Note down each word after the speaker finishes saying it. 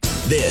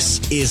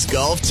This is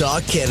Golf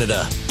Talk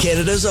Canada,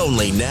 Canada's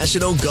only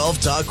national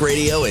golf talk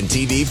radio and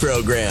TV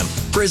program.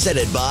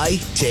 Presented by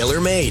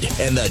Taylormade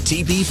and the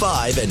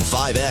TP5 and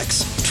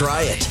 5X.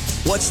 Try it.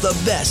 What's the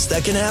best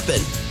that can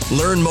happen?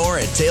 Learn more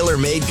at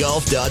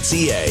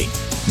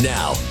TaylormadeGolf.ca.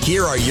 Now,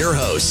 here are your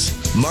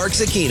hosts, Mark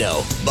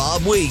Zecchino,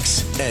 Bob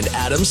Weeks, and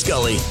Adam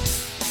Scully.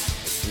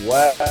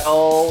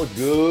 Well,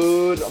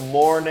 good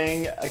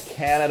morning,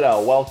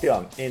 Canada.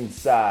 Welcome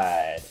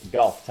inside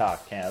Golf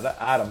Talk Canada.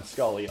 Adam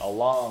Scully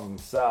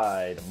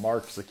alongside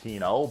Mark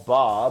Zecchino.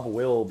 Bob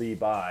will be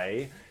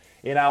by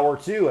in hour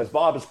two, as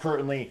Bob is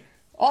currently,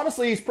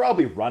 honestly, he's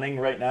probably running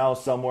right now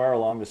somewhere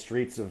along the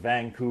streets of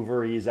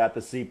Vancouver. He's at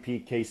the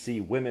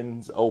CPKC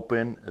Women's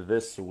Open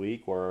this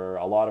week, where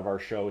a lot of our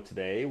show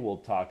today will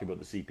talk about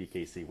the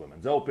CPKC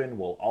Women's Open.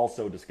 We'll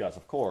also discuss,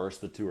 of course,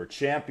 the Tour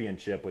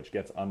Championship, which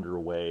gets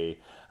underway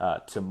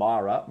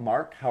tomorrow.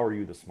 Mark, how are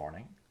you this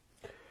morning?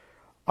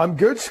 I'm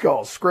good,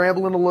 Skull.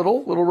 Scrambling a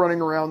little running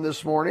around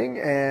this morning,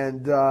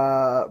 and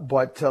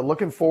but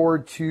looking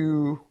forward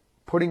to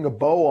putting a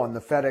bow on the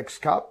FedEx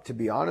Cup, to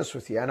be honest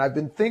with you. And I've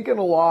been thinking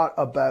a lot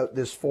about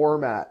this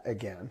format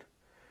again,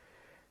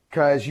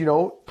 because, you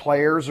know,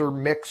 players are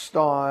mixed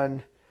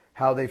on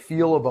how they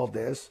feel about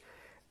this.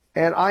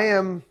 And I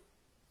am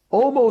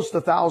almost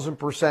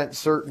 1,000%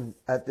 certain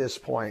at this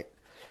point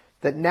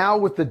that now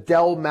with the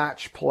Dell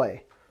match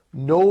play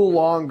no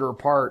longer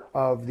part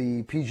of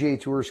the PGA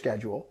Tour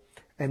schedule,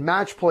 and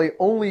match play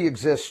only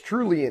exists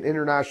truly in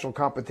international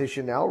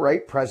competition now,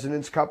 right?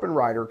 President's Cup and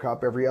Ryder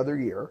Cup every other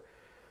year,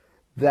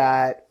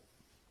 that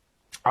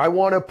I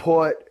want to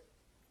put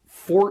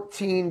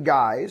 14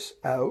 guys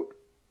out.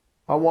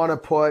 I want to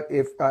put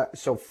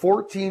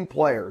 14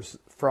 players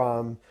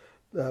from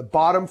the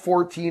bottom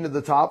 14 of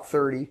the top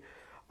 30.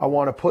 I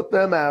want to put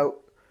them out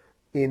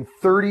in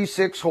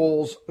 36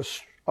 holes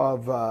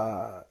of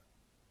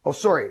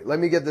let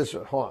me get this.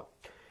 Hold on.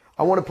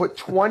 I want to put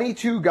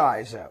 22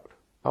 guys out.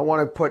 I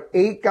want to put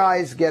 8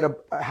 guys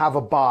have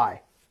a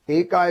bye.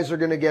 8 guys are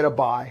going to get a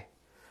bye.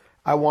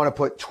 I want to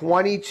put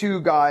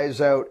 22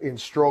 guys out in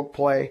stroke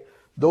play.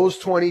 Those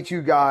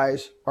 22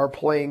 guys are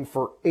playing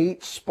for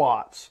 8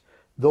 spots.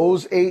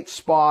 Those 8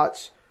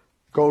 spots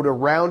go to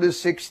round of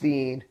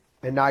 16,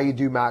 and now you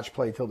do match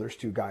play till there's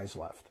 2 guys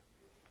left.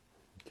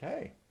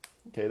 Okay,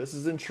 this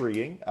is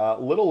intriguing. A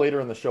little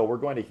later in the show, we're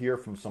going to hear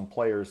from some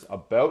players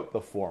about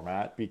the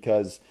format,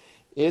 because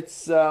it's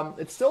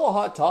still a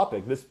hot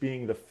topic, this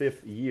being the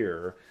 5th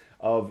year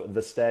of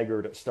the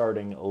staggered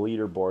starting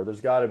leaderboard. There's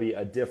got to be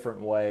a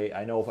different way.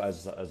 I know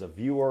as a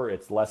viewer,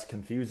 it's less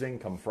confusing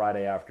come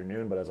Friday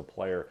afternoon, but as a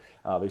player,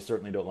 they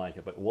certainly don't like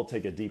it. But we'll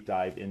take a deep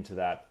dive into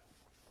that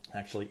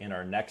actually in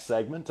our next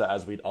segment,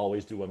 as we'd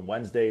always do on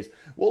Wednesdays.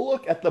 We'll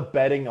look at the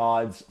betting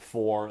odds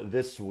for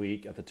this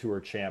week at the Tour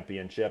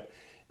Championship.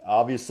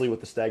 Obviously, with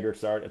the staggered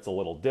start, it's a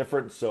little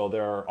different. So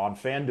on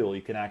FanDuel,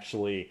 you can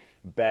actually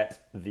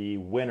bet the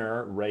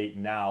winner right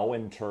now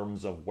in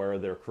terms of where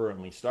they're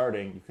currently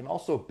starting. You can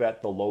also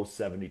bet the low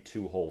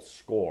 72-hole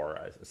score,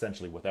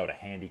 essentially without a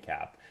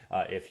handicap,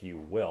 if you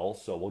will.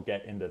 So we'll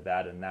get into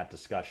that in that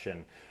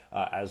discussion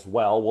as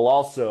well. We'll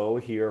also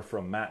hear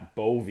from Matt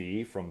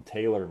Bovee from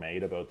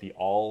Taylormade about the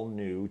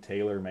all-new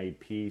Taylormade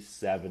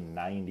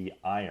P790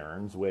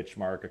 irons, which,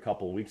 Mark, a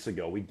couple of weeks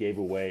ago, we gave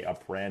away a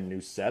brand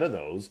new set of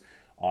those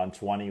on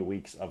 20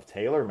 weeks of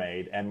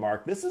Taylormade. And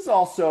Mark, this is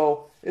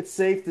also, it's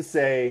safe to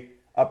say,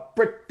 a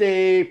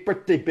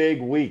pretty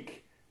big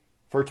week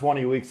for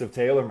 20 weeks of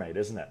Taylormade,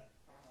 isn't it?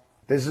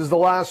 This is the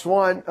last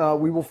one.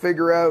 We will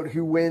figure out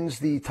who wins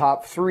the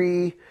top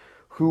 3,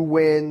 who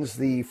wins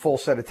the full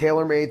set of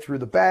Taylormade through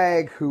the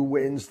bag, who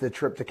wins the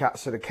trip to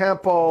Casa de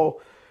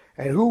Campo,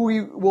 and who we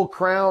will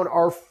crown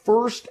our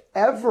first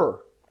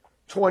ever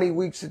 20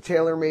 weeks of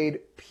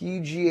Taylormade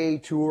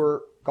PGA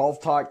Tour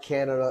Golf Talk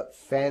Canada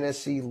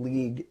Fantasy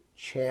League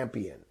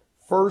champion.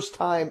 First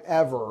time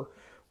ever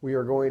we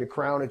are going to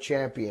crown a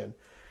champion.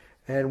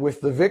 And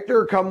with the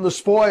victor come the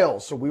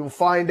spoils. So we will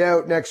find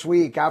out next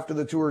week after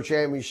the Tour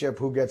Championship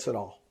who gets it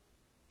all.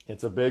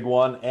 It's a big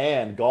one.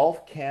 And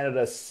Golf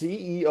Canada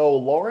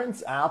CEO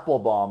Lawrence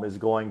Applebaum is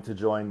going to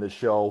join the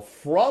show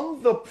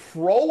from the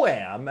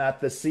Pro-Am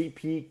at the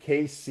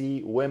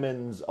CPKC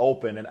Women's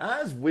Open. And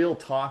as we'll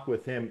talk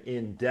with him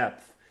in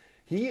depth,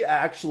 he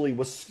actually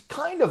was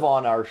kind of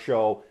on our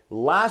show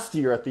last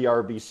year at the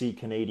RBC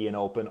Canadian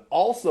Open,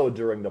 also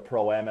during the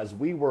Pro-Am, as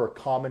we were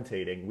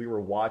commentating. We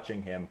were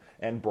watching him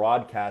and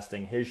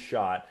broadcasting his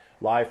shot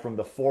live from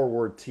the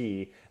forward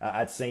tee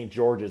at St.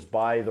 George's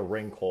by the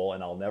rink hole.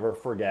 And I'll never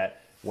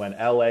forget when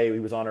he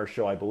was on our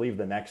show, I believe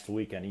the next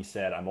weekend, he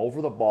said, "I'm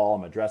over the ball,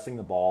 I'm addressing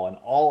the ball," and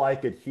all I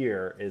could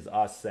hear is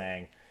us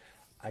saying,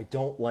 "I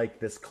don't like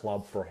this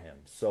club for him."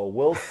 So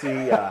we'll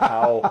see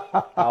how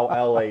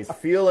LA's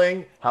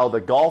feeling, how the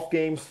golf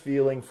game's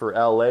feeling for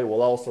LA.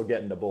 We'll also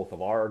get into both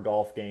of our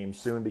golf games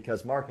soon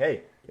because, Mark,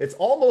 hey, it's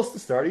almost the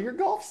start of your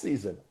golf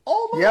season.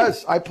 Almost.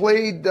 Yes, I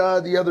played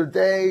the other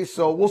day,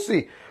 so we'll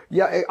see.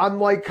 Yeah, I'm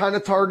like kind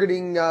of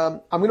targeting,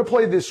 I'm going to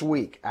play this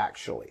week,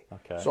 actually.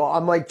 Okay. So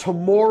I'm like,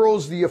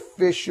 tomorrow's the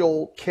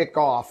official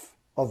kickoff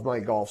of my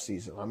golf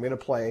season. I'm going to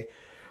play.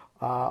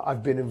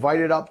 I've been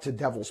invited up to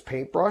Devil's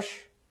Paintbrush,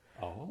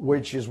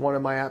 which is one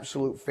of my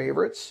absolute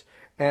favorites.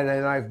 And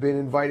then I've been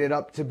invited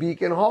up to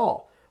Beacon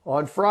Hall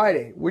on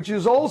Friday, which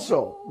is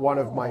also one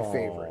of my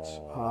favorites.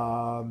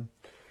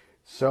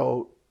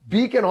 So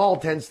Beacon Hall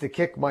tends to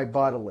kick my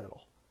butt a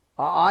little.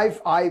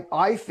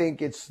 I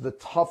think it's the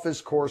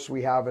toughest course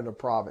we have in the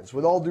province.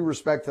 With all due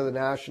respect to the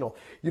National,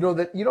 you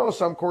know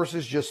some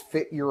courses just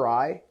fit your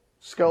eye,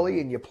 Scully,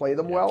 and you play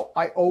them well.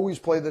 I always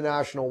play the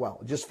National well.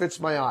 It just fits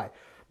my eye.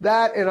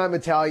 That, and I'm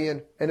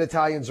Italian, and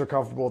Italians are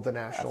comfortable at the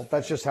National.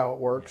 That's just how it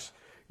works.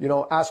 You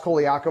know, ask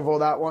Koliakovo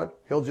that one.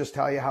 He'll just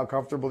tell you how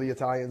comfortable the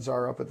Italians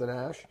are up at the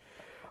Nash.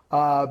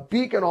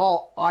 Beacon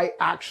Hall, I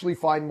actually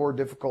find more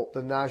difficult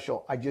than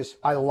National.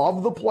 I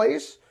love the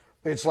place.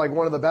 It's like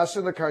one of the best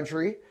in the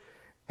country.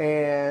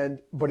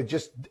 But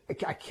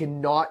I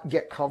cannot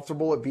get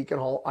comfortable at Beacon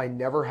Hall. I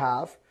never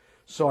have.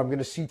 So I'm going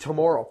to see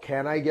tomorrow.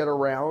 Can I get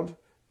around?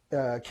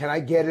 Can I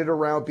get it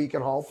around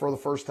Beacon Hall for the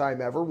first time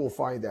ever? We'll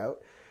find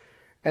out.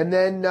 And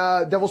then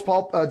Devil's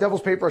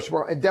Paintbrush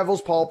tomorrow. And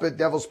Devil's Pulpit,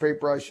 Devil's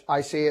Paintbrush,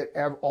 I say it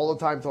all the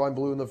time till I'm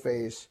blue in the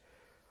face.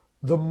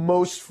 The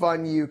most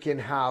fun you can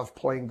have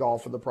playing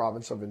golf in the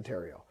province of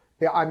Ontario.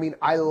 Yeah, I mean,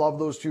 I love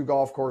those two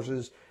golf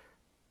courses.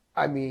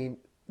 I mean,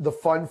 the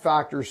fun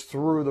factor's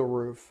through the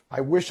roof. I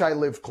wish I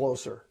lived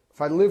closer.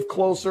 If I lived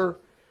closer,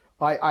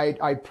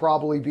 I'd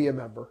probably be a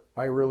member.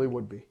 I really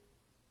would be.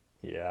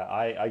 Yeah,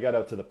 I got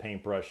out to the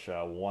paintbrush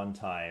one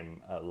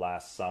time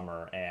last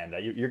summer, and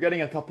you're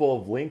getting a couple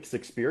of links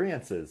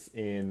experiences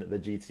in the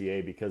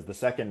GTA because the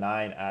second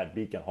nine at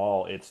Beacon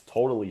Hall, it's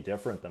totally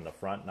different than the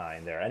front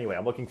nine there. Anyway,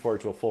 I'm looking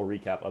forward to a full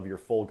recap of your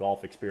full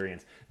golf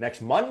experience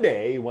next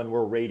Monday when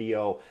we're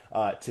radio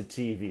to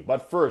TV.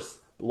 But first,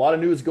 a lot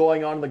of news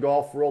going on in the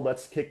golf world.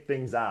 Let's kick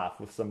things off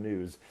with some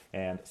news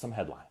and some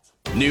headlines.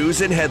 News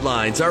and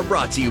headlines are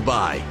brought to you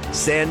by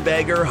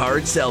Sandbagger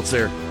Hard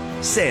Seltzer.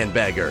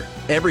 Sandbagger.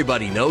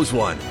 Everybody knows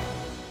one.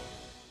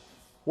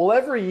 Well,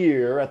 every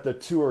year at the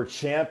Tour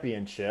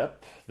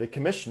Championship, the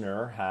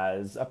commissioner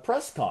has a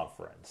press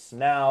conference.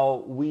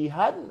 Now, we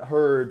hadn't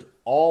heard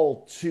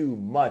all too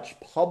much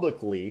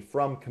publicly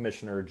from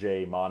Commissioner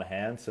Jay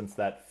Monahan since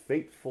that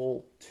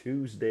fateful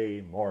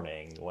Tuesday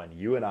morning when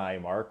you and I,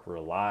 Mark, were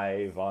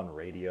live on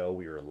radio,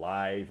 we were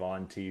live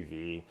on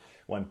TV,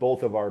 when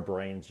both of our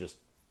brains just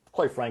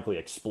quite frankly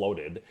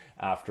exploded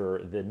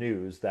after the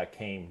news that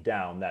came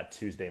down that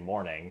Tuesday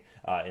morning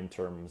in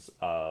terms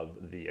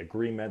of the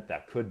agreement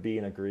that could be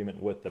an agreement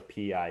with the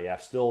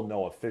PIF. Still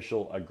no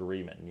official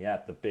agreement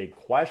yet. The big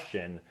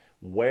question,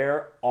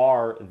 where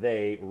are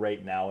they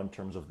right now in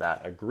terms of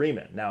that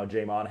agreement? Now,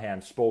 Jay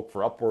Monahan spoke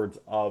for upwards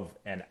of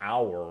an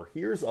hour.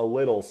 Here's a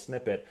little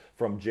snippet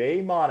from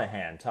Jay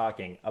Monahan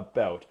talking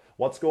about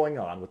what's going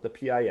on with the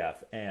PIF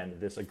and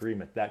this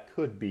agreement that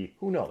could be,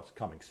 who knows,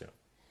 coming soon.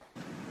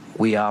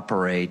 We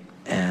operate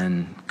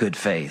in good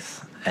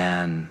faith,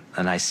 and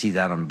I see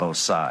that on both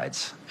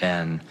sides.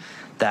 And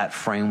that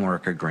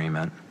framework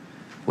agreement,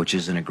 which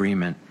is an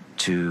agreement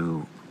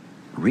to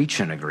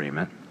reach an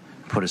agreement,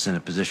 put us in a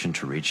position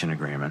to reach an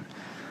agreement,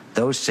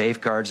 those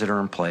safeguards that are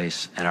in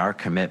place and our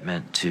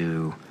commitment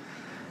to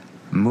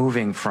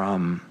moving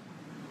from,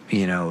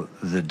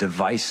 the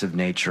divisive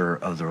nature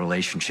of the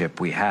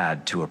relationship we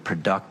had to a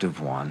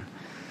productive one,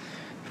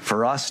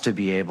 for us to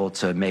be able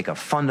to make a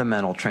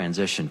fundamental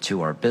transition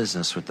to our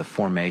business with the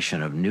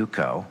formation of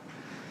NewCo,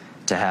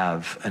 to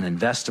have an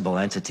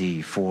investable entity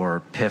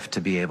for PIF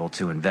to be able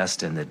to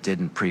invest in that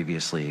didn't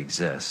previously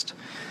exist,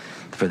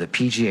 for the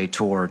PGA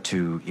Tour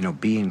to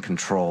be in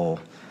control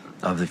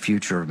of the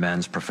future of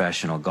men's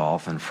professional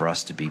golf, and for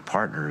us to be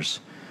partners.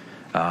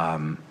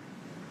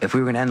 If we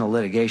were going to end the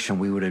litigation,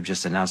 we would have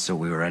just announced that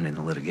we were ending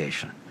the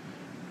litigation.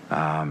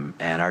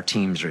 And our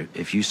teams are,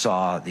 if you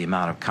saw the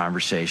amount of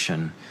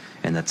conversation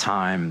and the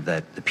time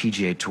that the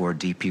PGA Tour,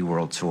 DP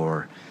World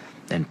Tour,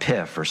 and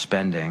PIF are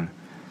spending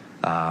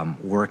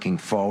working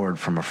forward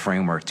from a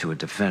framework to a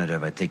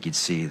definitive, I think you'd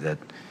see that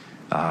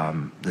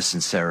the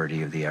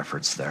sincerity of the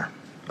efforts there.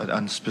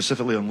 And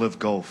specifically on Live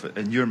Golf,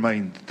 in your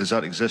mind, does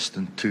that exist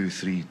in 2,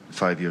 3,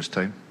 5 years'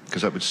 time?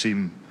 Because that would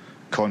seem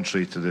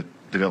contrary to the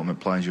development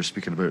plans you're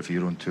speaking about for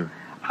your own tour.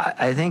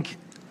 I think,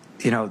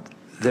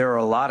 there are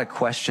a lot of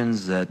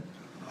questions that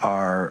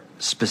are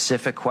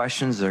specific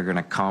questions that are going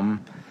to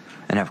come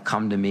and have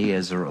come to me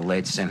as it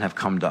relates, and have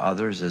come to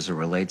others as it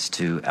relates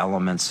to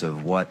elements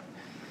of what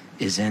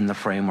is in the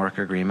framework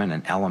agreement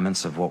and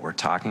elements of what we're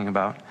talking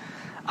about.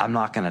 I'm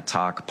not going to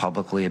talk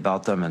publicly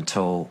about them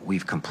until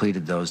we've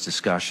completed those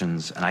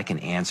discussions and I can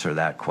answer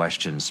that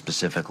question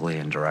specifically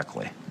and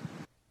directly.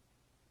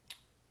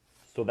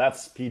 So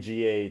that's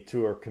PGA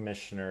Tour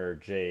Commissioner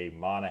Jay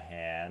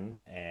Monahan,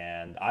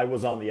 and I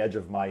was on the edge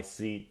of my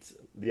seat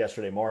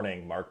yesterday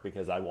morning, Mark,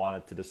 because I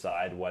wanted to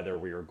decide whether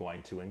we were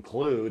going to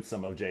include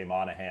some of Jay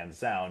Monahan's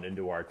sound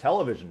into our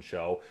television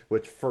show,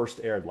 which first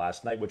aired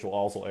last night, which will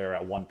also air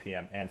at 1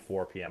 p.m. and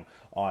 4 p.m.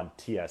 on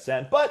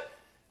TSN. But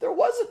there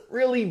wasn't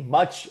really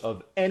much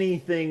of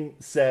anything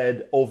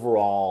said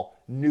overall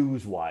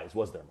news-wise,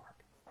 was there, Mark?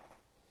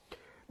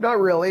 Not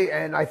really,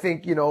 and I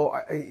think, he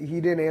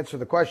didn't answer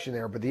the question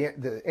there, but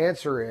the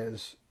answer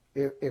is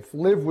if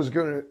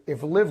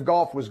Live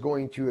Golf was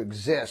going to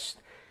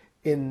exist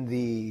in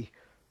the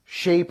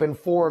shape and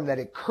form that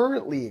it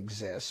currently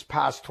exists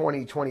past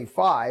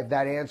 2025,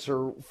 that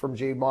answer from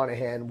Jay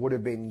Monahan would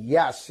have been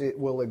yes, it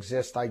will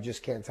exist. I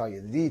just can't tell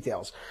you the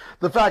details.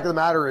 The fact of the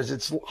matter is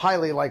it's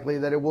highly likely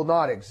that it will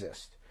not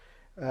exist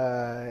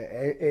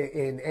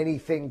in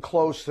anything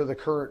close to the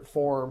current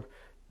form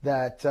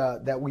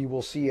that we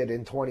will see it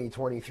in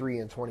 2023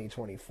 and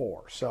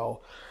 2024.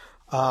 So,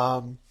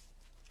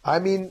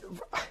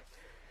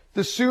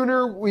 the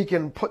sooner we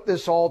can put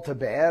this all to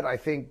bed, I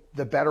think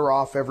the better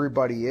off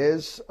everybody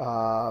is.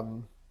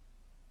 Wow,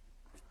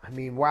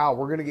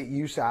 we're going to get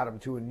used, Adam,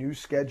 to a new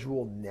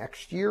schedule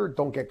next year.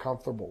 Don't get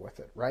comfortable with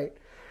it, right?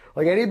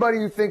 Like anybody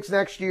who thinks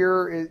next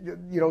year,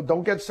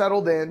 don't get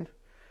settled in,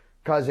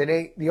 because it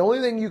ain't the only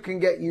thing you can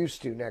get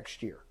used to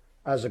next year.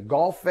 As a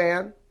golf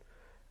fan,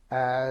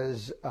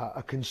 as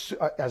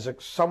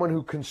someone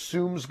who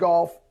consumes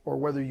golf, or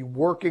whether you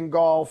work in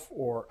golf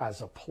or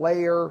as a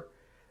player,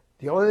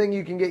 the only thing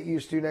you can get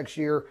used to next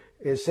year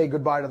is say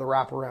goodbye to the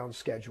wraparound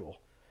schedule.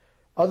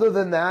 Other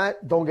than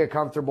that, don't get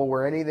comfortable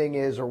where anything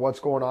is or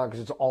what's going on,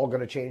 because it's all going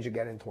to change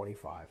again in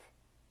 25.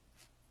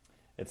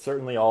 It's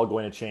certainly all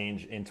going to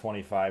change in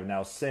 25.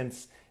 Now,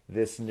 since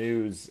this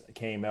news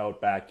came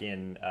out back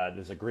in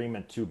this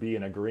agreement to be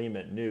an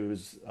agreement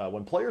news,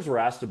 when players were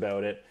asked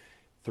about it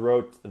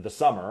throughout the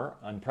summer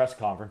on press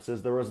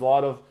conferences, there was a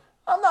lot of,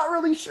 I'm not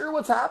really sure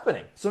what's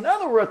happening. So now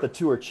that we're at the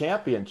Tour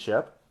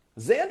Championship,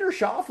 Xander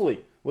Schauffele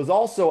was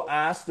also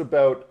asked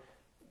about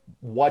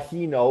what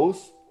he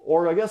knows,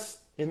 or I guess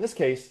in this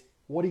case,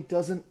 what he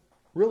doesn't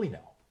really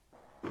know.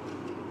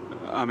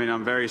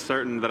 I'm very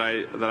certain that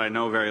I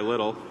know very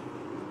little,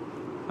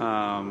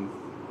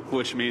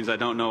 which means I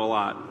don't know a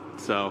lot.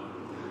 So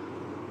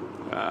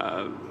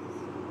I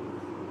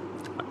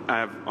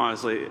have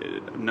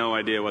honestly no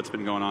idea what's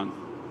been going on.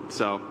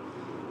 So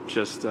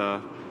just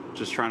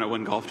trying to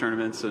win golf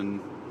tournaments and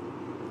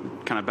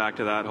kind of back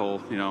to that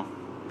whole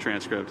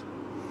transcript.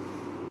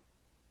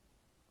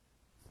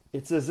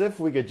 It's as if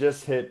we could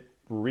just hit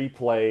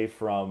replay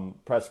from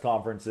press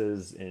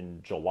conferences in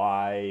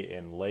July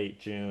and late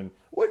June.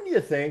 Wouldn't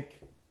you think,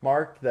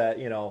 Mark, that,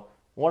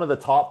 one of the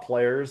top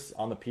players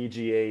on the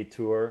PGA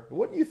Tour,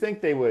 wouldn't you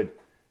think they would,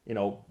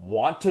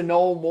 want to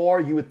know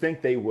more? You would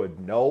think they would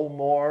know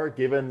more,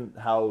 given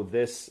how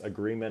this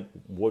agreement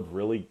would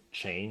really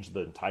change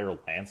the entire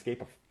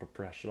landscape of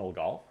professional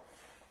golf?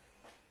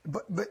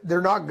 But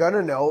they're not going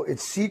to know.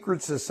 It's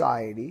secret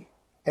society.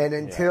 And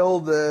until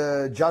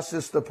the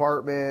Justice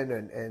Department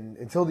and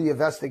until the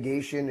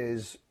investigation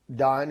is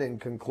done and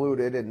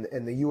concluded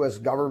and the U.S.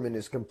 government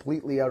is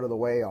completely out of the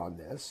way on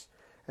this,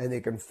 and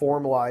they can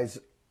formalize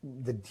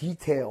the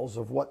details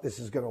of what this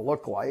is going to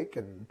look like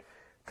and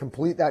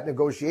complete that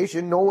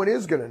negotiation, no one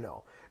is going to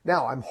know.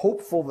 Now, I'm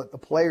hopeful that the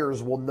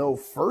players will know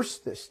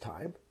first this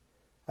time,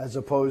 as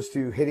opposed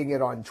to hitting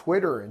it on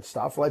Twitter and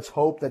stuff. Let's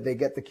hope that they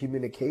get the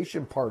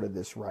communication part of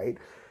this right.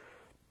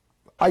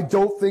 I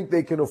don't think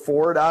they can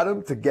afford,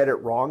 Adam, to get it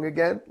wrong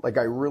again. Like,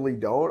 I really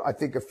don't. I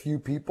think a few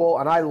people,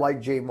 and I like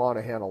Jay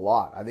Monahan a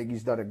lot. I think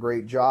he's done a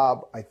great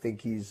job. I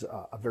think he's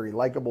a very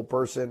likable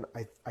person.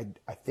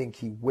 I think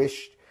he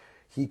wished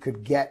he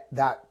could get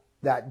that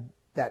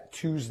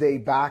Tuesday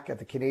back at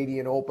the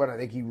Canadian Open. I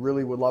think he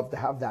really would love to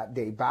have that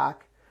day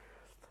back.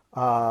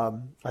 I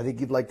think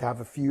he'd like to have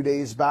a few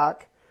days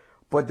back.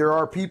 But there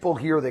are people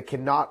here that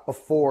cannot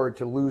afford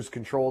to lose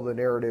control of the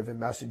narrative and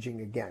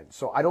messaging again.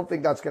 So I don't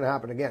think that's going to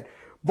happen again.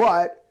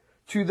 But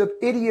to the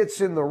idiots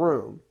in the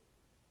room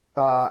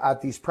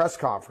at these press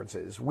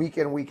conferences, week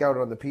in, week out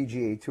on the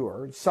PGA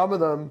Tour, some of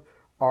them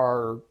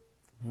are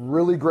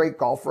really great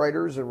golf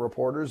writers and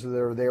reporters that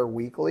are there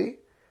weekly.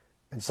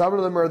 And some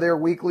of them are there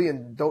weekly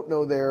and don't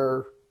know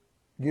their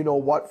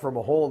you-know-what from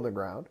a hole in the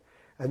ground.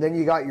 And then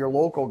you got your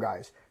local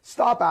guys.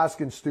 Stop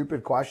asking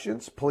stupid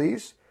questions,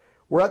 please.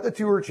 We're at the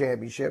Tour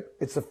Championship.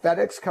 It's the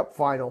FedEx Cup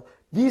final.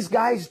 These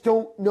guys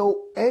don't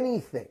know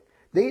anything.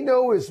 They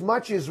know as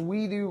much as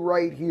we do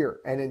right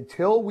here. And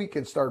until we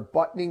can start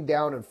buttoning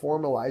down and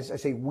formalize, I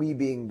say we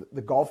being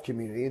the golf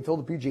community, until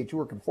the PGA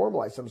Tour can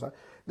formalize some stuff,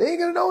 they ain't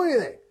going to know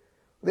anything.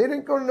 They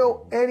ain't going to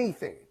know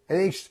anything.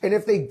 And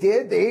if they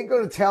did, they ain't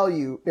going to tell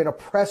you in a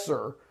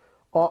presser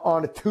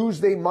on a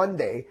Tuesday,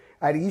 Monday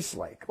at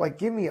Eastlake. Like,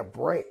 give me a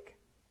break.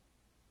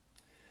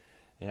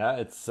 Yeah,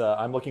 it's.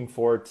 I'm looking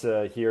forward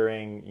to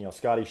hearing.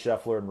 Scotty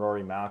Scheffler and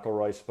Rory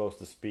McIlroy supposed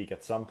to speak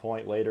at some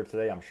point later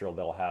today. I'm sure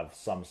they'll have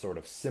some sort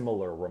of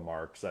similar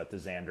remarks to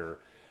Xander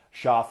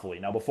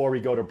Schauffele. Now, before we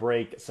go to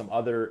break, some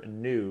other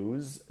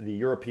news: the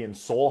European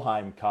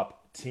Solheim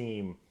Cup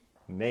team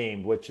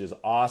named, which is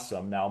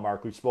awesome. Now,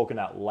 Mark, we've spoken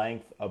at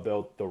length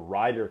about the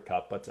Ryder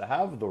Cup, but to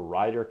have the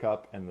Ryder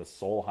Cup and the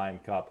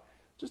Solheim Cup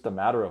just a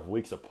matter of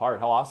weeks apart,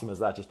 how awesome is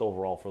that? Just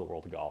overall for the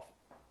world of golf.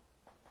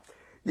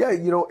 Yeah,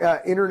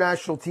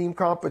 international team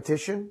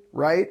competition,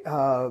 right?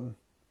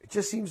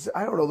 just seems,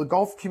 I don't know, the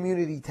golf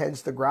community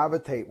tends to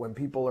gravitate when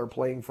people are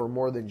playing for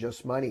more than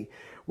just money,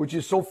 which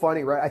is so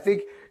funny, right? I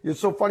think it's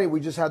so funny. We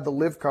just had the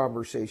live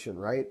conversation,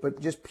 right?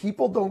 But just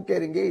people don't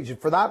get engaged. And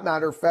for that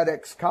matter,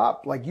 FedEx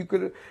Cup, like you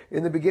could,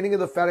 in the beginning of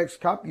the FedEx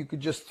Cup, you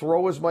could just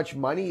throw as much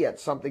money at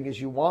something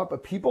as you want,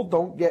 but people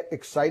don't get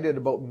excited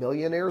about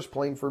millionaires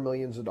playing for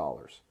millions of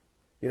dollars.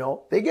 You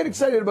know, they get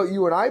excited about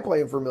you and I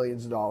playing for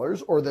millions of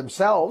dollars or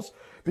themselves,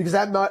 because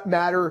that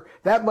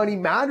money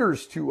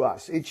matters to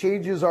us. It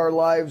changes our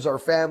lives, our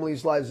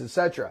families' lives,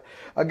 etc.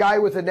 A guy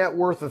with a net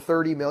worth of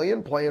 30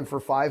 million playing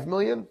for 5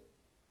 million,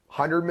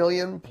 100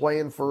 million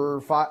playing for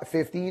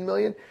 15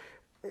 million,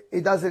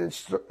 it doesn't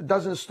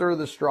stir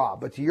the straw.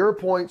 But to your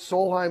point,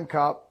 Solheim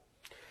Cup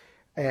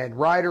and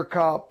Ryder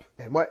Cup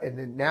and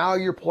then now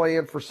you're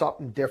playing for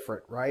something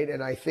different, right?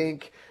 And I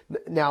think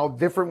now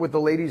different with the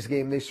ladies'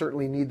 game, they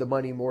certainly need the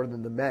money more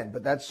than the men.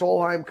 But that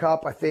Solheim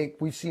Cup, I think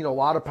we've seen a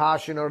lot of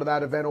passion out of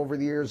that event over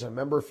the years. I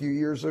remember a few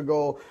years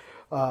ago,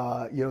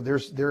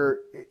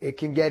 it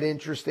can get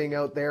interesting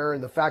out there,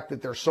 and the fact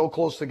that they're so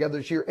close together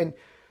this year. And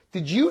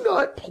did you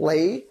not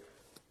play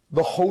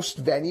the host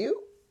venue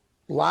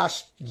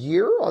last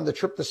year on the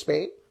trip to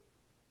Spain?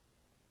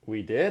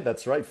 We did.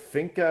 That's right.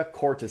 Finca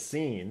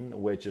Cortesín,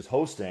 which is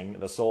hosting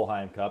the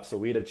Solheim Cup. So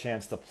we had a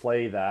chance to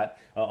play that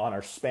on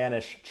our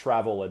Spanish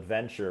travel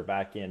adventure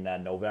back in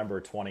November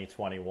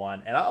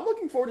 2021. And I'm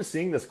looking forward to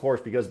seeing this course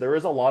because there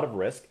is a lot of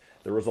risk.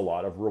 There is a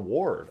lot of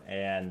reward.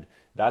 And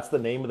that's the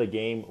name of the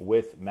game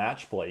with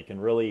match play. You can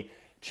really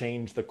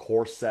change the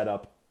course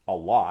setup a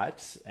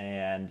lot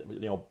and, you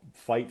know,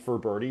 fight for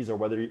birdies or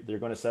whether they're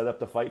going to set up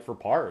to fight for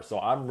par. So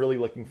I'm really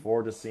looking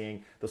forward to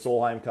seeing the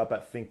Solheim Cup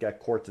at Finca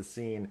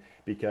Cortesín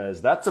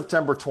because that's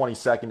September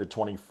 22nd to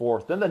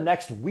 24th. Then the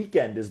next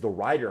weekend is the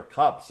Ryder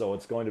Cup. So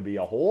it's going to be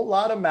a whole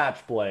lot of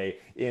match play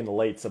in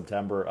late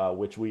September,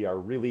 which we are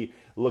really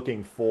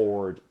looking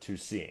forward to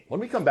seeing.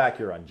 When we come back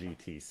here on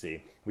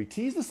GTC, we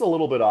tease this a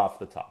little bit off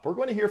the top. We're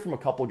going to hear from a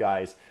couple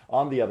guys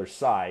on the other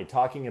side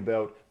talking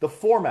about the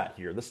format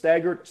here, the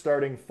staggered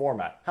starting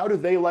format. How do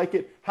they like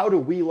it? How do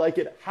we like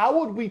it? How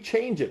would we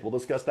change it? We'll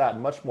discuss that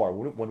and much more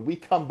when we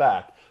come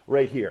back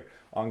right here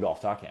on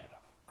Golf Talk Canada.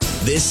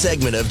 This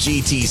segment of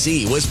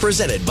GTC was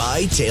presented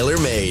by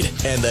Taylormade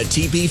and the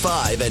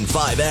TP5 and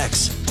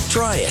 5X.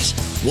 Try it.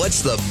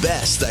 What's the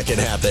best that can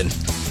happen?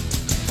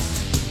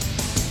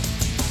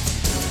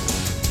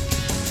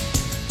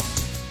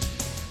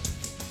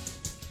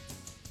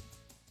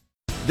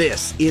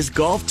 This is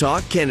Golf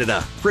Talk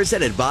Canada,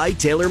 presented by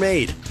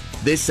Taylormade.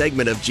 This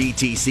segment of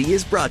GTC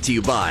is brought to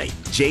you by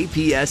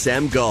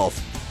JPSM Golf,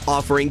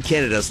 offering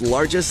Canada's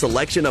largest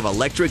selection of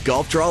electric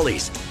golf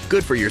trolleys.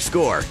 Good for your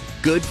score,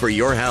 good for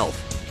your health.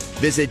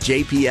 Visit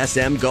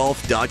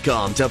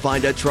jpsmgolf.com to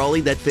find a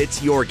trolley that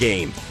fits your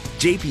game.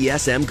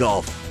 JPSM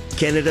Golf,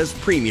 Canada's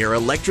premier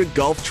electric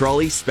golf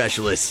trolley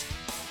specialist.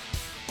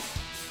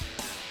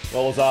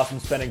 Well, it was awesome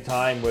spending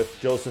time with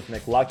Joseph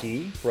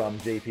McLucky from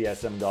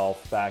JPSM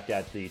Golf back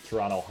at the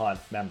Toronto Hunt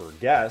member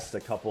guest a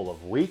couple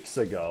of weeks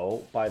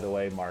ago. By the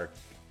way, Mark,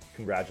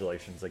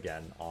 congratulations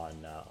again on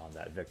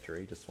that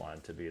victory. Just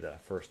wanted to be the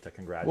first to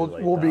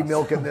congratulate We'll be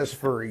milking this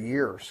for a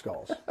year,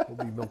 Skulls.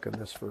 We'll be milking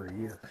this for a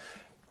year.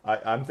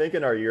 I'm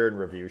thinking our year in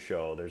review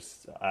show,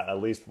 there's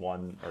at least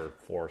 1 or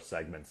 4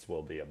 segments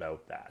will be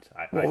about that.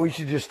 We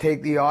should just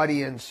take the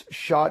audience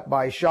shot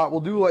by shot.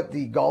 We'll do what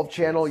the Golf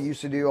Channel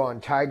used to do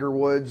on Tiger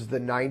Woods, the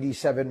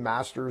 97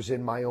 Masters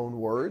in my own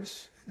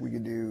words. We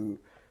could do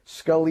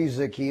Scully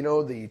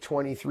Zecchino, the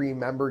 23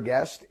 member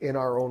guest, in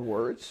our own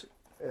words.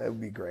 It would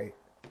be great.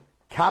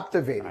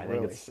 Captivating, I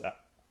think really. it's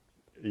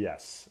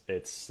yes,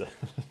 it's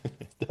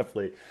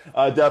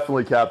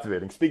definitely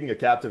captivating. Speaking of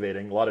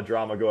captivating, a lot of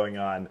drama going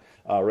on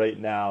right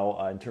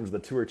now in terms of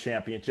the Tour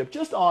Championship,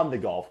 just on the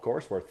golf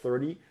course, where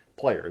 30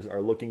 players are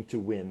looking to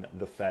win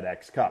the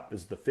FedEx Cup.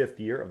 This is the 5th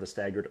year of the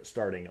staggered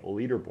starting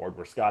leaderboard,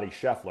 where Scotty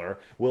Scheffler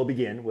will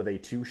begin with a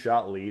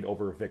 2-shot lead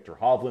over Victor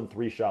Hovland,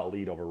 3-shot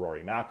lead over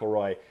Rory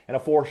McIlroy, and a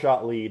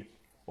 4-shot lead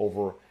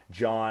over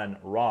Jon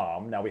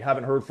Rahm. Now, we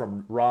haven't heard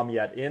from Rahm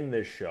yet in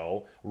this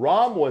show.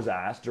 Rahm was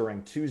asked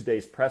during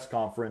Tuesday's press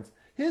conference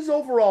his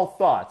overall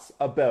thoughts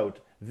about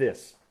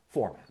this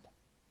format.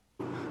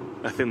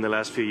 I think the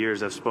last few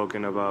years I've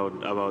spoken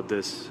about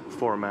this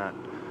format.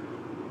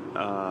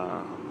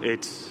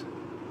 It's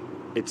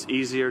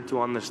easier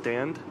to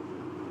understand.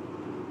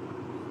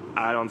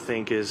 I don't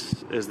think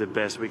is the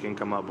best we can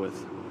come up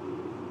with.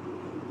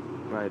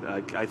 Right?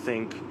 I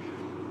think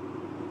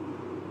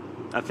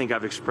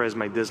I've expressed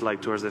my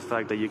dislike towards the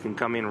fact that you can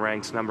come in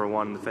ranks number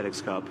 1 in the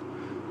FedEx Cup.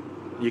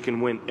 You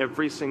can win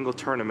every single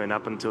tournament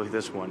up until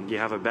this one. You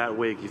have a bad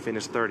week, you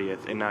finish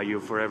 30th, and now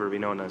you'll forever be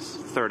known as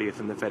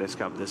 30th in the FedEx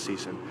Cup this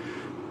season.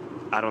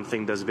 I don't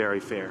think that's very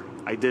fair.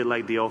 I did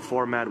like the old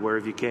format where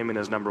if you came in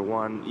as number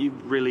 1, you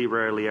really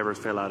rarely ever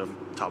fell out of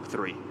top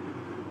 3,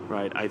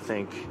 right? I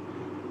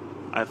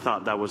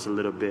thought that was a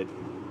little bit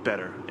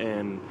better.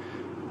 And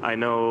I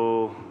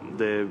know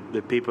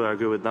the people are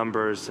good with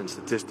numbers and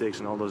statistics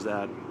and all those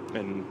that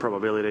and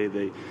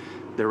probability.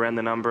 They ran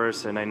the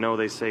numbers, and I know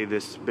they say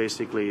this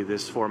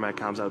format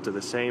comes out to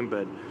the same,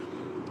 but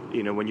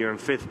when you're in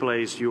 5th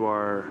place, you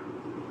are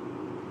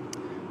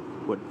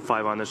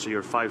 5 under, so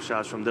you're 5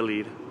 shots from the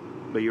lead,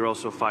 but you're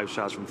also 5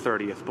 shots from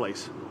 30th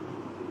place.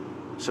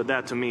 So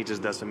that to me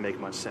just doesn't make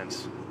much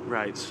sense,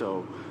 right?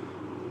 So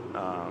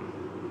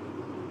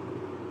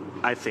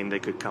I think they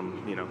could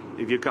come,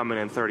 if you're coming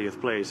in 30th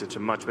place, it's a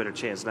much better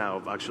chance now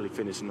of actually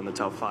finishing in the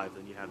top 5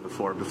 than you had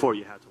before. Before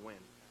you had to win.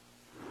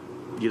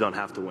 You don't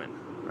have to win,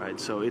 right?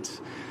 So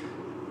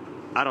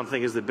I don't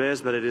think it's the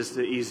best, but it is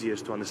the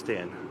easiest to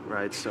understand,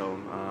 right? So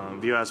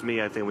if you ask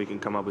me, I think we can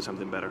come up with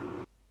something better.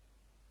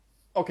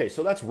 Okay,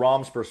 so that's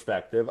Rom's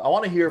perspective. I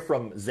want to hear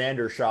from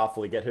Xander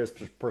Schauffele, get his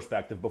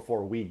perspective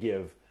before we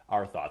give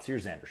our thoughts.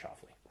 Here's Xander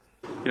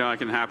Schauffele. I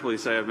can happily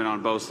say I've been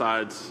on both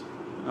sides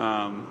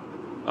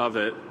of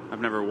it.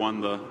 I've never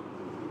won the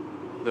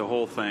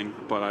whole thing,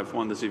 but I've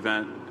won this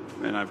event,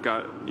 and I've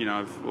got,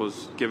 I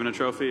was given a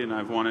trophy, and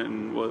I've won it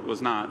and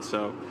was not.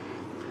 So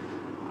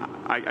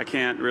I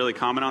can't really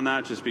comment on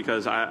that just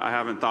because I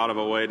haven't thought of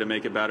a way to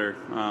make it better.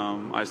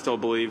 I still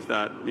believe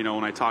that,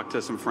 when I talk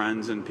to some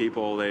friends and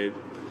people, they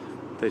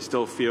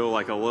still feel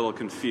like a little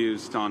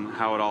confused on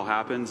how it all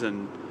happens.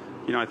 And,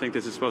 I think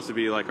this is supposed to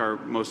be like our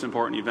most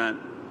important event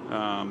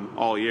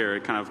all year.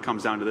 It kind of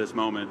comes down to this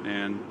moment.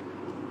 And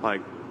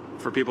like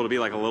for people to be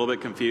like a little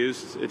bit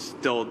confused, it's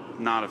still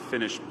not a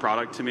finished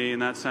product to me in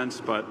that sense.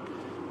 But,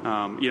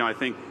 I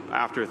think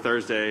after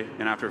Thursday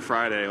and after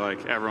Friday,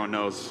 like everyone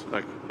knows,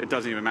 like it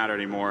doesn't even matter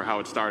anymore how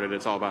it started.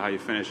 It's all about how you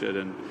finish it.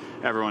 And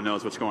everyone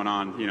knows what's going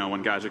on,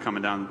 when guys are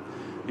coming down,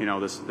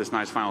 this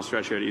nice final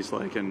stretch here at East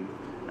Lake, and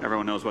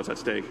everyone knows what's at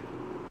stake.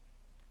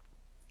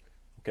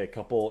 Okay, a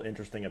couple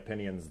interesting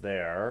opinions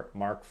there.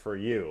 Mark, for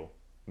you,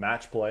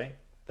 match play,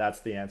 that's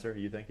the answer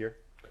you think here?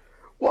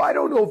 Well, I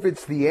don't know if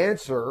it's the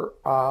answer.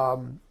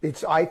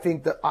 I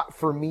think that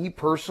for me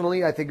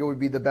personally, I think it would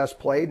be the best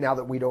play now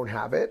that we don't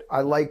have it.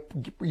 I like,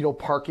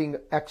 parking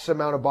X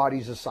amount of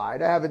bodies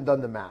aside. I haven't done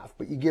the math,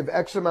 but you give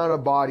X amount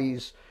of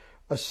bodies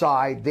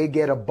aside, they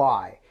get a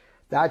bye.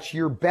 That's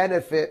your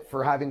benefit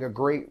for having a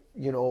great,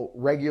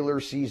 regular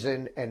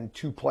season and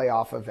 2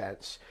 playoff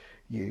events.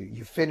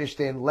 You finished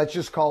in, let's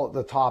just call it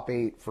the top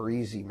 8 for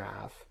easy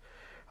math.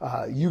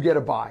 You get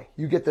a bye.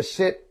 You get to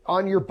sit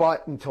on your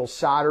butt until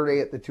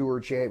Saturday at the Tour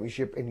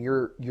Championship, and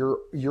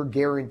you're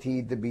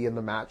guaranteed to be in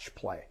the match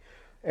play.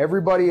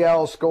 Everybody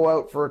else go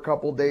out for a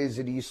couple days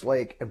at East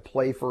Lake and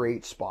play for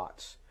 8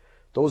 spots.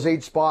 Those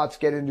 8 spots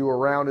get into a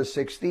round of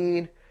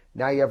 16.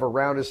 Now you have a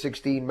round of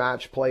 16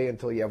 match play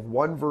until you have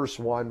 1 versus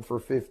 1 for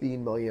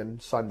 $15 million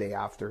Sunday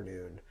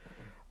afternoon,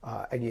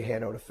 and you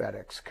hand out a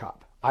FedEx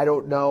Cup. I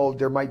don't know.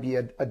 There might be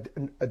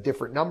a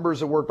different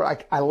numbers at work,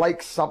 but I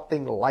like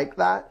something like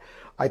that.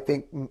 I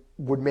think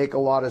would make a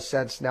lot of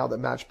sense now that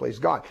match play is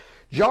gone.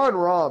 John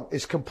Rahm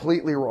is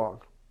completely wrong.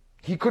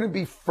 He couldn't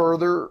be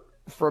further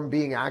from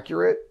being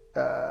accurate.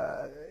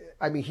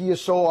 He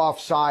is so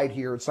offside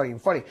here, it's not even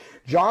funny.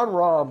 John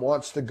Rahm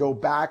wants to go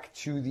back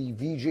to the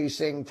Vijay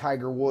Singh,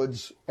 Tiger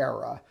Woods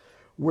era,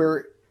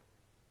 where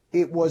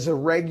it was a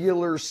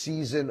regular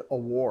season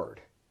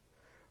award.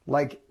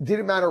 Like,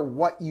 didn't matter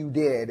what you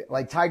did.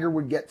 Like, Tiger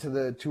would get to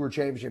the Tour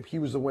Championship. He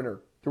was the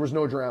winner. There was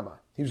no drama.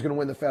 He was going to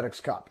win the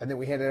FedEx Cup. And then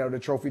we handed out a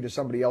trophy to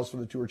somebody else for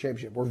the Tour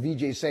Championship. Or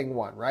Vijay Singh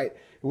won, right?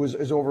 It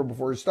was over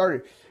before it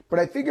started. But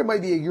I think it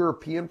might be a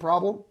European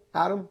problem,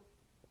 Adam,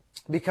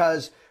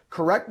 because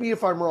correct me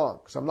if I'm wrong,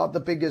 because I'm not the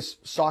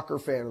biggest soccer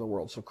fan in the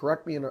world. So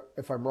correct me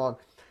if I'm wrong.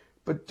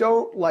 But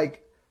don't,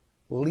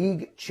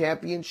 league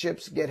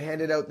championships get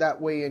handed out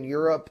that way in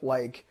Europe?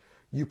 Like,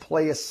 you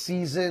play a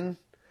season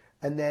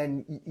and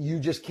then you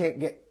just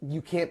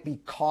you can't be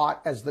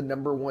caught as the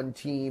number 1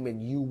 team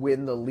and you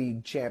win the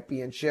league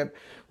championship.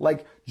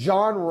 Like,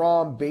 John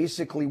Rahm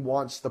basically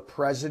wants the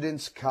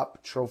President's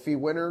Cup trophy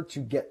winner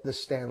to get the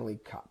Stanley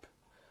Cup.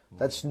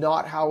 That's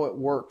not how it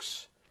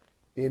works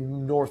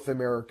in North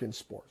American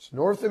sports.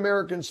 North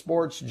American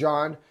sports,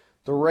 John,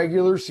 the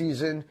regular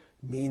season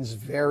means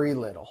very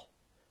little.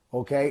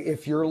 Okay?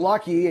 If you're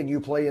lucky and you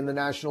play in the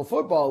National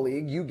Football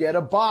League, you get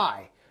a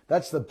bye.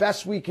 That's the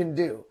best we can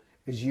do.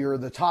 Is you're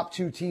the top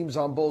 2 teams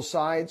on both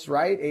sides,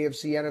 right?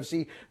 AFC,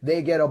 NFC,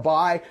 they get a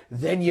bye.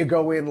 Then you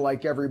go in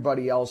like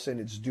everybody else and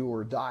it's do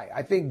or die.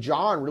 I think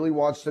John really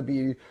wants to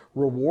be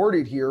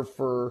rewarded here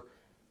for,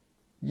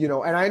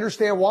 and I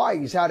understand why.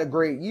 He's had a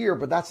great year,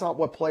 but that's not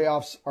what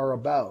playoffs are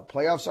about.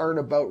 Playoffs aren't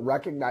about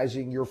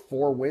recognizing your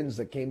 4 wins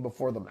that came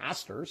before the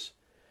Masters.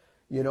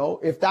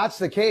 If that's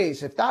the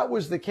case, if that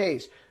was the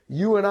case,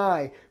 you and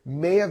I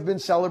may have been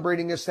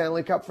celebrating a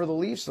Stanley Cup for the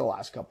Leafs the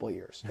last couple of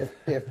years.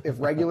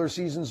 If regular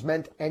seasons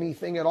meant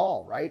anything at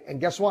all, right?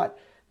 And guess what?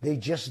 They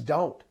just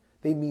don't.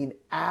 They mean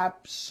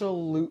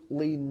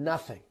absolutely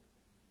nothing.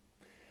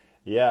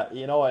 Yeah,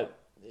 you know what?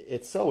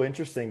 It's so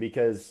interesting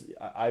because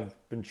I've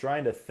been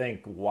trying to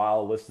think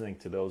while listening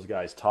to those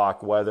guys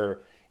talk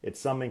whether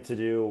it's something to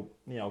do,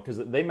 because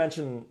they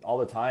mention all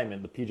the time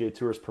in the PGA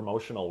Tour's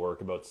promotional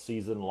work about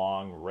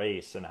season-long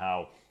race and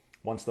how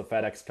once the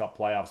FedEx Cup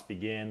playoffs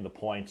begin, the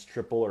points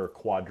triple or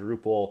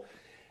quadruple.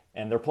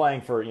 and they're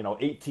playing for,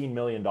 $18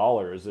 million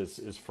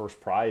is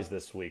first prize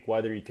this week.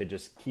 Whether you could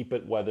just keep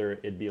it, whether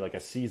it'd be like a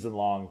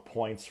season-long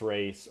points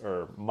race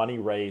or money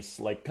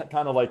race,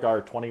 kind of like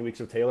our 20 weeks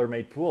of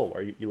Taylormade pool,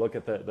 where you look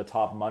at the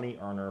top money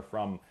earner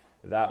from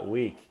that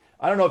week.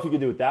 I don't know if you could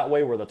do it that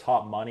way, where the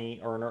top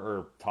money earner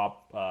or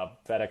top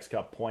FedEx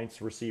Cup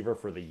points receiver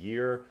for the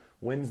year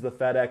wins the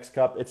FedEx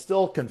Cup. It's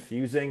still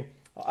confusing.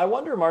 I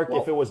wonder, Mark,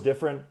 if it was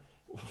different.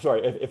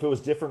 Sorry, if it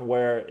was different,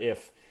 where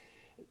if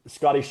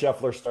Scotty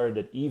Scheffler started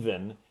at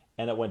even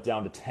and it went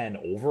down to 10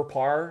 over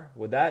par,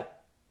 would that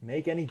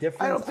make any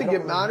difference? I don't think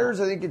it matters.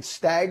 I think it's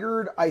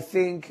staggered. I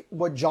think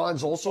what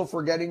John's also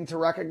forgetting to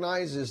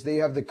recognize is they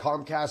have the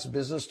Comcast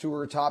Business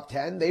Tour top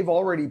 10. They've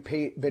already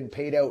been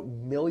paid out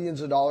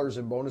millions of dollars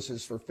in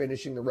bonuses for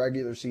finishing the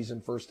regular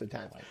season first to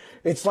 10.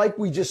 It's like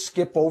we just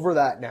skip over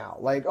that now.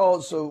 Like,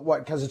 oh, so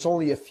what? Because it's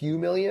only a few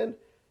million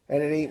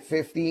and it ain't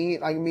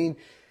 15. I mean,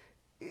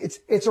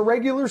 it's a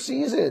regular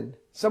season.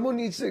 Someone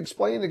needs to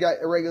explain the guy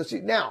a regular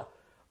season. Now,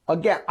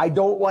 again, I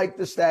don't like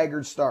the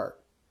staggered start.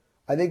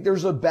 I think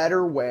there's a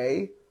better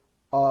way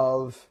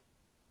of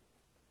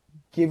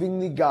giving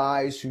the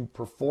guys who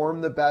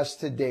perform the best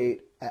to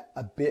date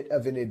a bit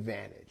of an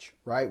advantage,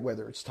 right?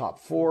 Whether it's top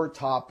 4,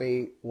 top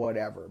 8,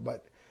 whatever.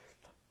 But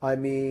I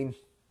mean,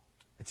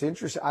 it's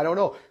interesting. I don't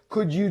know.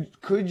 Could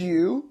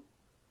you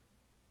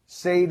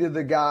say to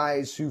the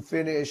guys who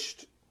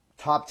finished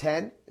top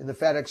 10 in the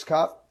FedEx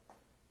Cup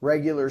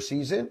regular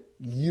season,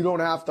 you don't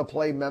have to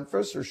play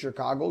Memphis or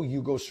Chicago.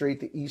 You go straight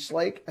to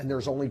Eastlake, and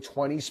there's only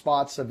 20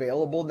 spots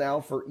available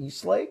now for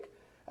Eastlake.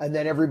 And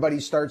then everybody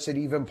starts at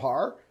even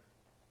par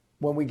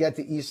when we get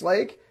to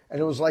Eastlake.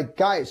 And it was like,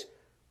 guys,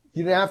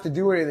 you didn't have to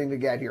do anything to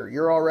get here.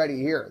 You're already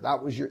here.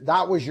 That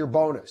was your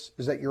bonus,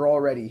 is that you're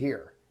already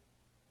here.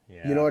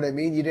 Yeah. You know what I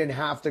mean? You didn't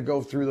have to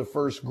go through the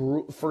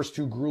first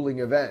two grueling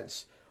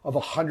events of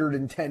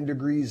 110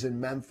 degrees in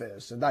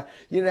Memphis. And that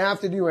you didn't have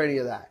to do any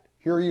of that.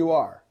 Here you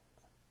are.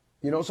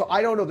 So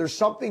I don't know. There's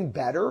something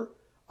better.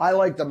 I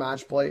like the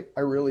match play.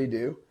 I really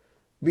do.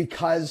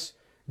 Because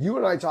you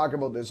and I talk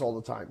about this all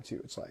the time,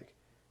 too. It's like,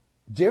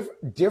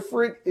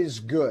 different is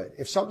good.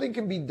 If something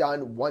can be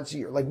done once a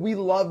year. Like, we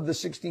love the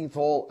 16th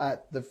hole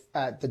at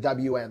the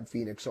WM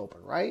Phoenix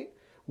Open, right?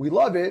 We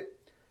love it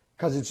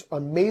because it's an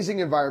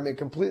amazing environment,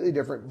 completely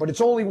different. But it's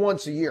only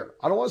once a year.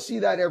 I don't want to see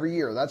that every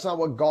year. That's not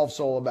what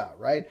golf's all about,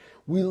 right?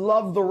 We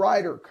love the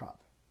Ryder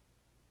Cup.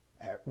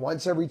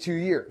 Once every 2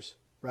 years,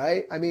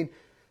 right? I mean,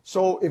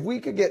 so if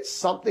we could get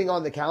something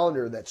on the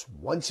calendar that's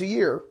once a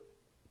year,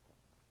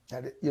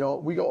 that,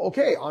 we go,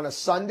 okay, on a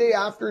Sunday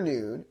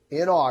afternoon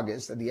in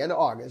August, at the end of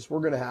August, we're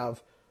going to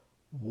have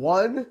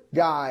one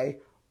guy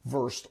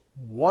versus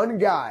one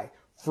guy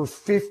for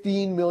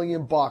 $15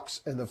 million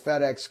in the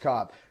FedEx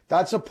Cup.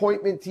 That's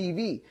appointment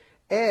TV.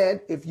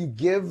 And if you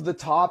give the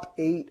top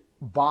 8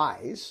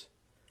 buys,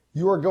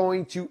 you are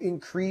going to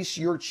increase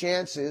your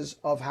chances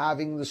of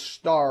having the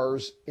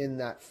stars in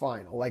that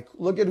final. Like,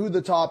 look at who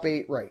the top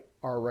 8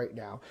 are right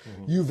now.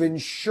 Mm-hmm. You've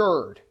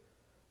ensured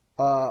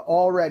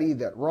already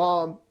that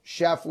Rahm,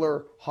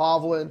 Scheffler,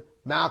 Hovland,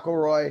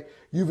 McIlroy,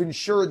 you've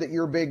ensured that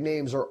your big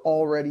names are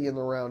already in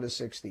the round of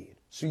 16.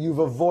 So you've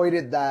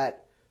avoided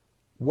that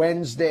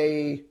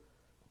Wednesday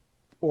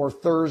or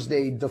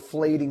Thursday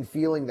deflating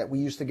feeling that we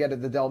used to get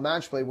at the Dell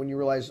Match Play when you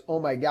realize, oh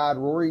my God,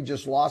 Rory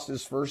just lost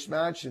his first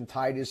match and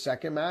tied his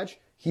second match.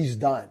 He's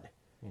done,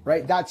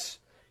 right? That's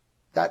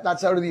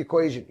out of the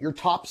equation. Your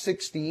top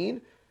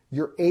 16,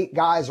 your 8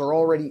 guys are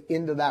already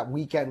into that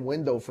weekend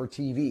window for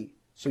TV.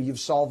 So you've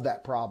solved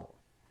that problem.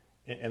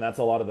 And that's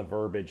a lot of the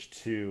verbiage,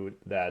 too,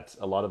 that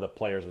a lot of the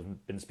players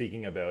have been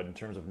speaking about in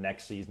terms of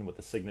next season with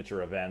the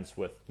signature events,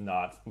 with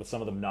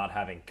some of them not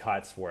having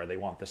cuts where they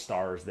want the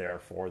stars there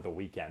for the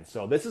weekend.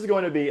 So this is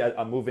going to be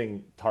a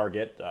moving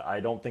target. I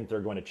don't think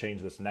they're going to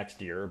change this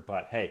next year.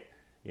 But, hey,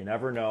 you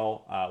never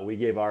know. We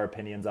gave our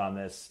opinions on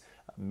this.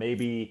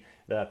 Maybe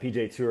the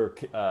PJ Tour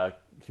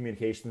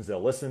communications,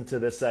 they'll listen to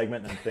this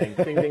segment and think,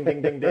 ding, ding,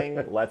 ding, ding,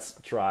 ding, let's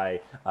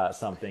try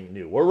something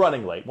new. We're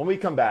running late. When we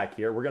come back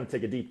here, we're going to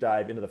take a deep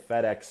dive into the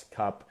FedEx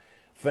Cup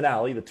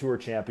finale, the Tour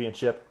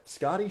Championship,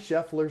 Scotty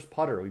Scheffler's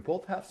putter. We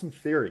both have some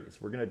theories.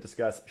 We're going to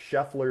discuss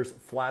Scheffler's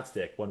flat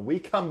stick when we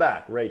come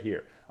back right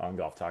here on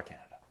Golf Talk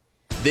Canada.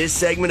 This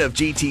segment of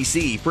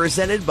GTC,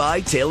 presented by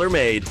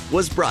Taylormade,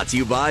 was brought to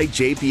you by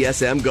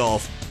JPSM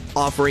Golf,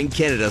 offering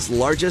Canada's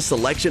largest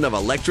selection of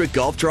electric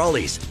golf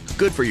trolleys.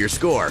 Good for your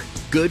score,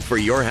 good for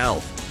your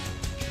health.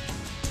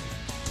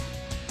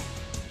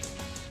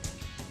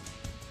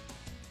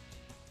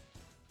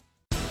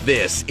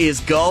 This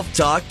is Golf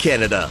Talk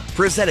Canada,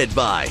 presented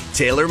by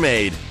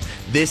Taylormade.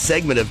 This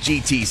segment of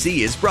GTC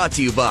is brought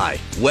to you by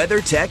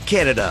WeatherTech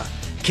Canada,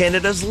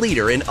 Canada's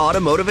leader in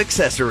automotive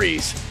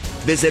accessories.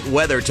 Visit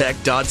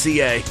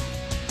weathertech.ca.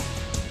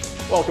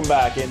 Welcome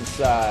back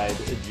inside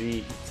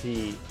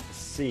GTC.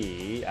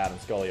 Adam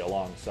Scully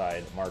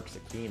alongside Mark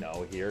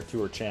Zecchino here.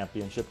 Tour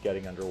Championship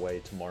getting underway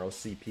tomorrow.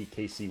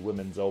 CPKC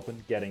Women's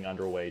Open getting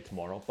underway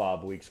tomorrow.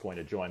 Bob Weeks going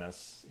to join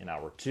us in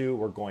hour 2.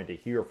 We're going to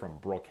hear from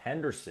Brooke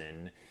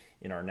Henderson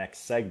in our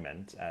next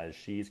segment, as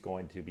she's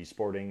going to be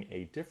sporting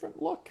a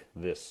different look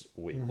this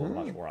week. We'll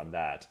have much more on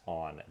that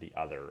on the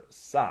other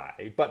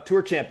side. But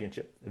Tour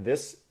Championship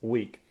this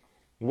week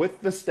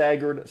with the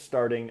staggered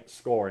starting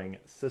scoring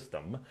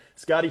system.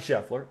 Scottie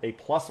Scheffler, a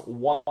plus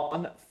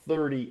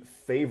 130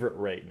 favorite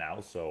right now,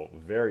 so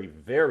very,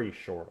 very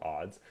short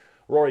odds.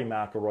 Rory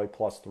McIlroy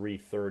plus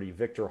 330,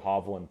 Victor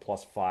Hovland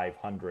plus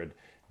 500,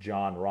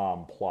 Jon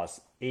Rahm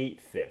plus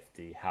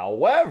 850.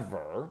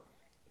 However,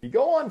 if you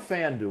go on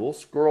FanDuel,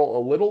 scroll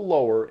a little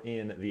lower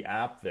in the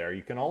app there,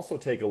 you can also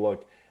take a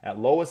look at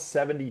lowest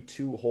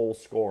 72-hole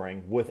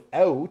scoring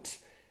without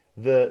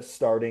the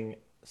starting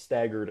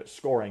staggered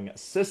scoring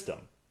system.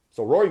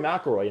 So Rory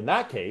McIlroy, in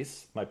that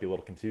case, might be a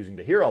little confusing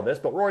to hear all this,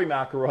 but Rory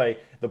McIlroy,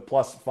 the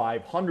plus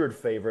 500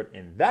 favorite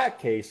in that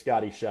case,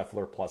 Scottie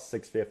Scheffler plus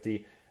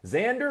 650,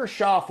 Xander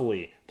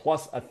Schauffele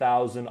plus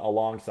 1,000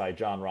 alongside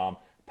Jon Rahm,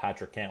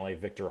 Patrick Cantlay,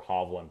 Victor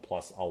Hovland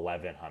plus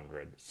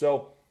 1,100.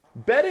 So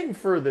betting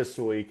for this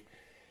week,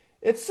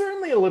 it's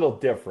certainly a little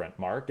different,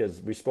 Mark, as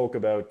we spoke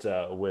about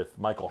with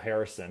Michael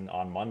Harrison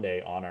on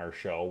Monday on our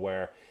show,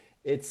 where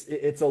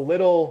it's a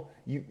little,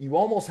 you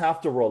almost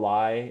have to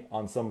rely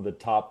on some of the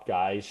top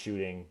guys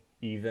shooting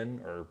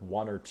even or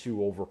one or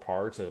two over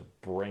par to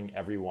bring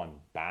everyone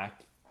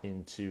back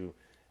into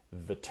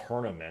the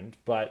tournament.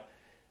 But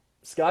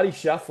Scottie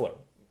Scheffler,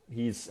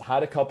 he's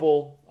had a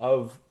couple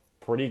of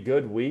pretty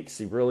good weeks.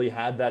 He really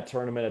had that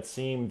tournament. It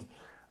seemed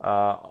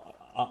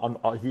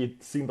he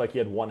seemed like he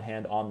had one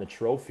hand on the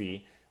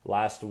trophy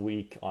last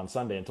week on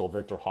Sunday until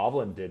Victor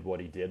Hovland did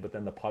what he did, but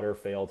then the putter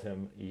failed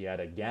him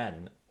yet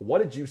again.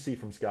 What did you see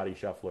from Scottie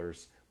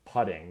Scheffler's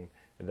putting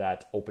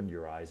that opened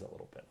your eyes a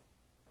little bit?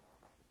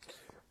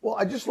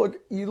 Well,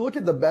 you look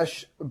at the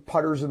best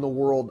putters in the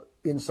world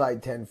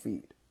inside 10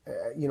 feet,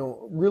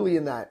 really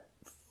in that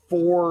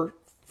 4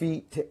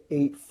 feet to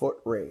 8 foot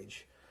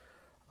range.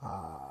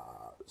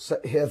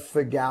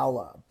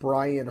 Figala,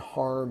 Brian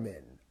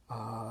Harman,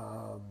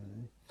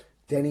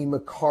 Denny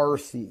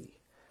McCarthy.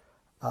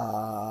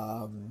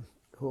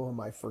 Who am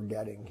I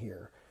forgetting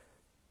here?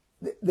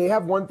 They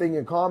have one thing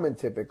in common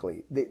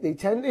typically. They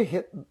tend to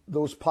hit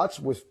those putts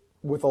with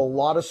a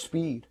lot of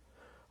speed.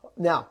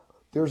 Now,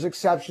 there's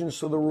exceptions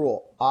to the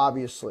rule.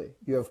 Obviously,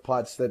 you have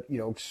putts that,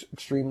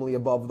 extremely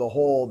above the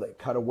hole, that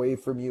cut away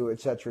from you,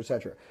 et cetera, et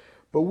cetera.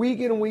 But week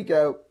in and week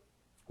out,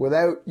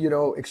 without,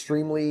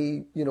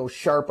 extremely,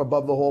 sharp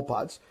above the hole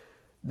putts,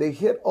 they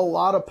hit a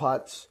lot of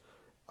putts,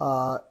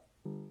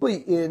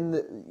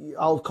 in,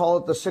 I'll call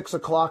it the 6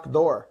 o'clock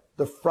door,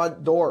 the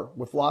front door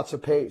with lots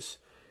of pace.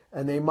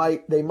 And they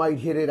might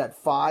hit it at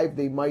 5,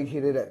 they might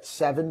hit it at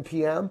 7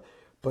 p.m.,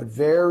 but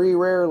very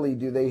rarely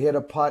do they hit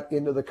a putt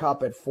into the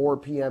cup at 4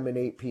 p.m. and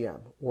 8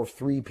 p.m. or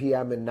 3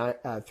 p.m. and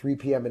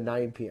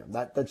 9 p.m.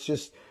 That's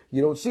just,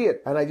 you don't see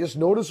it. And I just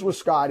noticed with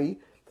Scottie,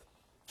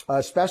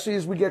 especially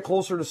as we get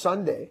closer to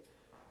Sunday,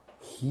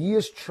 he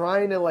is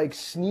trying to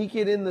sneak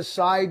it in the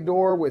side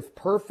door with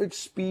perfect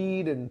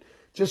speed and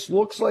just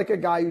looks like a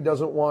guy who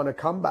doesn't want a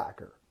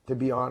comebacker, to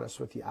be honest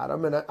with you,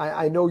 Adam. And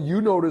I know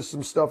you noticed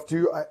some stuff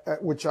too,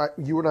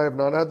 you and I have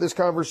not had this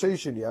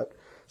conversation yet.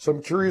 So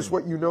I'm curious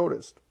what you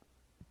noticed.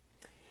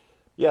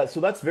 Yeah,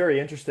 so that's very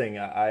interesting.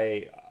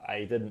 I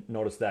didn't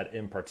notice that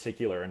in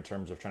particular in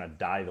terms of trying to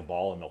die the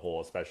ball in the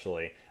hole,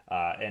 especially.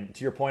 And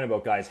to your point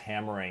about guys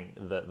hammering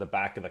the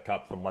back of the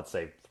cup from, let's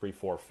say,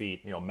 3-4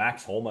 feet,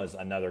 Max Homa is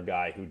another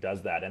guy who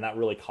does that. And that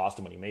really cost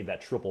him when he made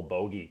that triple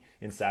bogey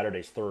in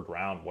Saturday's third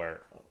round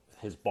where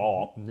his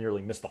ball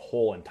nearly missed the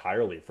hole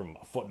entirely from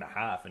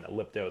 1.5 feet and it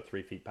lipped out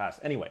 3 feet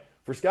past. Anyway,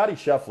 for Scottie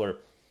Scheffler,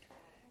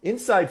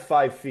 inside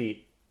 5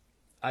 feet,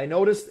 I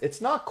noticed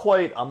it's not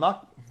quite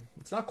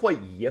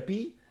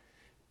yippy,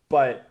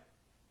 but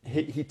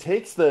he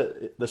takes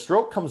the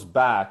stroke comes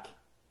back,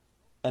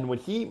 and when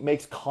he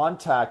makes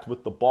contact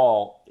with the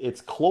ball,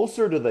 it's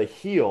closer to the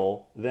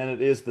heel than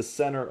it is the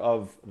center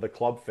of the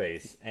club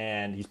face,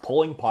 and he's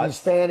pulling putts. He's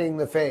fanning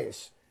the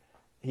face.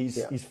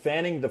 He's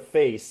fanning the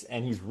face,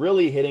 and he's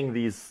really hitting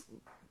these.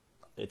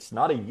 It's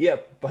not a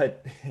yip,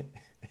 but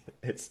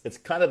it's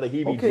kind of the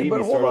heebie-jeebies. Okay,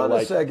 but hold on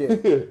a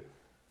second.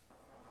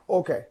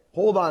 Okay,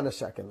 hold on a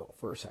second though.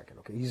 For a second,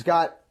 okay, he's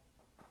got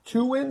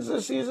 2 wins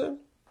this season.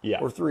 Yeah,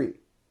 or 3.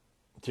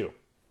 2.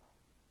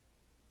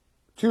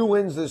 2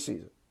 wins this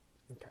season.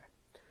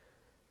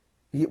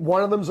 Okay.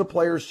 One of them's a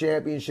Players'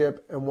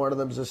 Championship, and one of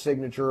them's a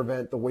signature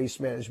event, the Waste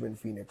Management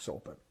Phoenix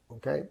Open.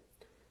 Okay.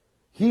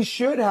 He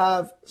should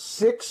have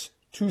 6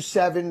 to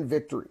 7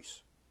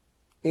 victories,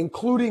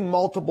 including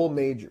multiple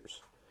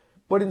majors.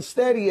 But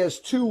instead, he has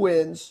 2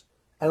 wins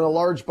and a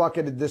large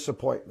bucket of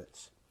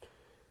disappointments.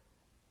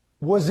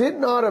 Was it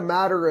not a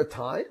matter of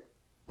time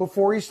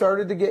before he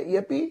started to get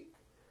yippy?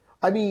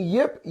 I mean,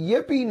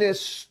 yippiness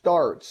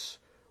starts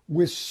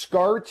with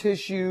scar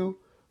tissue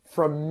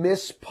from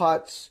missed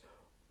putts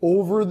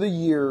over the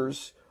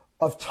years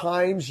of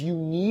times you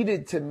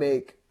needed to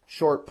make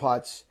short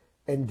putts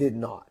and did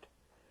not.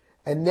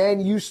 And then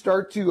you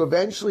start to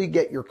eventually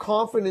get your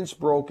confidence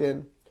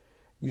broken.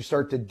 You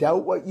start to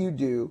doubt what you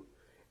do.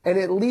 And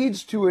it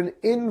leads to an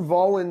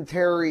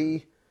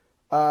involuntary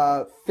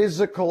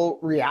physical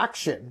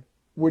reaction,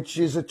 which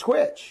is a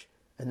twitch.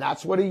 And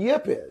that's what a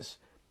yip is.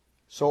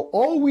 So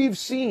all we've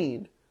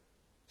seen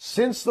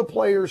since the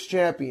Players'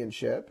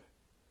 Championship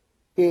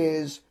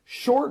is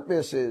short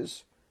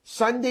misses,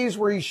 Sundays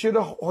where he should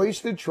have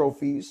hoisted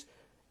trophies,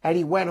 and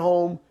he went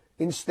home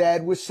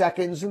instead with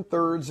seconds and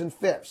thirds and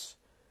fifths.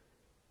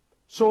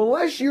 So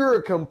unless you're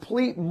a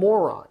complete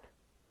moron,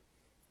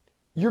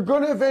 you're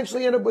going to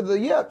eventually end up with the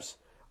yips.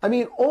 I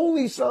mean,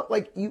 only some,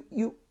 like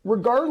you,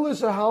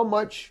 regardless of how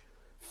much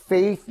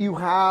faith you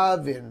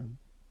have in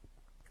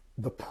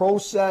the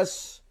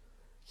process,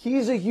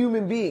 he's a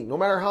human being. No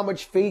matter how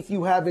much faith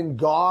you have in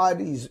God,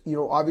 he's,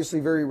 obviously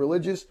very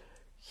religious.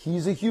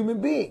 He's a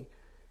human being.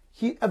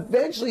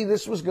 Eventually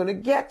this was going to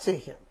get to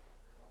him.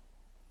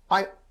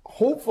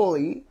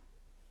 Hopefully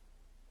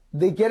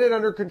they get it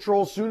under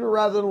control sooner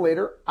rather than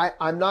later.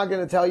 I'm not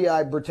going to tell you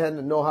I pretend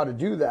to know how to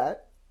do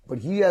that, but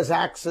he has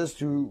access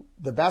to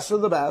the best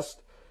of the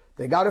best.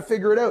 They got to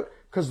figure it out,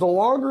 because the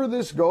longer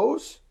this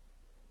goes,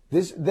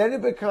 then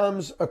it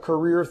becomes a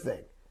career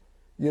thing.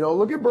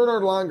 Look at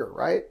Bernhard Langer,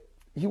 right?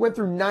 He went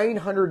through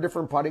 900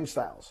 different putting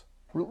styles.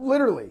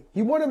 Literally,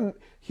 he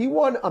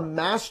won a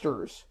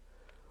Masters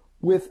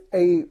with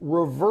a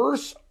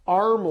reverse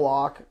arm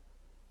lock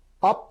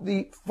up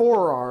the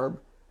forearm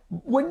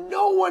when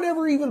no one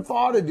ever even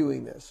thought of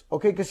doing this,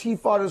 okay? Because he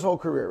fought his whole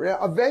career.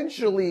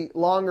 Eventually,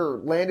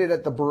 Langer landed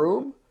at the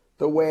broom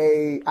the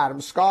way Adam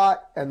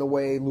Scott and the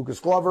way Lucas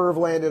Glover have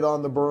landed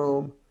on the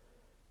broom.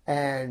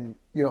 And,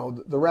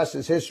 the rest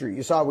is history.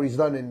 You saw what he's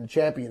done in the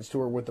Champions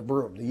Tour with the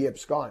broom. The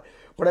yip's gone.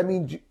 But, I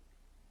mean,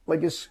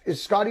 like, is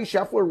Scotty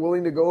Scheffler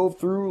willing to go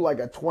through, like,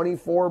 a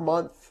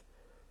 24-month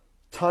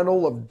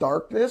tunnel of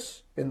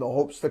darkness in the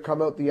hopes to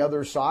come out the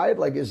other side?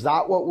 Like, is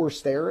that what we're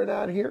staring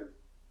at here?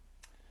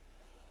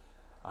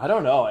 I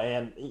don't know.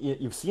 And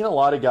you've seen a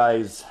lot of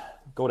guys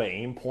go to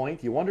aim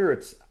point. You wonder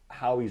it's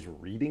how he's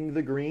reading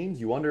the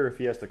greens. You wonder if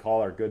he has to call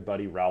our good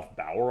buddy Ralph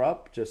Bauer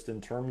up, just in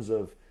terms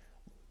of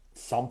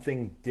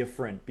something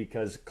different,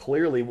 because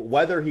clearly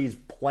whether he's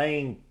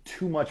playing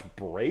too much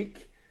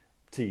break,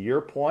 to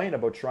your point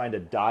about trying to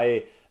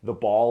die the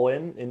ball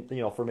in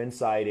from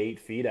inside 8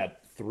 feet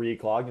at 3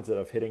 o'clock instead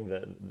of hitting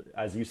the,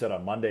 as you said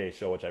on Monday's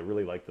show, which I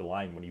really liked the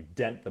line, when you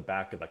dent the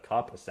back of the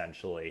cup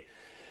essentially.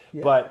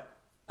 Yeah. But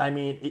I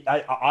mean,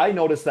 I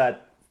noticed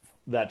that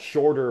the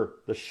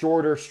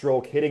shorter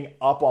stroke hitting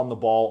up on the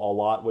ball a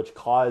lot, which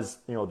caused,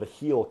 the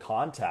heel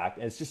contact.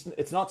 And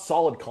it's not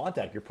solid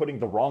contact. You're putting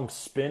the wrong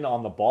spin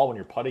on the ball when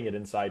you're putting it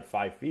inside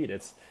 5 feet.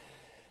 It's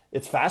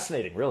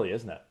fascinating, really,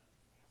 isn't it?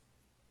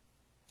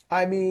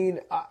 I mean,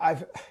 I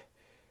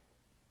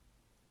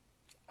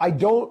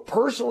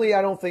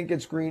don't think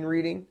it's green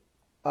reading.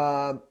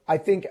 I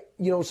think,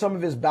 some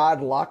of his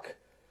bad luck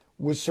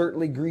was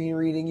certainly green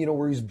reading,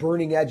 where he's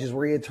burning edges,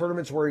 where he had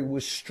tournaments where he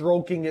was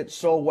stroking it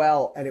so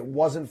well and it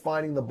wasn't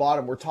finding the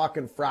bottom. We're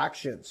talking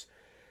fractions.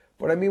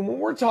 But I mean, when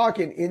we're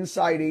talking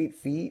inside 8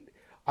 feet,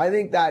 I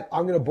think that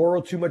I'm going to borrow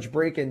too much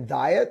break and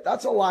diet.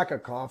 That's a lack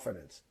of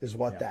confidence is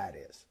what that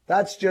is.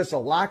 That's just a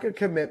lack of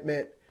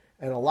commitment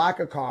and a lack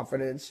of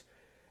confidence.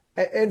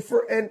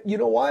 And you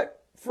know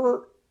what?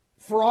 For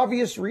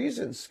obvious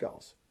reasons,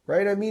 Skulls,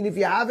 right? I mean, if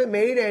you haven't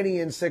made any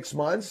in 6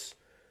 months,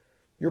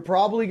 you're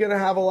probably going to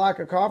have a lack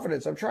of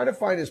confidence. I'm trying to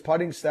find his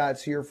putting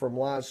stats here from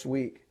last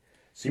week.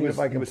 See if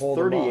I can pull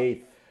them up.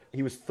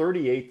 He was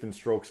 38th in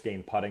strokes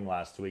gained putting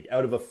last week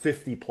out of a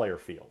 50-player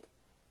field.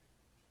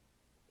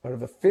 Out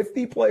of a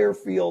 50-player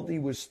field, he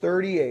was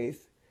 38th.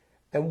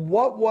 And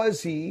what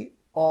was he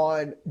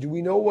on? Do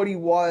we know what he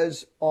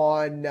was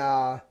on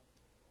the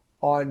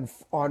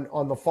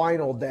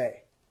final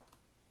day?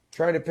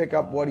 Trying to pick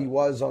up what he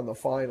was on the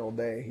final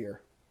day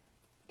here.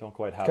 Don't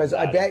quite have, because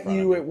I bet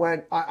you it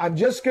went. I'm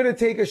just gonna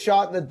take a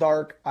shot in the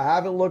dark. I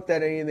haven't looked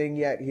at anything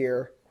yet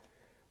here,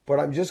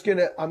 but I'm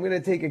gonna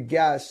take a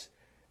guess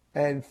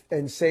and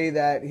say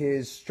that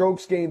his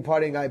strokes gained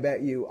putting. I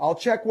bet you. I'll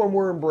check when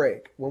we're in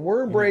break. When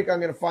we're in break,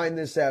 I'm gonna find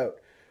this out.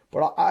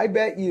 But I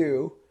bet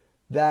you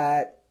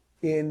that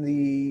in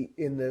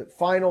the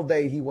final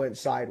day he went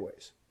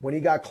sideways. When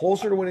he got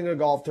closer to winning a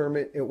golf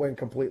tournament, it went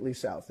completely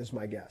south. Is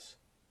my guess.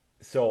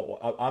 So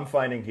I'm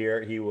finding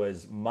here he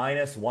was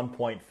minus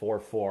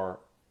 1.44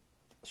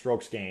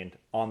 strokes gained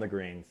on the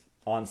greens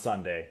on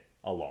Sunday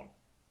alone.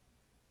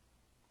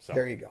 So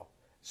there you go.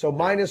 So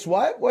minus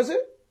what was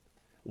it?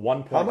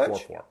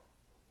 1.44.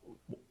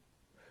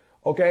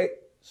 Okay,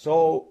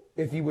 so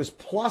if he was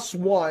plus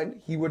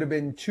 1, he would have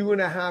been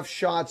 2.5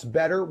 shots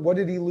better. What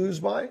did he lose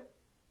by?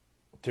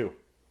 2.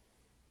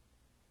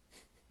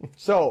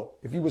 So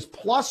if he was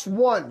plus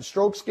 1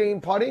 strokes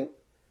gained putting,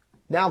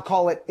 now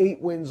call it 8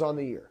 wins on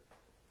the year.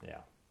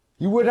 Yeah.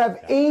 You would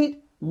have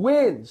 8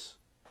 wins.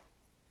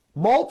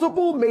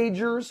 Multiple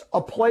majors,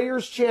 a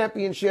Players'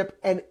 Championship,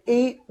 and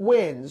 8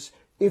 wins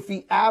if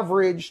he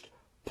averaged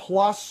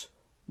plus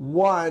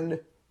 1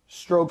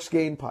 strokes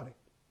gained putting.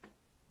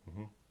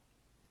 Mm-hmm.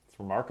 It's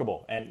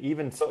remarkable. And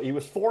even so, he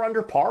was 4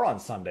 under par on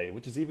Sunday,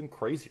 which is even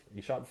crazier.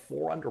 He shot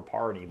 4 under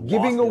par and he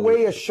giving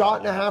away a shot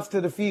and a half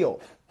to the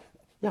field.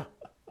 Yeah.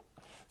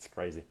 It's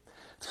crazy.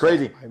 It's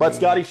crazy. But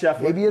Scotty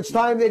Scheffler. Maybe it's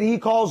time that he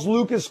calls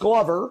Lucas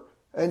Glover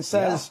and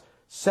says,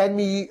 send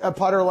me a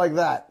putter like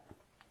that.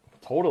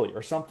 Totally.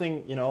 Or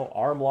something,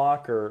 arm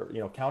lock or,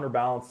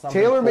 counterbalance.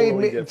 Something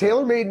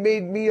Taylormade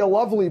made me a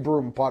lovely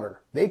broom putter.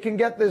 They can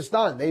get this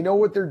done. They know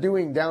what they're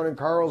doing down in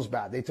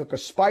Carlsbad. They took a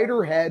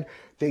spider head.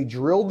 They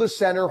drilled the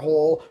center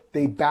hole.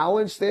 They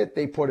balanced it.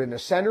 They put in a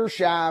center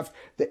shaft.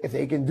 If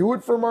they can do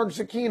it for Mark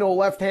Zecchino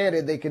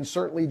left-handed, they can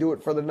certainly do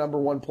it for the number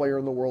one player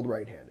in the world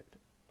right-handed.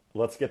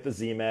 Let's get the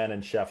Z-Man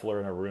and Scheffler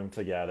in a room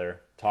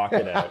together, talk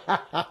it out,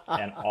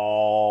 and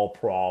all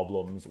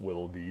problems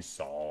will be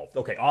solved.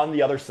 Okay, on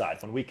the other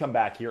side, when we come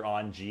back here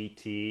on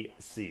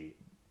GTC,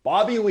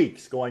 Bobby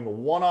Weeks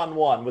going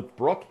one-on-one with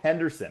Brooke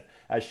Henderson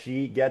as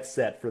she gets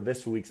set for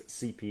this week's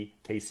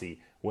CPKC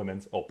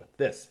Women's Open.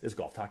 This is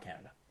Golf Talk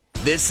Canada.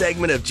 This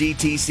segment of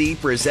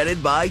GTC,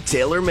 presented by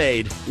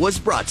Taylormade, was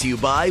brought to you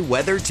by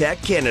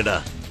WeatherTech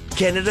Canada,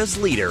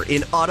 Canada's leader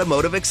in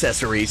automotive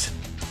accessories.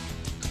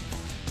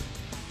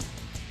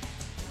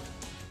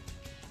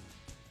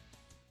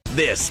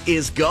 This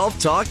is Golf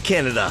Talk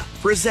Canada,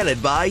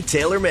 presented by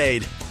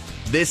Taylormade.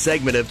 This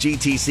segment of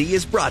GTC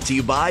is brought to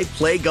you by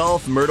Play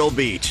Golf Myrtle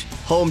Beach,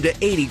 home to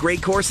 80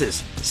 great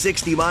courses,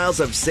 60 miles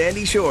of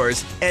sandy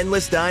shores,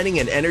 endless dining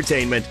and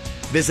entertainment.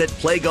 Visit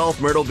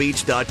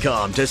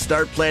playgolfmyrtlebeach.com to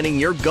start planning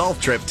your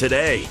golf trip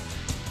today.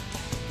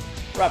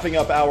 Wrapping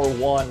up hour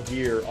one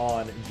here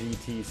on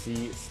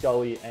GTC,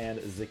 Scully and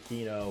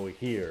Zecchino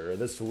here.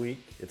 This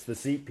week, it's the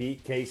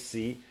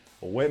CPKC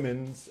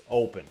Women's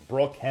Open.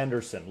 Brooke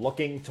Henderson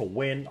looking to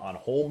win on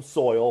home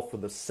soil for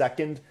the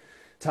second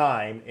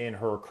time in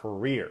her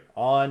career.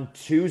 On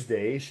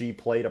Tuesday, she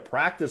played a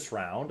practice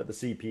round at the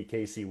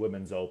CPKC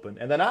Women's Open,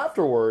 and then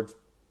afterwards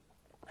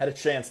had a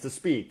chance to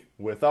speak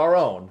with our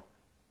own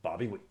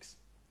Bobby Weeks.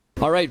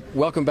 All right,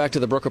 welcome back to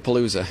the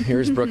Brookapalooza.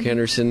 Here's Brooke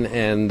Henderson,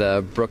 and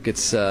Brooke,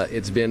 it's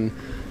been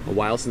a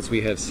while since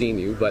we have seen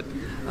you, but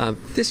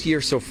this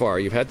year so far,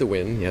 you've had the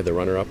win, you had the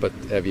runner-up at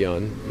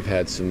Evian, you've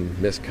had some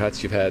missed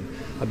cuts, you've had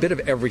a bit of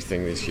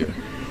everything this year.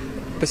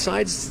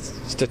 Besides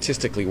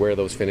statistically where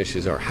those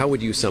finishes are, how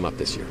would you sum up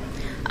this year?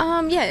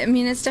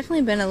 It's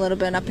definitely been a little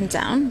bit up and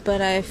down,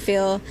 but I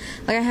feel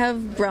like I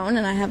have grown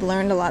and I have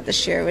learned a lot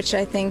this year, which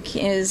I think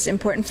is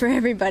important for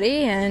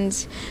everybody.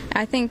 And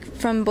I think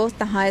from both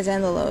the highs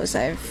and the lows,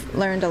 I've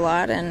learned a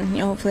lot, and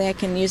hopefully I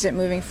can use it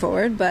moving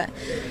forward. But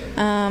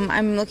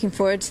I'm looking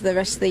forward to the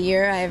rest of the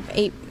year. I have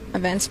 8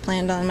 events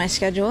planned on my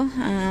schedule,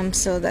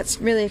 so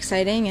that's really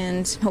exciting,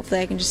 and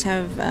hopefully I can just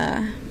have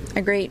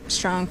a great,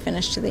 strong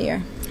finish to the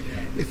year.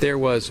 If there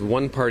was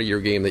one part of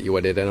your game that you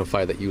would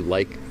identify that you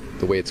like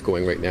the way it's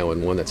going right now,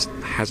 and one that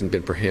hasn't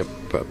been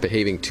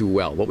behaving too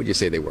well, what would you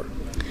say they were?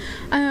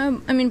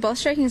 Ball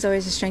striking is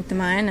always a strength of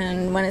mine,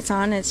 and when it's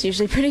on, it's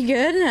usually pretty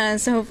good,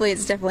 so hopefully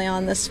it's definitely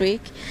on this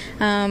week.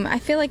 I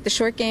feel like the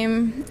short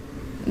game,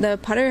 the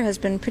putter has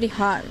been pretty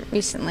hot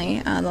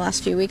recently. The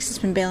last few weeks it's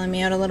been bailing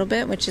me out a little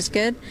bit, which is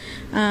good.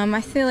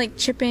 I feel like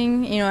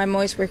chipping, I'm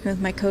always working with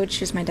my coach,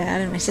 who's my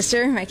dad, and my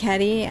sister, my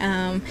caddy,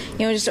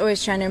 just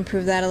always trying to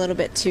improve that a little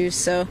bit too.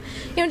 So,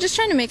 just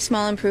trying to make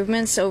small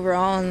improvements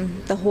overall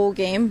in the whole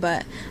game,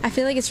 but I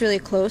feel like it's really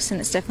close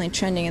and it's definitely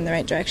trending in the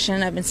right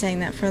direction. I've been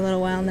saying that for a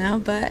little while now,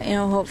 but,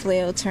 hopefully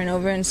it'll turn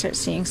over and start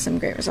seeing some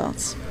great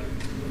results.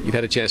 You've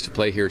had a chance to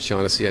play here at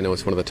Shaughnessy. I know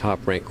it's one of the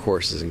top-ranked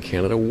courses in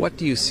Canada. What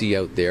do you see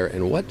out there,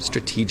 and what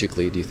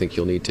strategically do you think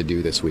you'll need to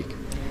do this week?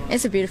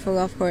 It's a beautiful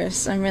golf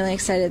course. I'm really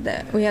excited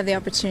that we have the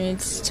opportunity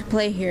to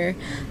play here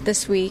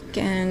this week,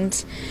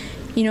 and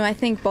I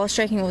think ball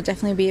striking will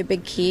definitely be a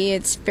big key.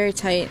 It's very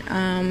tight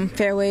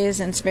fairways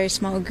and it's very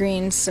small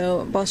greens,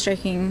 so ball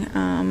striking,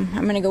 I'm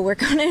going to go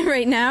work on it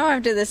right now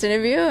after this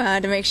interview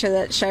to make sure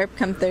that sharp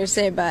come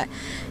Thursday, but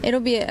it'll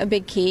be a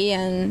big key.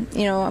 And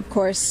of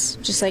course,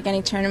 just like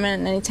any tournament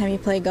and anytime you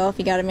play golf,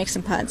 you got to make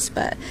some putts,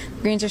 but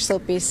greens are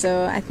slopey,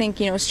 so I think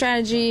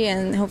strategy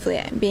and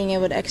hopefully being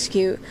able to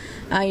execute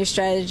your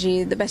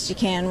strategy the best you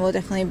can will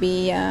definitely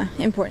be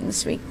important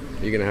this week.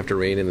 You're going to have to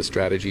rein in the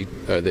strategy,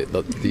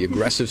 the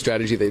aggressive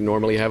strategy they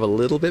normally have a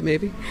little bit,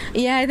 maybe?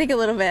 Yeah, I think a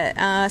little bit.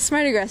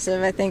 Smart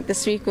aggressive, I think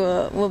this week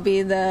will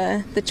be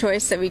the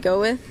choice that we go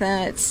with.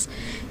 It's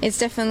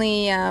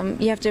definitely,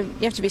 you have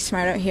to be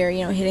smart out here,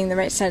 hitting the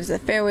right sides of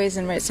the fairways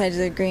and right sides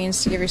of the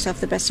greens to give yourself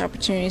the best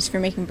opportunities for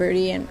making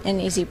birdie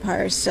and easy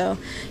pars. So,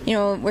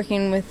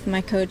 working with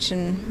my coach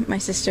and my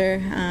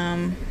sister,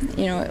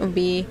 it will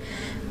be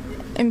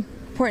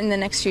important the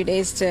next few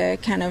days to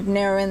kind of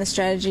narrow in the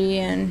strategy,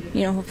 and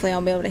hopefully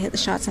I'll be able to hit the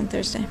shots on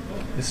Thursday.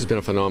 This has been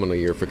a phenomenal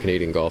year for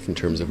Canadian golf in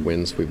terms of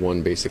wins. We've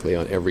won basically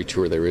on every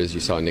tour there is. You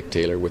saw Nick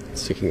Taylor with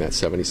sinking that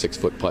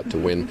 76-foot putt to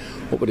win.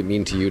 What would it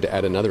mean to you to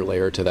add another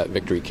layer to that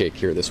victory cake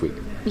here this week?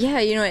 Yeah,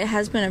 it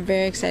has been a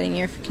very exciting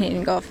year for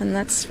Canadian golf, and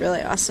that's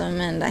really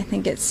awesome. And I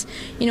think it's,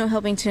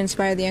 helping to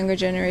inspire the younger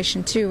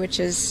generation too, which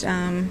is,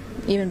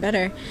 even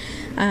better.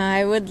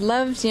 I would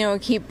love to,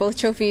 keep both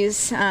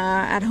trophies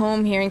at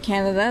home here in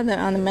Canada,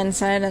 on the men's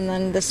side, and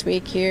then this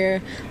week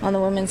here on the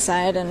women's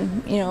side.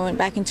 And,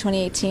 back in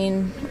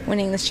 2018,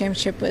 winning this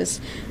championship was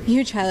a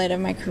huge highlight of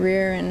my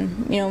career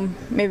and,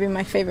 maybe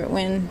my favorite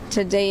win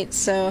to date.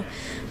 So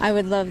I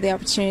would love the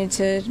opportunity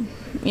to,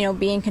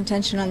 be in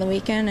contention on the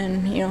weekend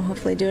and,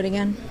 hopefully do it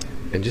again.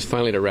 And just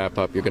finally to wrap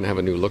up, you're going to have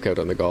a new lookout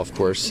on the golf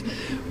course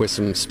with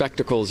some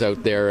spectacles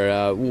out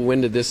there.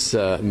 When did this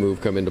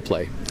move come into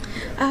play?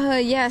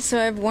 So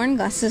I've worn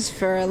glasses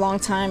for a long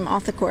time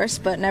off the course,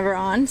 but never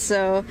on.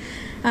 So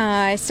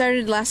I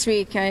started last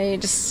week. I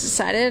just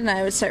decided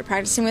I would start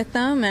practicing with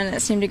them, and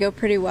it seemed to go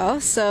pretty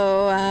well.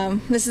 So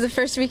this is the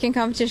first week in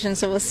competition,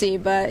 so we'll see.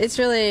 But it's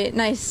really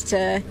nice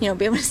to be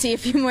able to see a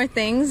few more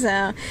things,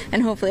 and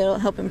hopefully it'll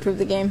help improve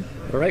the game.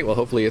 All right. Well,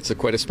 hopefully it's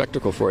quite a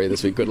spectacle for you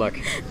this week. Good luck.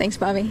 Thanks,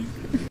 Bobby.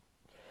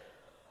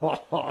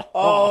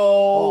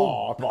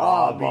 Oh,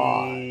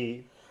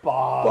 Bobby.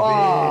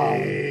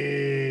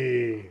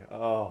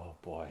 Oh,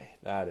 boy.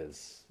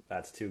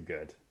 That's too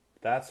good.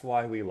 That's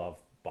why we love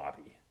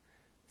Bobby.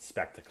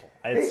 Spectacle.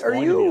 Hey, are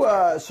you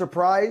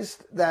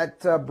surprised that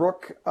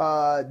Brooke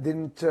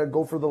didn't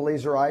go for the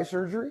laser eye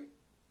surgery?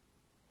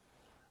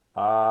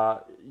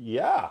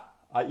 Yeah.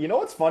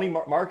 What's funny,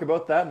 Mark,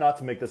 about that? Not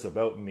to make this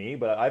about me,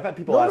 but I've had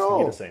people asking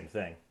me the same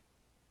thing.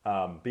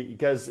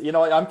 Because,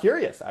 I'm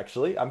curious,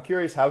 actually. I'm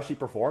curious how she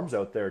performs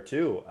out there,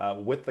 too,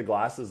 with the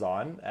glasses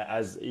on,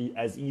 as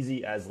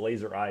easy as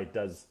laser eye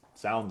does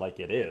sound like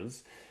it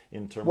is.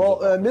 In terms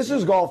of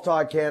Mrs. Golf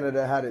Talk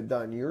Canada had it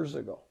done years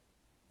ago.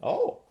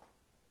 Oh.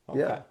 Okay.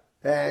 Yeah.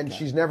 And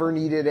she's never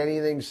needed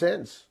anything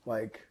since.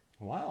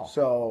 Wow.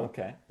 So,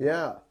 okay.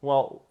 Yeah.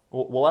 Well,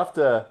 we'll have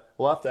to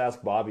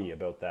ask Bobby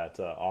about that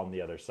on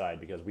the other side,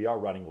 because we are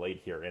running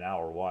late here in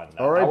hour one.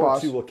 All right, hour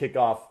boss.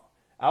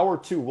 Hour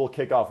two will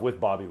kick off with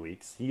Bobby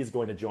Weeks. He is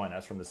going to join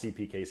us from the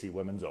CPKC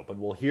Women's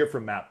Open. We'll hear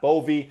from Matt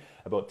Bovee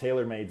about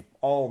Taylormade's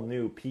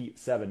all-new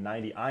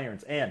P790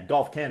 irons, and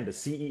Golf Canada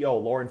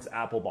CEO Lawrence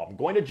Applebaum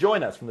going to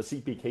join us from the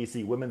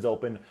CPKC Women's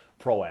Open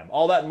Pro-Am.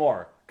 All that and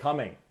more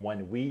coming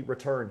when we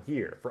return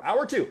here for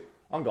Hour 2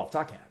 on Golf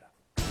Talk Canada.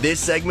 This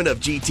segment of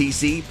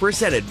GTC,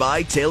 presented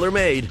by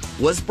Taylormade,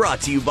 was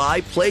brought to you by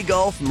Play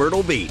Golf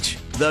Myrtle Beach,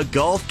 the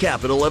golf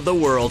capital of the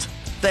world.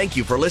 Thank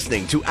you for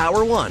listening to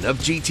Hour 1 of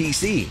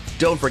GTC.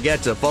 Don't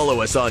forget to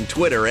follow us on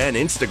Twitter and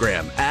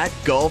Instagram at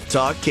Golf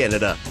Talk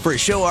Canada. For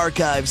show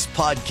archives,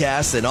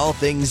 podcasts, and all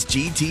things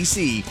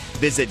GTC,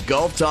 visit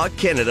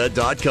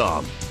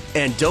golftalkcanada.com.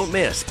 And don't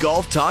miss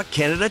Golf Talk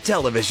Canada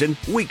Television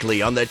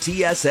weekly on the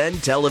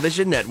TSN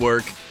Television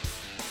Network.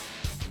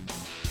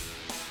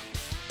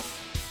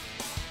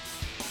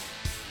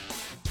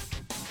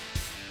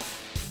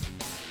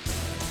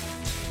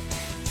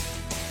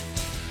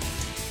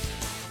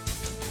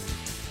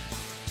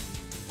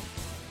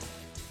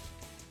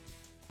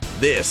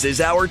 This is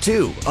Hour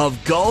 2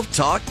 of Golf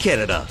Talk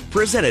Canada,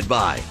 presented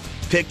by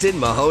Picton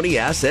Mahoney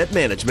Asset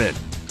Management.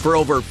 For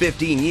over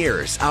 15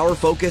 years, our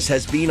focus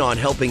has been on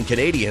helping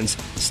Canadians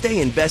stay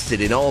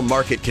invested in all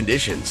market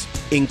conditions,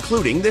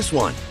 including this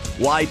one.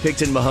 Why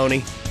Picton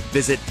Mahoney?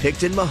 Visit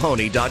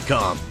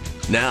PictonMahoney.com.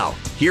 Now,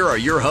 here are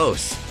your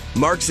hosts,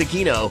 Mark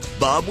Zecchino,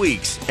 Bob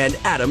Weeks, and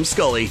Adam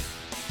Scully.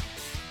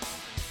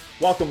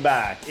 Welcome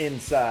back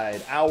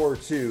inside Hour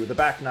 2, the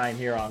back nine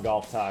here on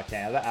Golf Talk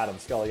Canada. Adam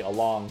Scully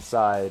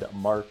alongside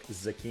Mark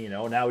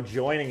Zecchino. Now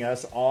joining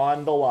us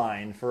on the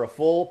line for a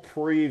full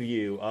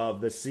preview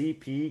of the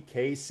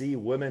CPKC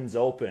Women's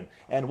Open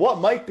and what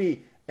might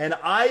be an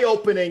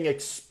eye-opening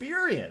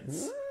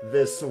experience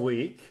this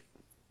week.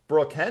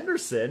 Brooke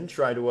Henderson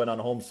tried to win on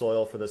home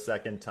soil for the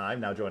second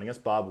time. Now joining us,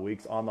 Bob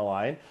Weeks on the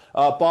line.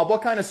 Bob,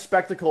 what kind of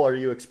spectacle are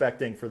you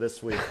expecting for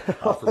this week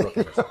for Brooke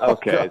Henderson?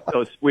 Okay,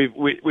 so we've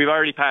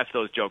already passed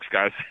those jokes,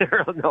 guys.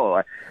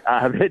 No,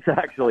 it's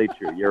actually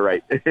true. You're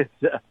right.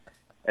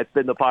 It's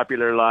been the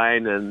popular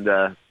line,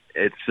 and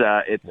it's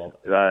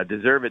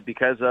deserved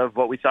because of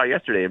what we saw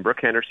yesterday. And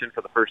Brooke Henderson, for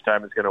the first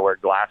time, is going to wear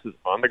glasses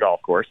on the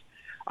golf course.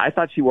 I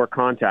thought she wore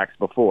contacts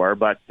before,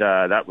 but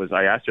I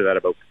asked her that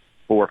about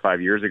 4 or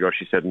 5 years ago.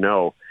 She said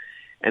no.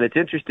 And it's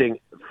interesting,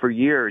 for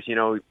years,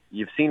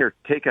 you've seen her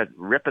take a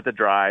rip at the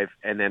drive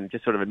and then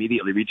just sort of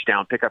immediately reach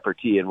down, pick up her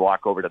tee, and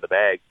walk over to the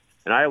bag.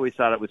 And I always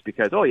thought it was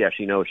because,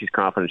 she knows, she's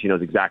confident, she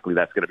knows exactly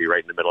that's going to be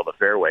right in the middle of the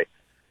fairway.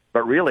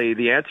 But really,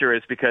 the answer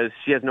is because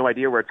she has no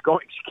idea where it's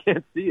going. She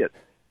can't see it.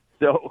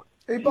 So,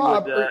 hey,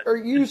 Bob, are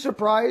you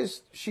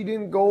surprised she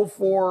didn't go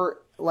for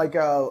like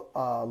a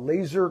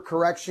laser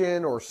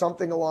correction or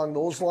something along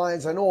those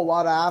lines? I know a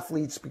lot of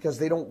athletes, because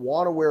they don't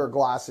want to wear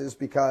glasses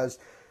because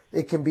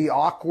it can be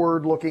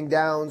awkward looking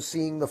down,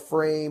 seeing the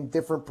frame,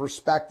 different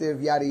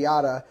perspective, yada,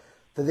 yada,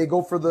 that they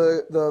go for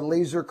the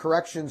laser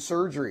correction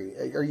surgery.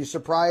 Are you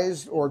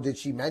surprised, or did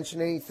she mention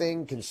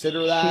anything,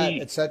 consider that,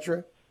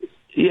 etc.?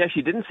 Yeah,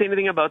 she didn't say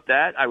anything about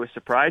that. I was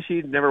surprised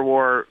she never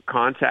wore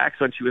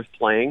contacts when she was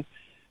playing.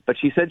 But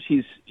she said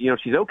she's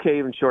okay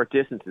in short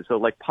distances. So,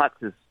 like, putts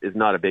is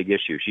not a big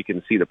issue. She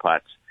can see the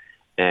putts,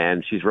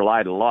 and she's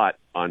relied a lot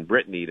on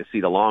Brittany to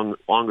see the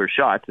longer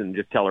shots and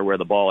just tell her where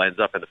the ball ends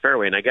up in the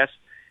fairway. And I guess,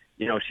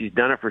 she's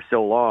done it for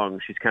so long,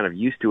 she's kind of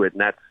used to it,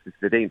 and that's, if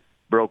it ain't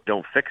broke,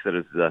 don't fix it,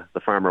 as the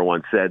farmer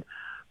once said.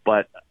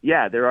 But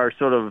yeah, there are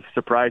sort of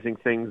surprising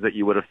things that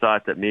you would have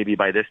thought that maybe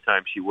by this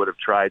time she would have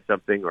tried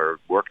something or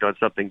worked on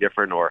something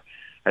different, or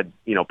had,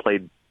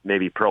 played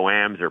maybe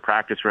pro-ams or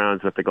practice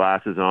rounds with the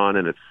glasses on.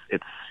 And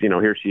it's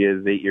here she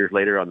is 8 years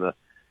later on the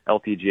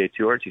LPGA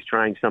Tour, and she's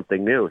trying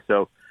something new.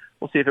 So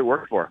we'll see if it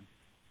works for her.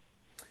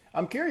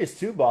 I'm curious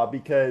too, Bob,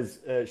 because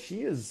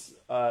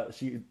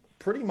she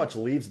pretty much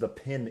leaves the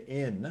pin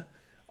in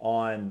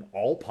on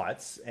all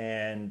putts.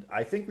 And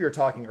I think we were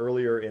talking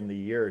earlier in the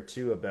year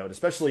too about,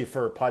 especially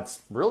for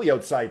putts really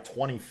outside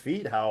 20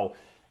 feet, how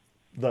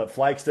the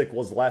flagstick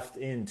was left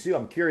in too.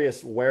 I'm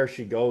curious where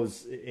she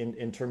goes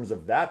in terms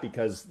of that,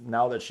 because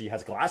now that she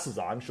has glasses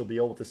on, she'll be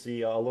able to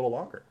see a little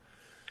longer.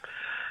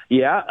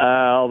 Yeah,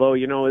 although,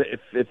 if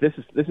this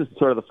is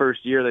sort of the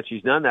first year that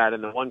she's done that,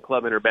 and the one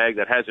club in her bag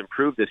that has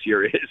improved this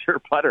year is her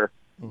putter.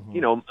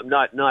 Mm-hmm.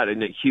 Not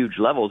in huge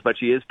levels, but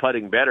she is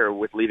putting better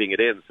with leaving it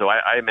in. So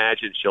I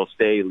imagine she'll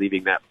stay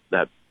leaving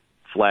that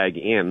flag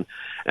in.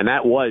 And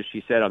that was,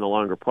 she said, on the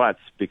longer putts,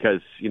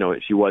 because,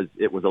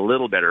 it was a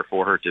little better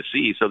for her to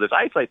see. So this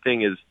eyesight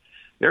thing is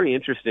very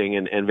interesting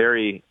and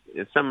very,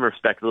 in some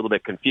respects, a little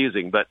bit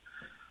confusing. But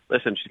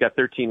listen, she's got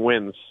 13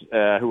 wins.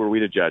 Who are we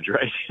to judge,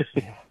 right?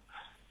 Yeah.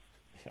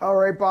 All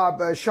right,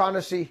 Bob,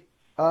 Shaughnessy,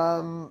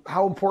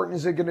 how important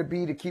is it going to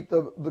be to keep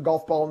the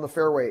golf ball in the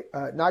fairway?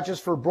 Not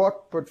just for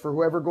Brooke, but for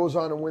whoever goes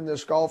on and win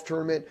this golf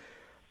tournament.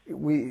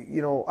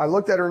 I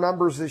looked at her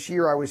numbers this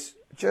year. I was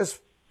just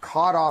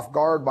caught off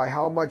guard by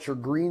how much her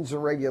greens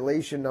and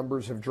regulation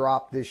numbers have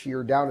dropped this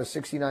year, down to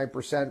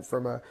 69%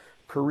 from a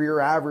career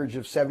average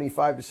of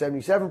 75 to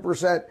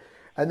 77%.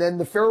 And then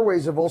the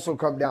fairways have also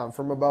come down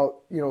from about,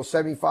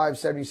 75,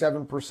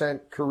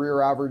 77%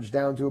 career average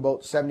down to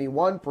about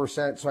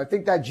 71%. So I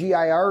think that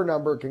GIR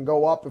number can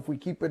go up if we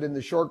keep it in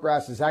the short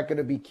grass. Is that going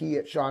to be key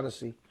at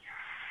Shaughnessy?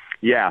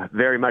 Yeah,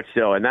 very much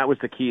so. And that was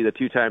the key the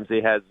two times they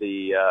had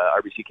the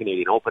RBC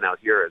Canadian Open out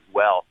here as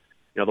well.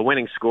 The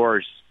winning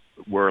scores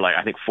were like,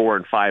 I think 4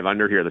 and 5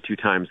 under here the two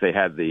times they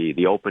had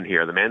the Open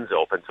here, the men's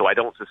Open. So I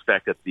don't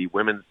suspect that the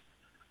women's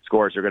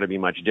scores are going to be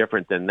much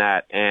different than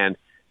that. And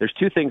there's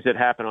two things that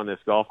happen on this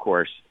golf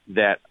course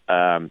that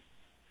Doug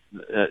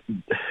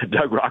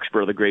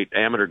Roxburgh, the great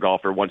amateur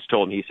golfer, once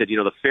told me. He said,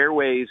 the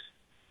fairways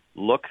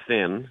look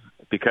thin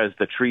because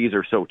the trees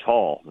are so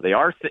tall. They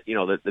are,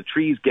 the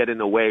trees get in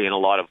the way in a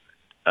lot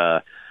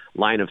of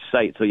line of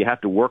sight, so you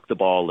have to work the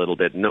ball a little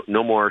bit.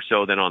 No more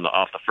so than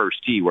off the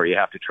first tee, where you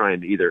have to try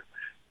and either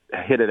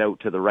hit it out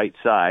to the right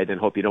side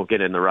and hope you don't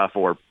get in the rough,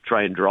 or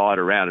try and draw it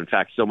around. In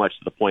fact, so much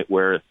to the point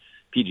where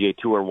PGA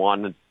Tour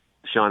wanted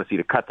Shaughnessy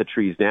to cut the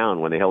trees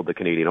down when they held the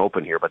Canadian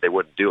Open here, but they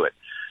wouldn't do it.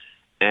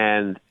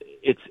 And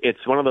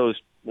it's one of those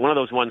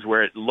ones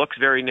where it looks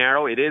very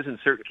narrow. It is in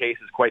certain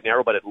cases quite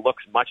narrow, but it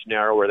looks much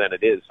narrower than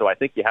it is. So I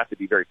think you have to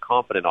be very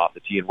confident off the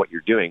tee in what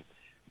you're doing.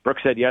 Brooke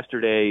said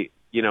yesterday,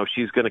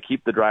 she's going to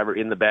keep the driver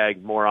in the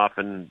bag more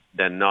often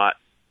than not,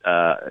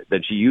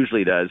 than she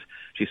usually does.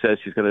 She says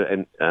she's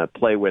going to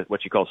play with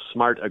what she calls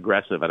smart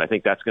aggressive, and I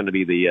think that's going to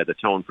be the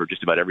tone for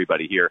just about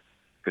everybody here.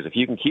 Because if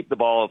you can keep the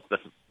ball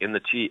on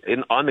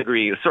the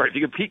green, if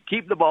you can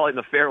keep the ball in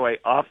the fairway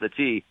off the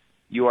tee,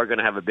 you are going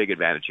to have a big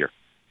advantage here.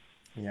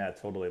 Yeah,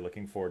 totally.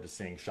 Looking forward to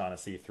seeing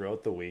Shaughnessy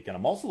throughout the week. And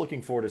I'm also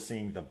looking forward to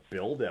seeing the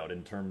build-out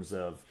in terms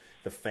of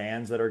the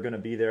fans that are going to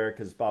be there.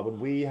 Because, Bob, when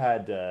we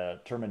had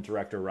tournament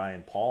director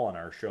Ryan Paul on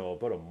our show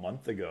about a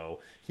month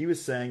ago, he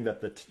was saying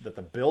that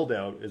the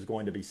build-out is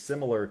going to be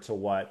similar to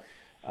what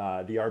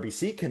the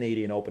RBC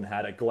Canadian Open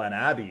had at Glen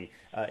Abbey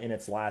in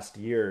its last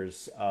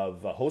years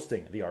of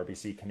hosting the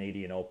RBC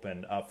Canadian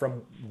Open.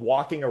 From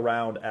walking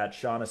around at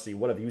Shaughnessy,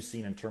 what have you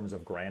seen in terms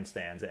of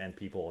grandstands and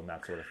people and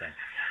that sort of thing?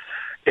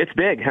 It's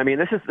big. I mean,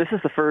 this is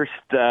the first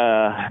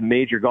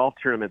major golf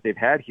tournament they've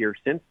had here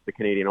since the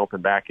Canadian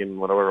Open back in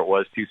whatever it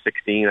was,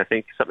 2016, I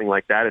think, something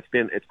like that. It's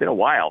been a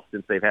while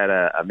since they've had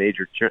a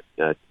major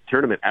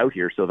tournament out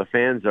here, so the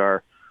fans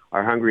are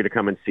hungry to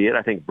come and see it.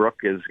 I think Brooke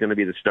is going to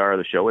be the star of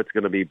the show. It's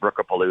going to be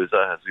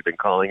Brooke-a-palooza, as we've been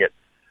calling it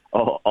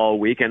all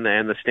week. And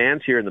the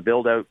stands here and the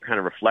build-out kind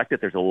of reflect it.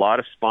 There's a lot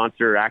of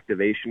sponsor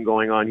activation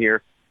going on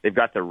here. They've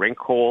got the rink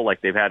hole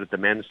like they've had at the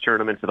men's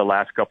tournament for the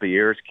last couple of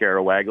years.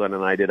 Kara Wagland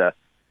and I did a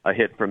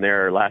hit from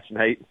there last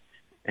night.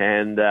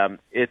 And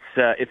it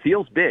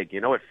feels big.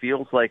 It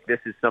feels like this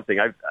is something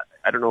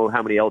I don't know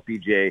how many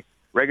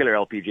regular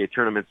LPGA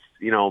tournaments,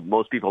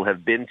 most people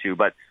have been to,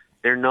 but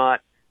they're not,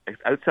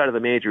 outside of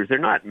the majors, they're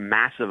not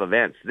massive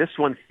events. This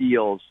one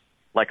feels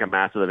like a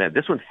massive event.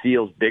 This one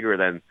feels bigger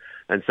than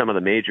some of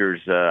the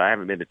majors. I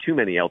haven't been to too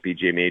many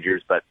LPGA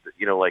majors, but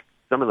like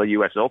some of the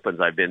U.S.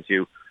 Opens I've been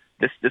to,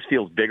 this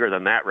feels bigger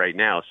than that right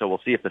now. So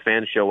we'll see if the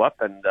fans show up,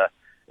 and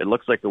it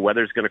looks like the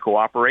weather's going to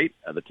cooperate.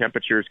 The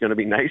temperature is going to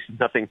be nice,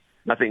 nothing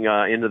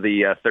into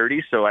the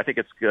 30s. So I think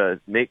it's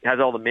has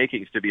all the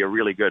makings to be a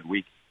really good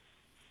week.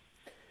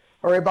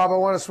 All right, Bob, I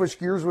want to switch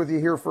gears with you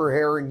here for a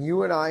hair. And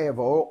you and I have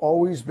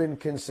always been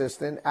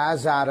consistent,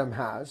 as Adam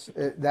has,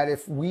 that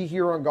if we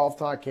here on Golf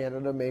Talk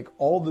Canada make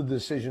all the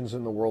decisions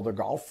in the world of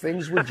golf,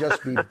 things would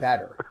just be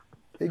better.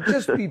 They'd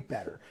just be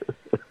better.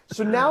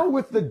 So now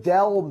with the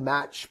Dell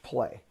match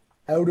play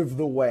out of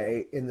the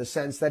way, in the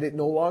sense that it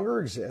no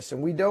longer exists,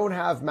 and we don't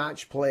have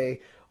match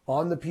play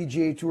on the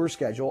PGA Tour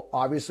schedule.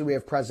 Obviously, we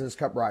have President's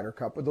Cup, Ryder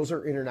Cup, but those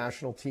are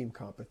international team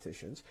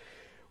competitions.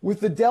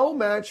 With the Dell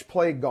match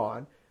play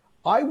gone,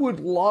 I would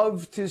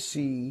love to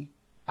see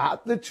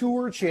at the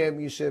Tour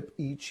Championship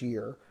each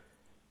year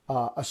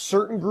a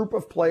certain group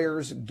of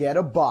players get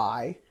a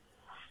bye,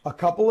 a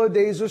couple of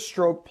days of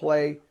stroke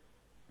play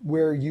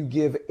where you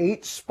give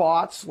 8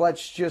 spots,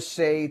 let's just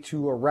say,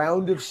 to a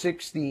round of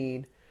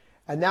 16.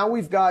 And now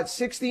we've got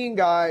 16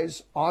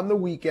 guys on the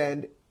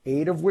weekend,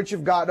 8 of which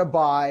have gotten a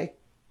bye,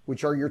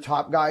 which are your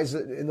top guys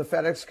in the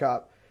FedEx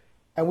Cup.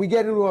 And we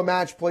get into a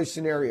match play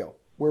scenario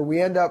where we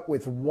end up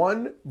with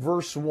 1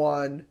 versus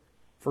 1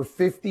 for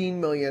 $15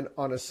 million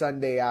on a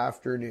Sunday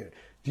afternoon.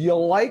 Do you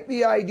like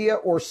the idea,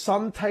 or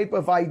some type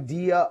of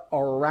idea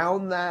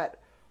around that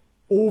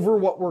over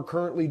what we're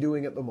currently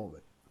doing at the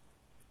moment?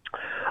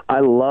 I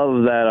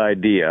love that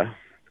idea.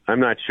 I'm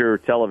not sure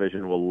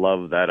television will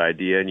love that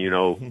idea, and you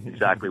know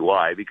exactly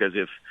why. Because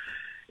if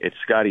it's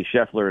Scotty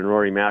Scheffler and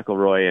Rory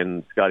McIlroy,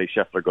 and Scotty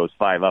Scheffler goes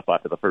 5 up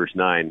after the first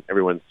 9,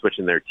 everyone's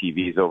switching their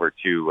TVs over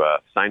to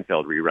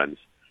Seinfeld reruns.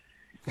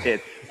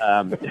 It's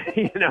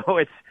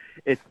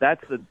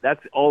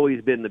that's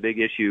always been the big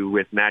issue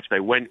with match play.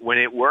 When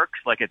it works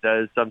like it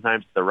does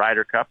sometimes at the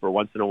Ryder Cup, or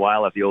once in a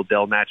while at the old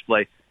Dell match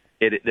play,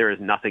 there is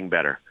nothing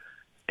better.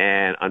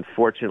 And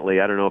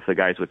unfortunately, I don't know if the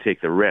guys would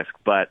take the risk.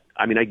 But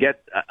I mean, I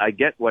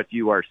get what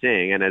you are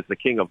saying. And as the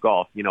king of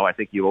golf, I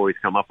think you always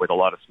come up with a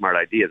lot of smart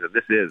ideas, and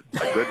this is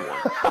a good one.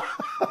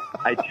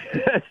 I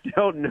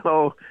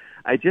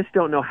just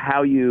don't know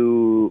how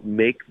you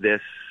make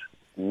this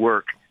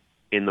work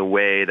in the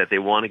way that they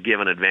want to give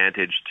an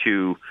advantage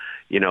to,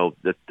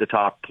 the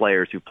top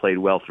players who played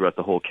well throughout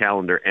the whole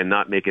calendar, and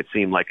not make it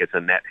seem like it's a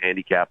net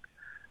handicap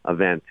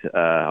event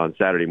on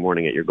Saturday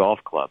morning at your golf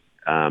club.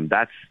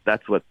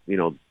 That's what,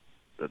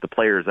 the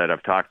players that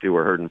I've talked to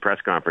or heard in press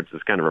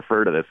conferences kind of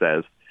refer to this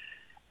as.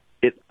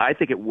 I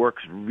think it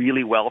works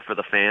really well for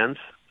the fans.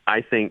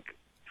 I think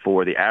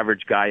for the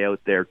average guy out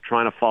there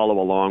trying to follow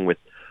along with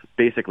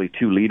basically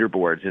 2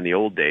 leaderboards in the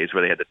old days,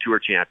 where they had the Tour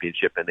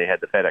Championship and they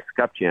had the FedEx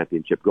Cup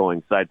Championship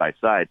going side by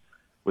side,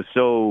 was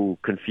so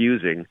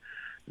confusing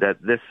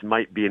that this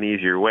might be an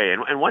easier way.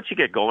 And once you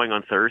get going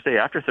on Thursday,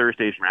 after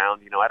Thursday's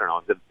round, I don't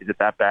know, is it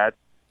that bad?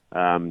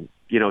 Some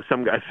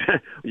guys,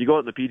 you go out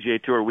on the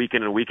PGA Tour week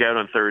in and week out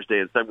on Thursday,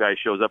 and some guy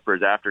shows up for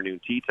his afternoon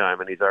tee time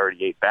and he's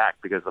already 8 back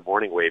because the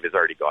morning wave has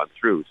already gone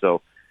through.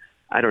 So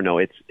I don't know.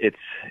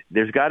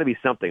 There's got to be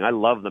something. I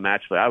love the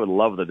match play. I would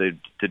love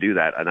to do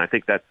that, and I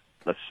think that's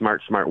a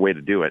smart way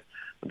to do it.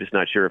 I'm just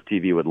not sure if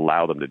TV would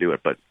allow them to do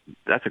it, but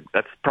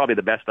that's probably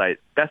the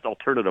best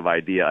alternative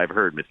idea I've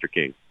heard, Mr.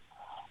 King.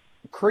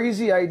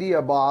 Crazy idea,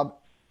 Bob.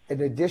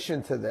 In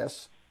addition to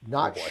this,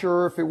 not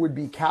sure if it would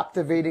be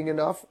captivating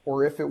enough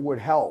or if it would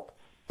help.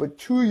 But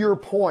to your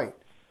point,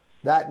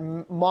 that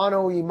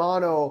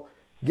mano-a-mano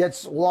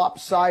gets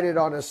lopsided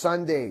on a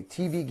Sunday,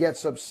 TV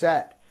gets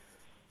upset.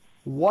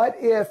 What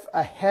if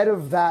ahead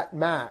of that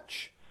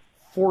match,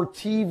 for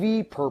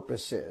TV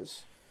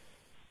purposes,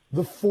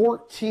 the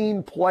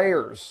 14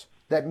 players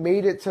that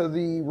made it to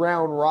the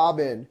round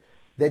robin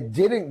that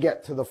didn't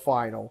get to the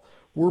final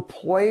were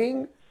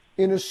playing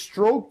in a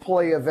stroke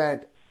play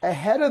event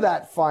ahead of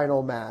that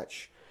final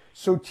match?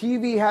 So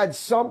TV had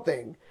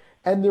something,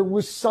 and there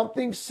was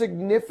something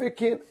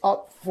significant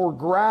up for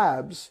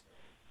grabs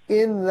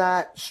in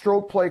that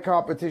stroke play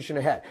competition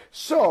ahead.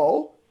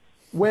 So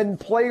when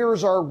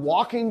players are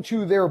walking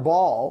to their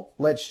ball,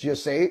 let's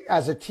just say,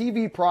 as a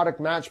TV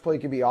product, match play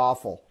can be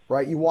awful,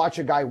 right? You watch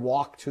a guy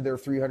walk to their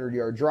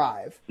 300-yard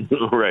drive.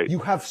 Right. You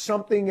have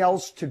something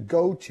else to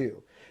go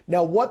to.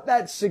 Now, what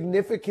that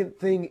significant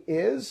thing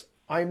is,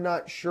 I'm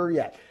not sure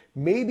yet.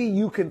 Maybe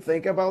you can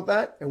think about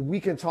that, and we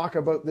can talk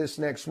about this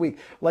next week.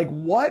 Like,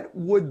 what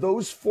would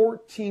those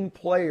 14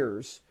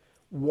 players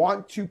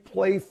want to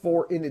play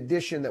for in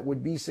addition that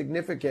would be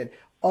significant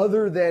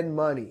other than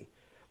money?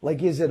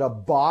 Like, is it a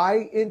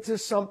buy into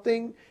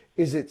something?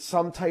 Is it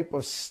some type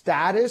of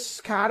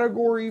status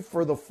category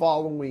for the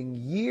following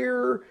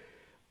year?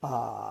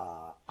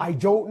 I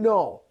don't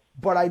know.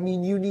 But, I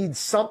mean, you need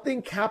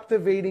something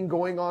captivating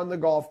going on the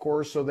golf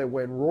course so that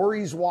when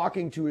Rory's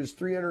walking to his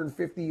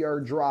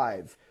 350-yard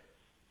drive,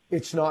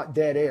 it's not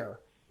dead air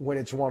when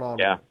it's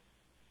one-on-one.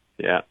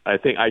 Yeah. I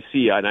think I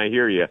see and I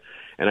hear you,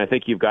 and I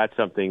think you've got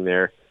something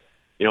there.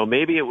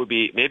 Maybe it would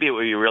be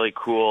really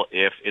cool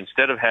if,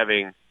 instead of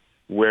having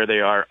where they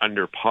are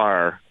under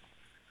par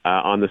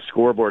on the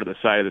scoreboard at the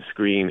side of the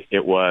screen,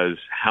 it was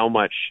how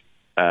much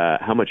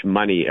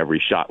money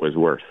every shot was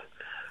worth,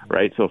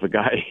 right? So if a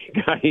guy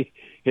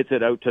hits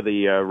it out to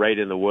the right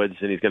in the woods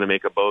and he's going to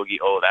make a bogey,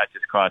 that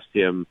just cost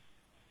him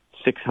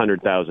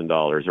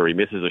 $600,000, or he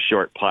misses a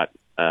short putt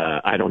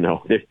I don't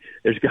know.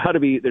 There's got to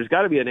be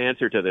an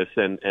answer to this,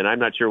 and I'm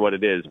not sure what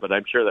it is, but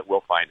I'm sure that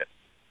we'll find it.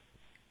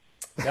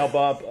 Now,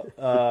 Bob,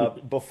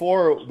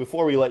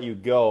 before we let you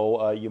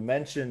go, you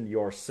mentioned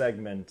your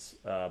segment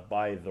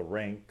by the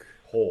rink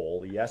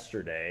hole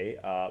yesterday.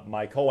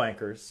 My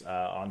co-anchors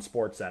on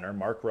SportsCenter,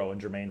 Mark Rowe and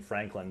Jermaine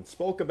Franklin,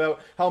 spoke about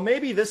how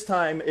maybe this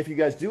time, if you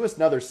guys do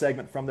another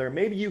segment from there,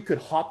 maybe you could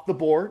hop the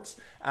boards,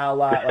 a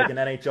la like an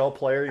NHL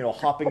player,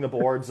 hopping the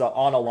boards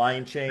on a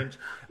line change.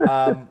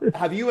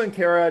 Have you and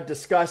Kara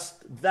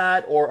discussed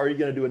that, or are you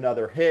going to do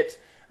another hit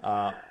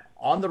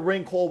on the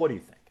rink hole? What do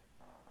you think?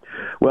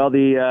 Well,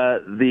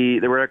 there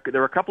were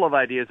a couple of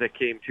ideas that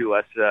came to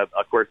us,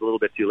 of course, a little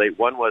bit too late.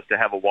 One was to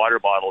have a water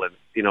bottle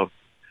and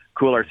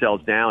cool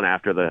ourselves down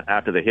after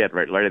the hit,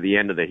 right at the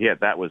end of the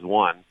hit. That was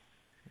one,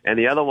 and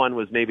the other one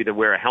was maybe to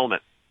wear a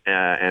helmet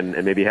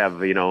and maybe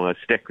have a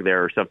stick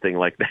there or something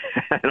like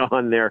that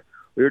on there.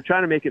 We were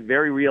trying to make it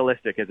very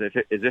realistic, as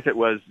if it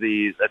was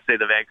let's say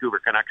the Vancouver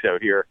Canucks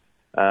out here,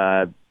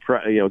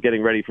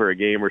 getting ready for a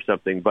game or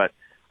something, but.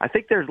 I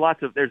think there's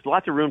lots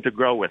of room to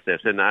grow with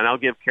this, and I'll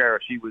give Kara.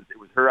 It was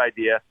her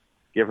idea.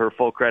 Give her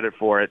full credit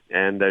for it,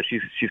 and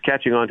she's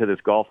catching on to this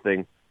golf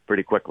thing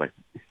pretty quickly.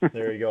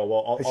 There you go.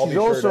 Well, she's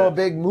also a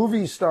big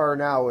movie star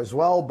now as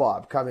well,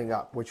 Bob, coming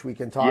up, which we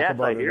can talk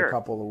about in a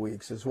couple of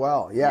weeks as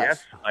well.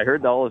 Yes, I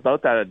heard all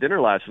about that at dinner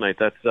last night.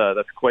 That's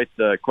quite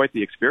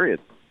the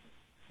experience.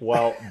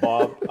 Well,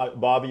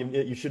 Bob,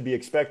 you should be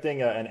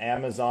expecting an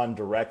Amazon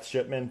direct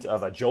shipment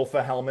of a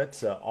Jofa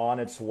helmet on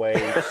its way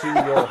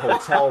to your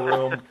hotel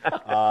room,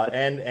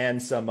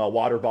 and some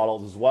water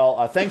bottles as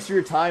well. Thanks for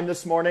your time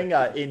this morning.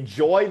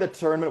 Enjoy the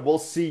tournament. We'll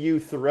see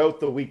you throughout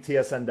the week,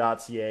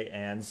 tsn.ca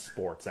and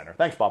SportsCenter.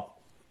 Thanks, Bob.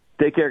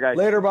 Take care, guys.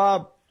 Later,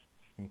 Bob.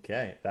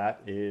 Okay,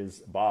 that is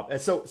Bob. And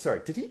so,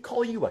 sorry, did he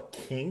call you a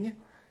king?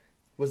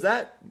 Was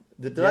that,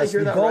 did I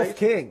hear that right? Golf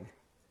king.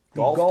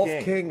 Golf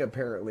king,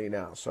 apparently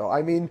now. So,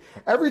 I mean,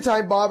 every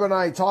time Bob and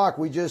I talk,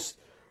 we just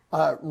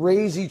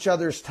raise each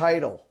other's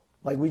title.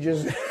 Like, we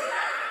just...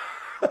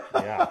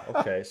 Yeah,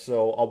 okay.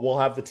 So, we'll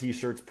have the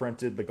T-shirts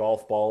printed, the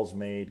golf balls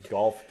made,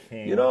 Golf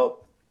King.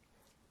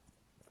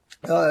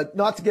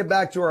 Not to get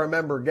back to our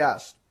member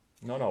guest.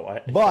 No.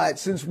 But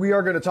since we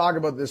are going to talk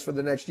about this for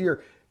the next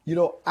year,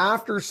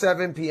 after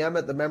 7 p.m.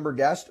 at the member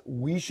guest,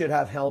 we should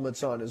have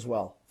helmets on as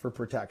well for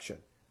protection.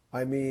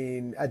 I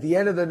mean, at the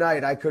end of the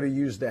night, I could have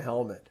used a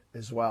helmet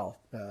as well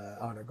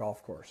on a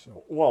golf course.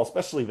 So. Well,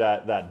 especially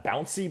that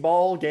bouncy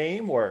ball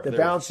game where the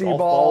bouncy golf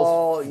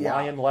ball balls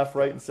flying left,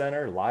 right, and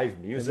center, live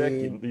music. I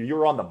mean, you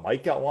were on the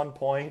mic at one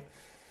point.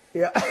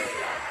 Yeah.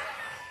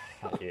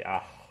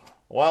 Yeah.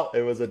 Well,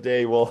 it was a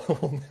day we'll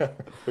never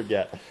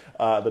forget.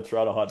 The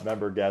Toronto Hunt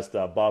member guest,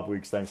 Bob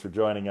Weeks, thanks for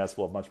joining us.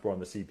 We'll have much more on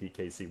the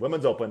CPKC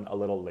Women's Open a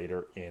little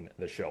later in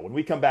the show. When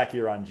we come back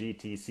here on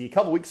GTC, a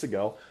couple weeks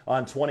ago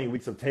on 20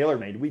 Weeks of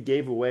Taylormade, we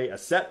gave away a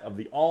set of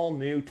the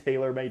all-new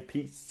Taylormade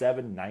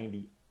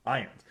P790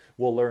 irons.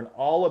 We'll learn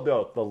all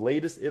about the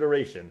latest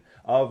iteration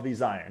of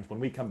these irons when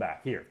we come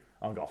back here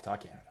on Golf Talk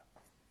Canada.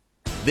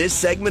 This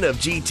segment of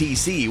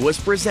GTC was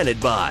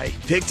presented by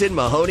Picton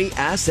Mahoney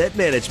Asset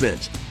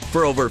Management.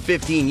 For over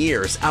 15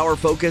 years, our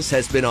focus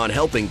has been on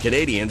helping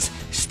Canadians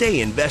stay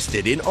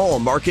invested in all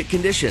market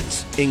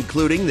conditions,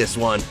 including this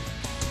one.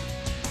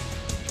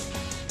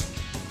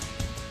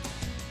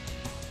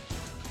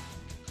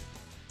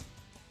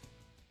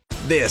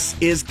 This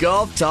is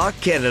Golf Talk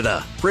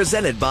Canada,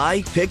 presented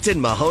by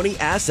Picton Mahoney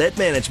Asset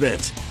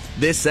Management.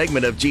 This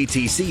segment of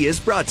GTC is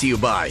brought to you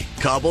by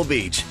Cobble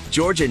Beach,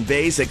 Georgian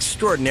Bay's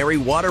extraordinary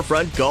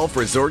waterfront golf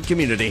resort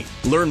community.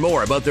 Learn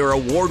more about their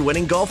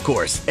award-winning golf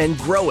course and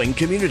growing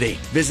community.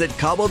 Visit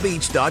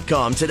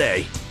cobblebeach.com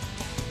today.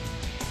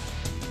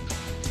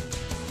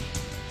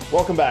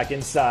 Welcome back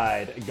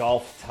inside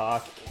Golf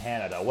Talk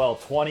Canada. Well,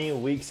 20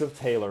 weeks of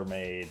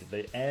Taylormade.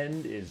 The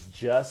end is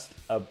just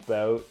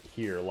about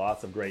here.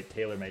 Lots of great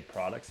Taylormade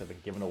products have been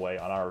given away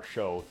on our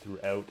show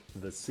throughout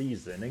the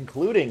season,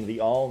 including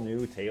the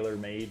all-new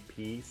Taylormade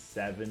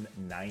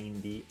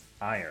P790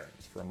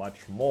 irons. For much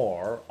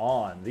more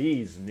on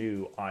these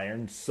new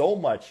irons, so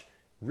much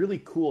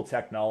really cool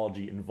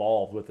technology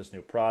involved with this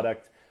new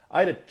product,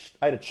 I had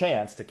a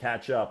chance to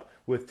catch up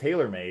with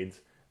Taylormade's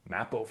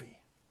Matt Bovee.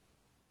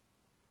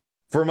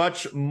 For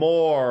much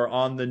more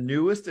on the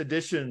newest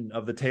edition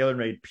of the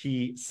Taylormade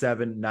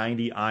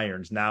P790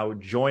 irons, now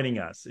joining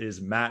us is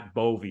Matt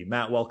Bovee.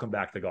 Matt, welcome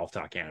back to Golf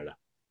Talk Canada.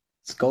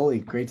 Scully,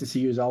 great to see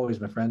you as always,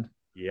 my friend.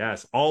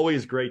 Yes,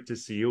 always great to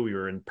see you. We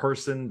were in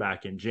person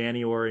back in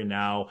January.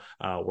 Now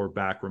we're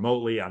back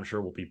remotely. I'm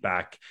sure we'll be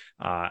back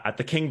at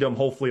the Kingdom,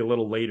 hopefully a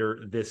little later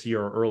this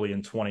year or early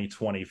in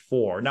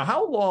 2024. Now,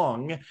 how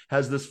long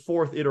has this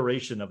fourth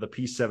iteration of the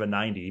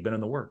P790 been in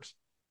the works?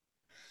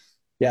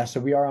 Yeah,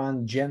 so we are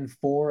on Gen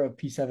 4 of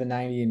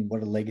P790 and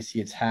what a legacy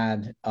it's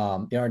had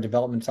in our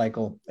development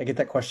cycle. I get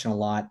that question a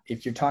lot.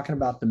 If you're talking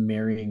about the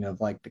marrying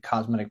of like the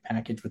cosmetic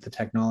package with the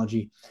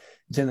technology,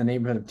 it's in the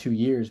neighborhood of 2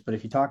 years. But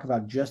if you talk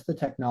about just the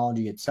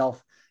technology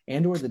itself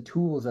and or the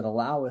tools that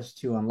allow us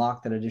to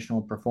unlock that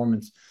additional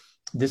performance,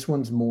 This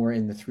one's more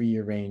in the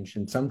 3-year range,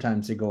 and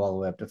sometimes they go all the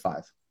way up to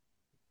 5.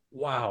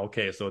 Wow.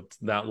 Okay. So it's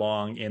that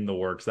long in the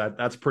works.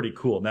 That's pretty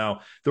cool.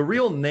 Now, the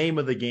real name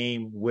of the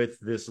game with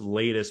this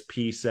latest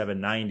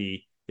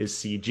P790 is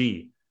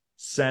CG,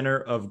 center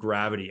of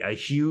gravity, a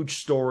huge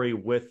story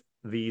with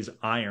these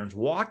irons.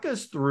 Walk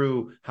us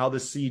through how the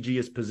CG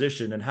is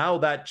positioned and how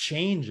that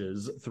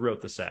changes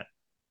throughout the set.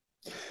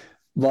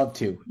 Love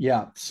to.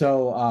 Yeah.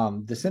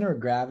 So the center of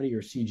gravity,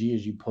 or CG,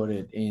 as you put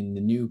it, in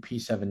the new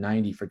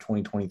P790 for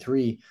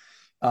 2023,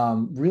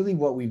 really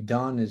what we've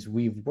done is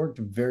we've worked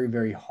very,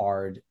 very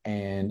hard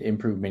and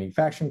improved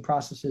manufacturing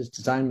processes,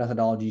 design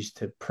methodologies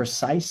to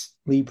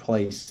precisely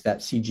place that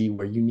CG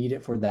where you need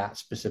it for that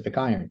specific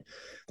iron.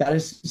 That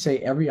is to say,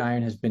 every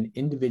iron has been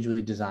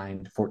individually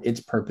designed for its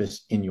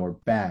purpose in your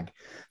bag.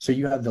 So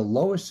you have the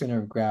lowest center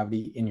of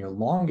gravity in your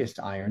longest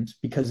irons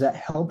because that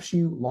helps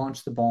you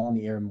launch the ball in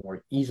the air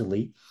more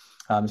easily.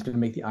 It's going to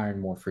make the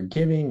iron more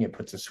forgiving. It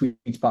puts a sweet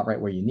spot right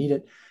where you need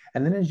it.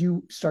 And then as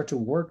you start to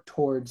work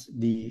towards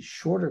the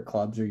shorter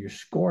clubs or your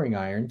scoring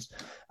irons,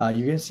 you're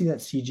going to see that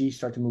CG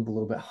start to move a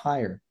little bit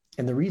higher.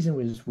 And the reason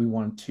is we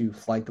want to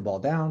flight the ball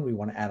down. We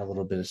want to add a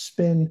little bit of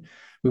spin.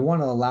 We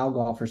want to allow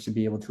golfers to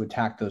be able to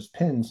attack those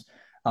pins.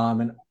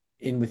 And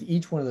with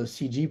each one of those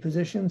CG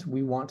positions,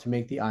 we want to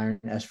make the iron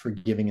as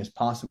forgiving as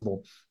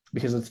possible.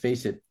 Because let's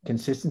face it,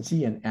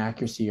 consistency and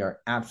accuracy are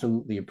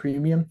absolutely a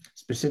premium,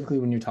 specifically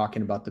when you're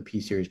talking about the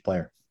P Series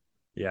player.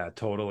 Yeah,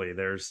 totally.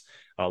 There's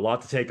a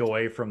lot to take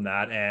away from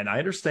that. And I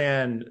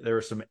understand there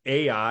was some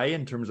AI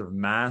in terms of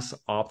mass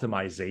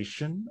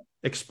optimization.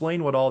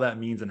 Explain what all that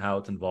means and how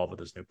it's involved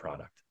with this new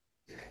product.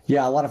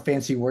 Yeah, a lot of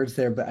fancy words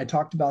there, but I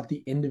talked about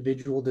the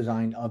individual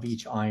design of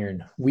each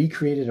iron. We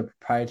created a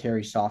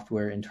proprietary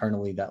software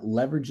internally that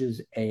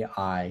leverages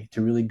AI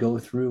to really go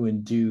through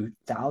and do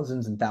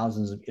thousands and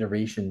thousands of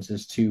iterations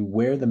as to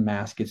where the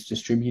mass gets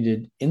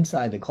distributed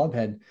inside the club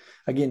head,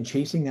 again,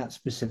 chasing that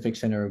specific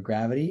center of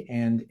gravity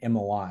and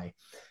MOI.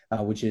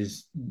 Which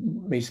is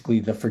basically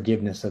the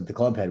forgiveness of the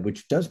club head,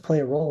 which does play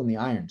a role in the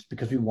irons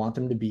because we want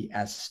them to be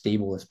as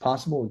stable as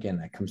possible. Again,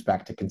 that comes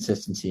back to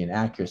consistency and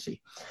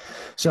accuracy.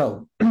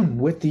 So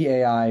with the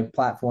AI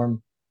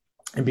platform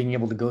and being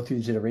able to go through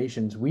these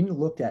iterations, we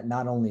looked at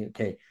not only,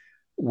 okay,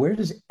 where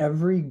does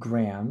every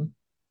gram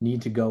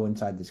need to go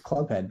inside this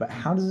club head, but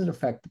how does it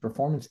affect the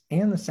performance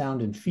and the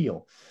sound and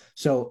feel?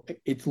 So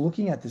it's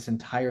looking at this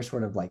entire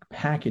sort of like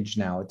package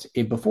now.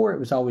 Before it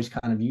was always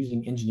kind of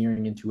using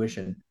engineering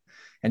intuition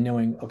and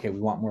knowing, okay, we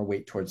want more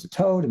weight towards the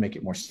toe to make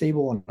it more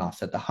stable and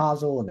offset the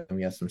hosel. And then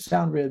we have some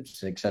sound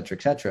ribs, et cetera,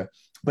 et cetera.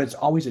 But it's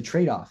always a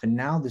trade-off. And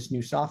now this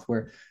new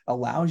software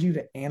allows you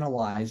to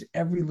analyze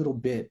every little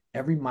bit,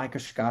 every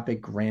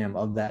microscopic gram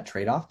of that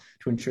trade-off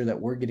to ensure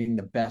that we're getting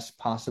the best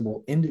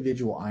possible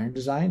individual iron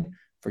design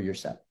for your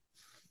set.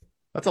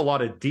 That's a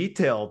lot of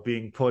detail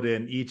being put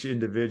in each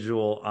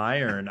individual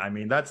iron. I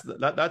mean, that's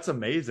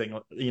amazing.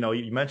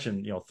 You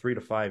mentioned, 3 to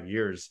 5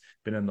 years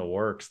been in the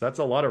works. That's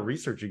a lot of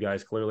research you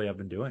guys clearly have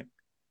been doing.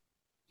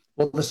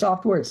 Well, the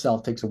software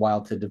itself takes a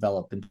while to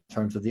develop in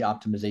terms of the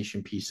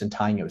optimization piece and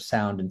tying it with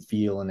sound and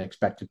feel and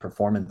expected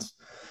performance.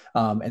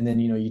 And then,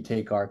 you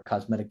take our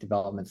cosmetic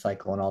development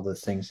cycle and all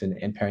those things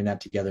and pairing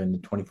that together in the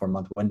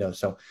 24-month window.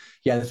 So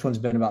yeah, this one's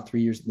been about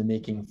 3 years in the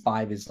making.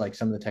 5 is like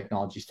some of the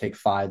technologies take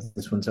 5.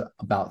 This one's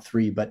about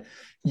 3, but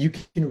you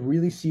can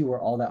really see where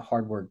all that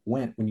hard work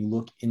went when you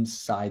look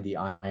inside the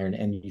iron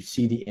and you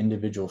see the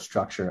individual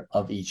structure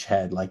of each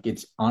head. Like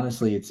it's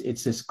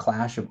this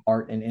clash of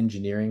art and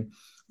engineering.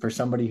 For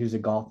somebody who's a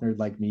golf nerd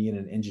like me and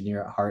an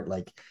engineer at heart,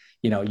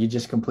 you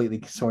just completely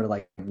sort of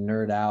like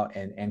nerd out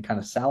and kind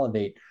of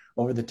salivate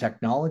over the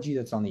technology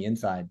that's on the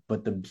inside,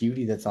 but the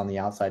beauty that's on the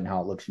outside and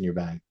how it looks in your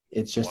bag.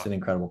 It's just an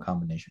incredible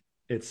combination.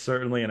 It's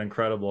certainly an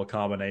incredible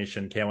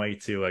combination. Can't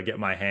wait to get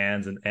my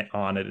hands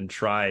on it and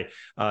try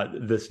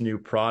this new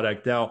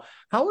product. Now,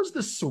 how is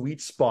the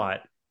sweet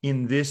spot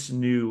in this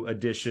new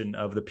edition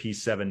of the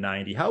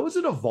P790? How has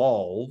it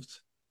evolved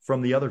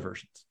from the other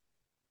versions?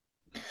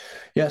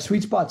 Yeah,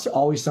 sweet spot's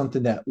always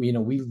something that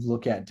we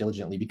look at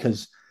diligently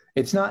because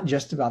it's not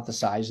just about the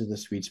size of the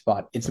sweet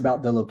spot. It's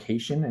about the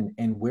location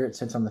and where it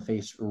sits on the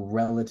face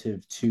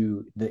relative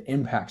to the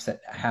impacts that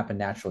happen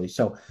naturally.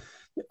 So,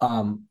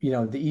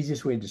 the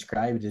easiest way to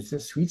describe it is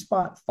this sweet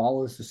spot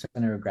follows the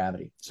center of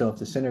gravity. So if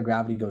the center of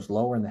gravity goes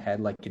lower in the head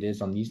like it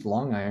is on these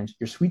long irons,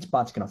 your sweet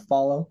spot's going to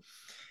follow.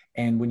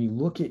 And when you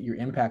look at your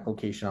impact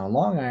location on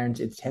long irons,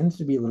 it tends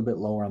to be a little bit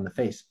lower on the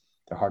face.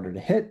 They're harder to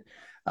hit.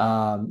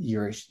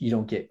 You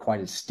don't get quite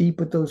as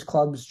steep with those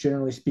clubs,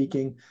 generally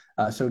speaking.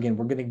 So again,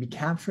 we're going to be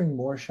capturing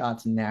more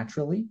shots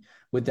naturally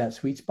with that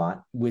sweet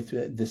spot with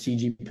the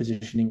CG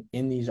positioning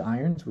in these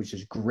irons, which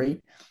is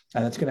great.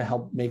 That's going to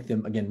help make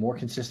them, again, more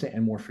consistent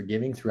and more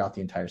forgiving throughout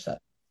the entire set.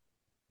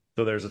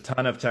 So there's a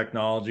ton of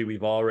technology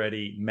we've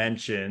already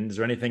mentioned. Is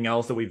there anything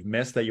else that we've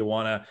missed that you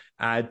want to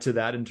add to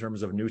that in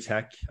terms of new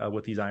tech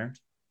with these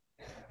irons?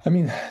 I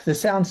mean, the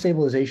sound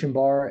stabilization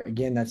bar,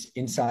 again, that's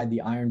inside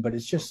the iron, but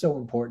it's just so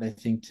important, I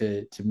think,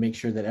 to make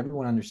sure that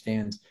everyone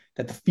understands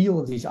that the feel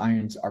of these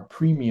irons are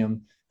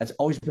premium That's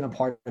always been a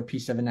part of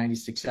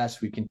P790's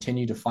success. We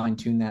continue to fine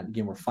tune that.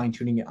 Again, we're fine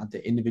tuning it at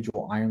the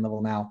individual iron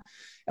level now.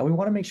 And we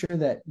want to make sure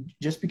that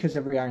just because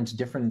every iron's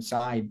different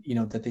inside,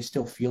 that they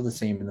still feel the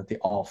same and that they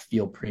all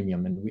feel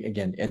premium.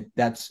 And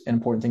that's an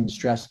important thing to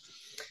stress.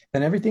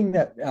 And everything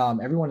that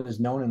everyone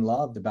has known and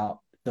loved about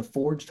the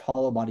forged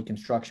hollow body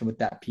construction with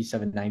that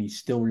P790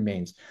 still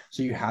remains.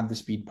 So you have the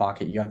speed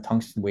pocket, you have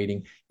tungsten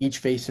weighting. Each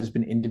face has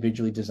been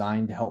individually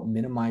designed to help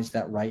minimize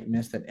that right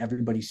miss that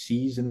everybody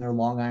sees in their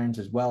long irons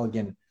as well.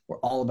 Again, we're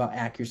all about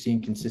accuracy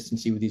and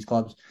consistency with these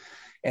clubs.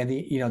 And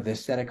the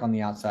aesthetic on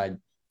the outside,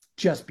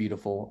 just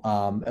beautiful.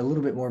 A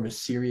little bit more of a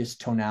serious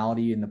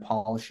tonality in the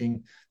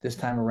polishing this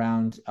time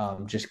around.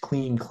 Just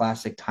clean,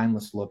 classic,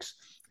 timeless looks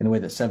in a way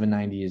that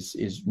 790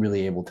 is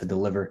really able to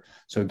deliver.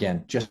 So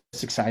again, just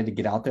excited to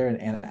get out there,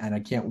 and I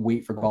can't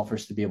wait for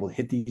golfers to be able to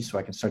hit these so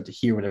I can start to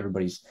hear what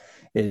everybody's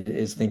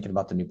is thinking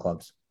about the new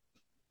clubs.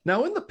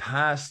 Now, in the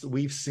past,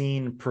 we've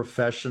seen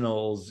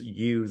professionals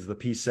use the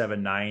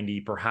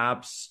P790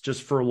 perhaps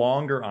just for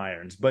longer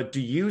irons, but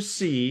do you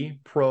see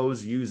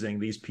pros using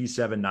these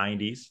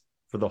P790s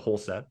for the whole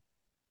set?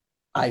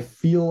 I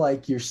feel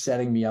like you're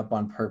setting me up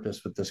on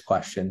purpose with this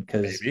question,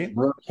 because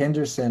Brooke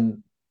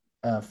Henderson,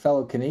 a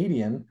fellow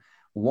Canadian,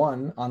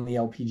 won on the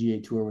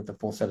LPGA tour with a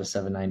full set of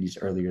 790s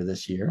earlier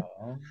this year.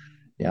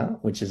 Yeah,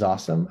 which is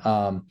awesome.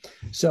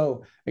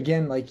 So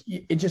again, like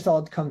it just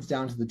all comes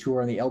down to the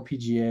tour. On the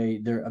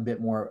LPGA, they're a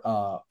bit more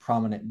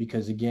prominent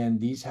because again,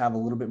 these have a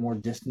little bit more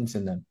distance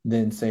in them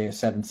than say a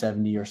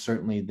 770 or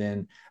certainly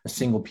than a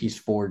single piece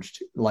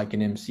forged like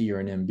an MC or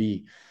an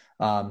MB.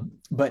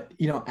 But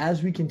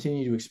as we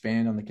continue to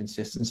expand on the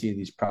consistency of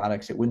these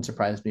products, it wouldn't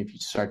surprise me if you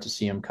start to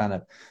see them kind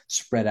of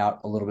spread out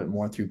a little bit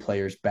more through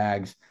players'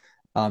 bags.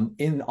 On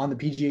the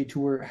PGA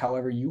Tour,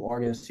 however, you are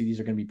going to see these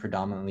are going to be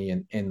predominantly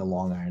in the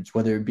long irons,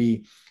 whether it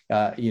be,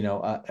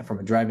 from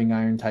a driving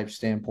iron type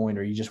standpoint,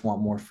 or you just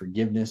want more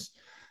forgiveness.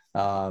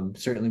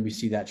 Certainly we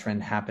see that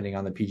trend happening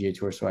on the PGA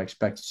Tour. So I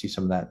expect to see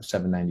some of that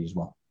 790 as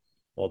well.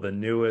 Well, the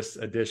newest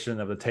edition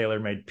of the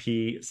Taylormade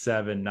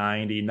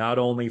P790, not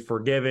only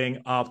forgiving,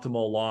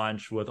 optimal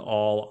launch with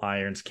all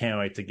irons. Can't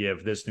wait to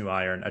give this new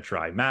iron a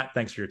try. Matt,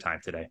 thanks for your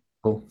time today.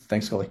 Cool.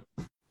 Thanks, Scully.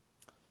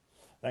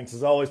 Thanks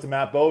as always to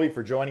Matt Bovee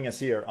for joining us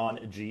here on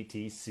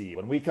GTC.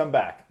 When we come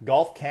back,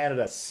 Golf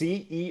Canada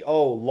CEO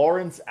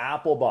Lawrence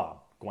Applebaum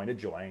going to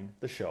join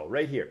the show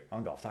right here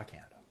on Golf Talk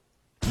Canada.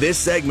 This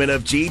segment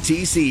of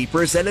GTC,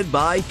 presented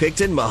by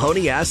Picton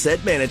Mahoney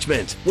Asset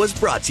Management, was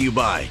brought to you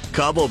by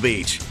Cobble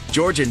Beach,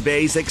 Georgian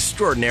Bay's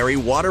extraordinary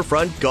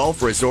waterfront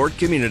golf resort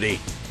community.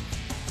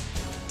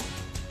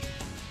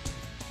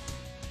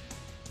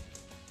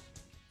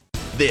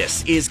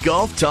 This is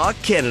Golf Talk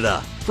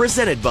Canada,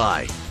 presented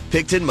by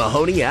Picton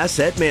Mahoney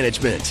Asset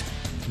Management.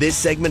 This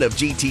segment of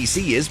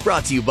GTC is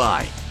brought to you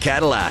by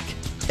Cadillac.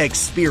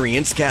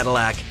 Experience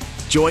Cadillac.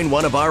 Join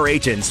one of our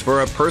agents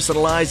for a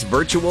personalized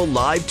virtual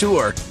live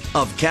tour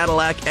of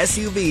Cadillac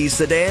SUVs,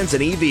 sedans,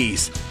 and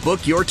EVs.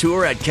 Book your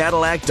tour at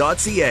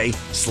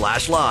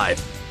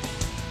cadillac.ca/live.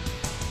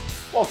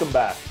 Welcome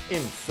back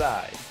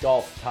inside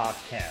Golf Talk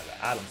Canada.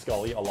 Adam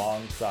Scully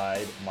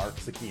alongside Mark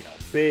Zecchino.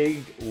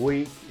 Big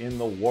week in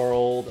the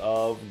world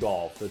of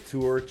golf. The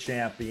Tour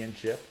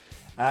Championship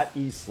at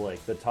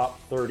Eastlake. The top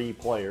 30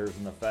 players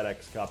in the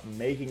FedEx Cup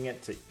making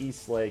it to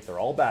Eastlake. They're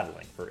all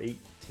battling for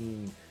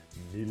 $18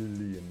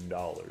 million,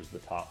 the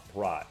top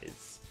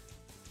prize.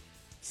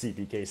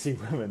 CPKC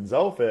Women's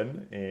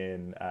Open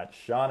at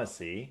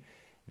Shaughnessy.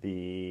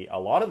 A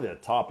lot of the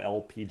top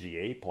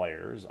LPGA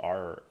players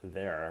are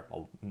there.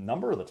 A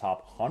number of the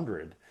top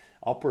 100,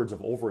 upwards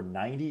of over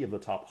 90 of the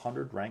top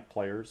 100 ranked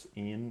players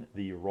in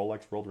the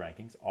Rolex World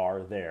Rankings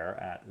are there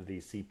at the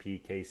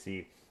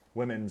CPKC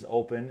Women's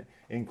Open,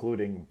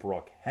 including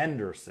Brooke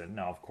Henderson.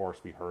 Now, of course,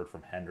 we heard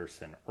from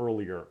Henderson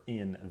earlier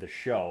in the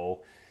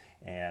show.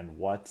 And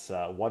what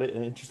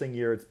an interesting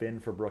year it's been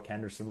for Brooke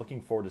Henderson.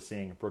 Looking forward to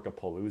seeing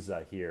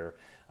Brookapalooza here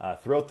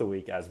throughout the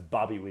week, as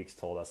Bobby Weeks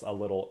told us a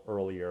little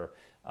earlier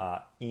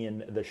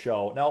in the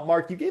show. Now,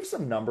 Mark, you gave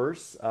some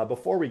numbers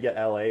before we get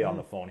LA on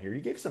the phone here.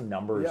 You gave some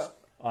numbers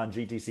on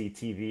GTC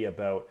TV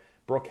about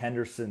Brooke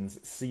Henderson's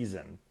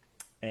season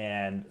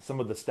and some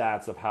of the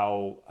stats of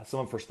how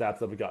some of her stats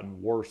have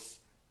gotten worse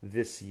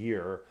this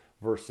year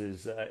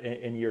versus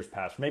in years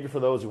past. Maybe for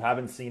those who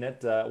haven't seen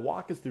it,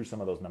 walk us through some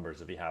of those numbers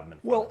if you haven't.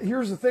 Well,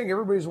 here's the thing.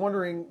 Everybody's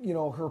wondering,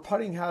 her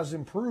putting has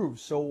improved.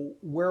 So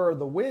where are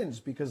the wins?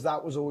 Because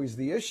that was always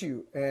the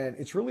issue. And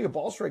it's really a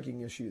ball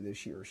striking issue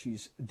this year.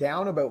 She's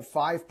down about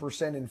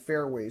 5% in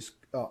fairways,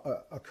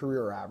 a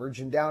career average,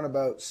 and down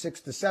about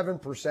 6 to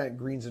 7%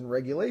 greens in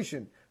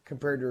regulation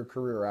compared to her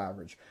career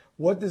average.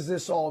 What does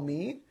this all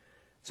mean?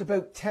 It's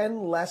about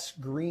 10 less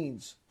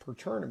greens per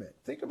tournament.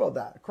 Think about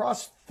that.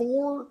 Across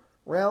 4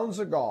 rounds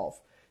of golf,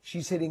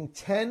 she's hitting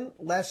 10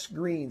 less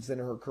greens than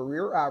her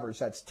career average.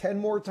 That's 10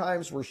 more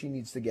times where she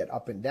needs to get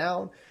up and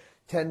down,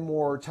 10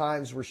 more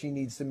times where she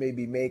needs to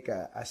maybe make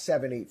a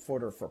 7-8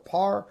 footer for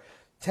par,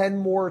 10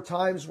 more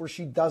times where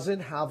she doesn't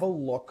have a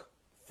look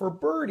for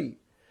birdie.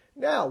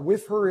 Now,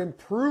 with her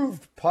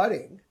improved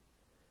putting,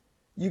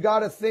 you got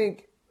to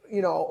think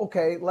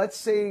okay, let's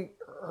say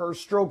her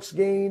strokes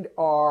gained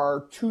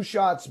are 2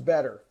 shots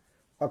better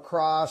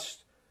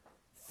across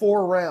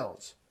 4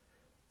 rounds,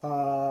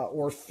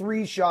 or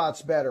 3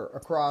 shots better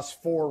across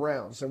 4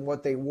 rounds than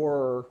what they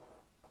were,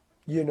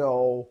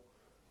 3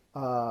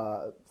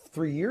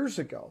 years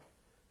ago.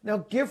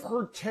 Now give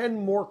her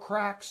 10 more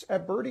cracks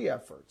at birdie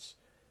efforts.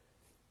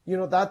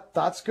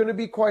 That's going to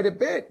be quite a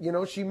bit.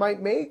 She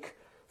might make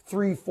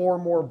 3-4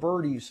 more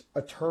birdies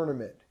a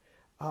tournament.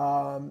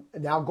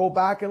 Now go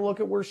back and look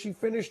at where she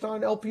finished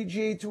on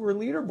LPGA Tour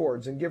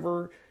leaderboards and give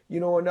her,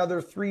 another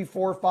 3,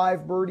 4,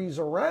 5 birdies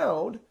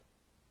around,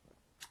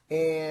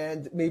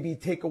 and maybe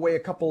take away a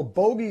couple of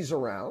bogeys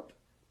around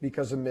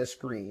because of missed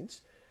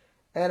greens.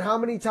 And how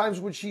many times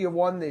would she have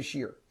won this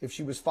year if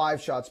she was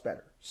 5 shots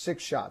better,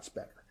 6 shots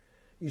better?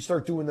 You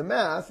start doing the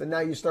math, and now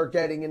you start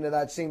getting into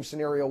that same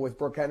scenario with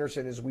Brooke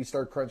Henderson as we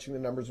start crunching the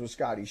numbers with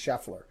Scottie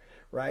Scheffler,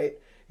 right?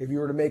 If you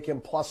were to make him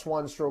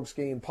 +1 strokes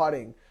gained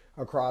putting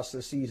across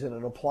the season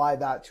and apply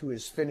that to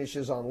his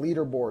finishes on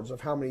leaderboards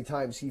of how many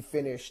times he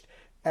finished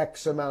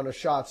X amount of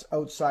shots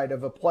outside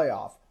of a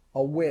playoff,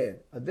 a win,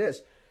 a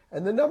this,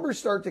 and the numbers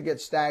start to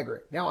get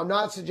staggering. Now, I'm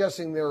not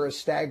suggesting they're as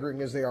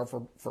staggering as they are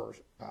for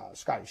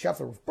Scottie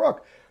Scheffler with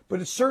Brooke, but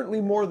it's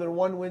certainly more than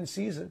 1 win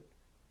season.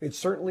 It's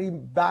certainly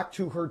back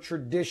to her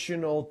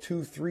traditional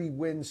 2-3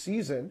 win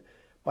season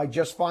by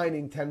just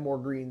finding 10 more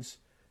greens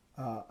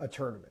a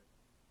tournament.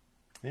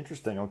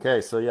 Interesting.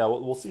 Okay, so yeah,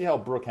 we'll see how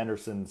Brooke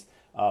Henderson's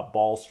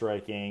ball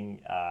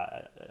striking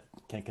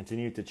can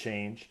continue to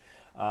change,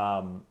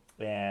 and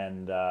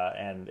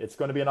it's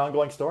going to be an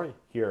ongoing story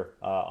here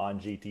on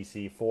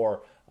GTC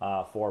for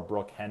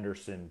Brooke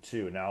Henderson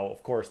too. Now,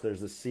 of course, there's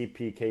the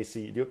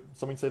CPKC. Do you have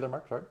something to say there,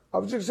 Mark? Sorry. I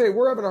was going to say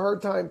we're having a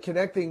hard time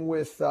connecting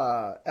with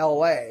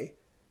LA.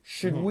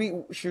 Should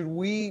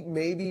we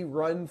maybe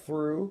run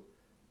through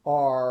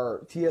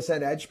our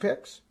TSN Edge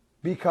picks?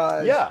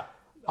 Because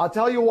I'll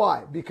tell you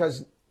why.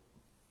 Because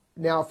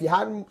now, if you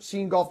hadn't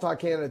seen Golf Talk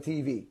Canada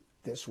TV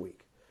this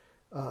week,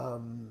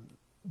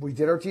 we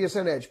did our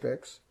TSN Edge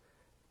picks,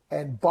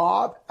 and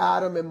Bob,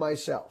 Adam, and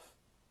myself,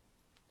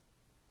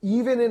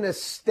 even in a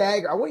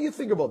stagger, I want you to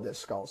think about this,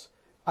 Skulls.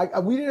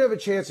 We didn't have a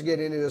chance to get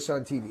into this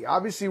on TV.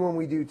 Obviously, when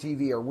we do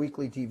TV, our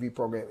weekly TV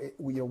program,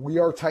 we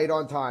are tight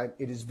on time.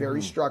 It is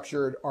very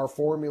structured. Our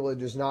formula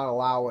does not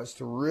allow us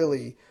to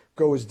really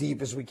go as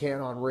deep as we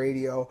can on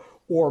radio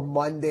or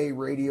Monday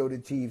radio to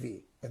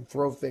TV and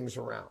throw things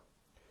around.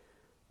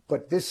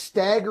 But this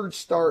staggered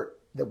start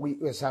that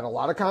has had a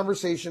lot of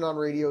conversation on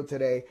radio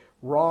today,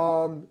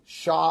 Xander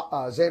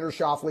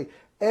Schauffele,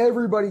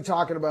 everybody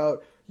talking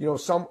about,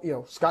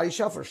 Scottie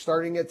Scheffler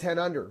starting at 10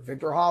 under,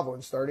 Victor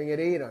Hovland starting at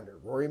 8 under,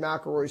 Rory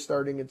McIlroy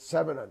starting at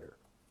 7 under.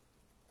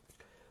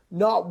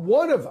 Not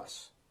one of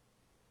us,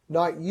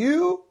 not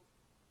you,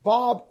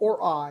 Bob,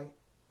 or I,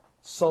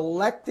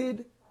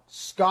 selected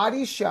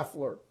Scottie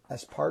Scheffler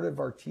as part of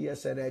our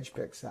TSN Edge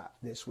picks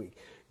this week.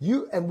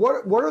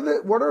 What are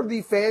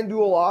the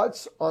FanDuel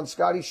odds on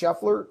Scottie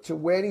Scheffler to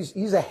win?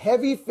 He's a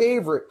heavy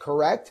favorite,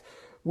 correct?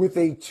 With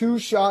a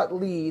 2-shot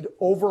lead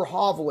over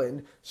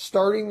Hovland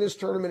starting this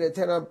tournament at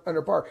 10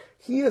 under par.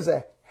 He is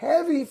a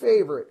heavy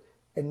favorite,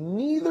 and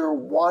neither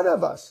one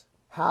of us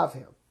have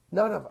him.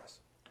 None of us.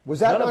 Was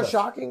that not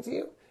shocking to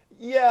you?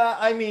 Yeah,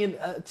 I mean,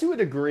 to a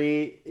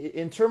degree,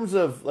 in terms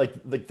of like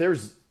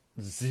there's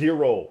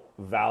zero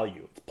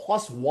value. It's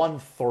plus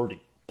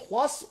 130.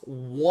 Plus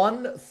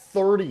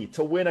 130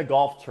 to win a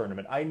golf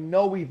tournament. I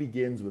know he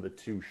begins with a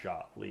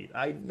 2-shot lead.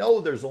 I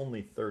know there's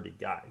only 30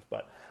 guys,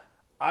 but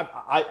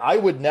I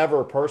would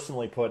never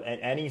personally put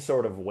any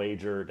sort of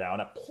wager down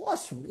at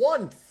plus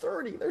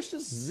 130. There's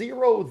just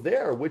zero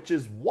there, which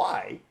is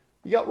why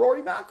you got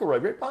Rory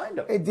McIlroy right behind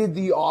him. And did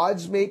the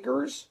odds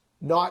makers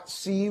not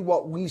see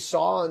what we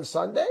saw on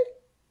Sunday?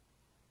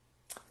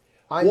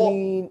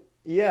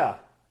 Yeah.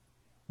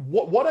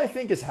 What I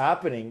think is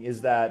happening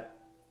is that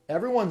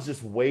everyone's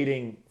just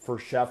waiting for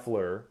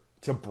Scheffler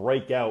to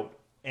break out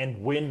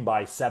and win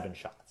by 7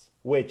 shots,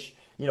 which,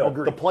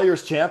 Agreed. The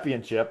Players'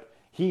 Championship,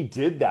 he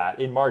did that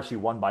in March. He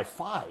won by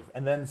 5.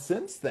 And then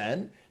since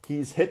then,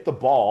 he's hit the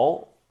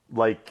ball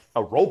like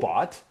a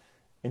robot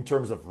in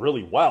terms of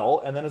really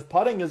well. And then his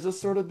putting has just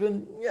sort of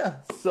been,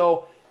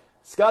 So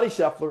Scottie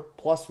Scheffler,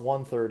 plus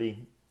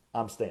 130.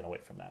 I'm staying away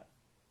from that.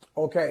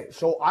 Okay,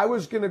 so I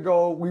was going to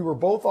go, we were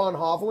both on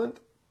Hovland,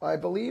 I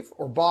believe,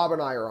 or Bob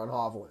and I are on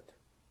Hovland.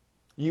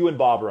 You and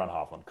Bob are on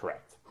Hovland,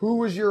 correct. Who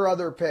was your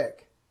other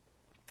pick?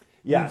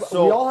 Yeah, we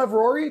all have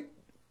Rory?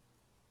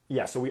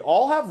 Yeah, so we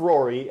all have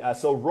Rory.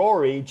 So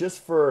Rory,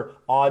 just for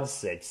odds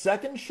sake,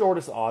 second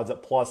shortest odds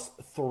at plus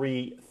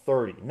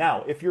 330.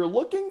 Now, if you're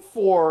looking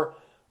for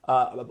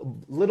a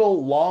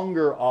little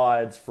longer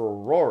odds for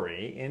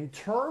Rory, in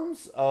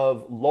terms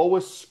of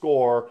lowest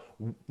score,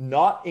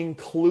 not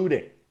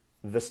including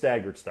the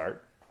staggered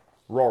start,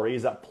 Rory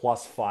is at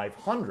plus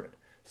 500.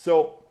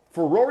 So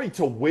for Rory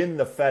to win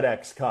the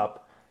FedEx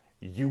Cup,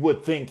 you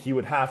would think he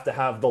would have to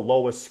have the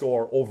lowest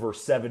score over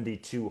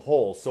 72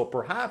 holes. So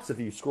perhaps if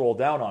you scroll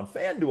down on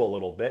FanDuel a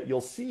little bit,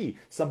 you'll see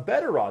some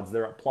better odds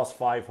there at plus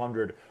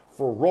 500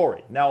 for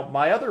Rory. Now,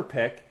 my other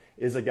pick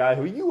is a guy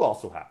who you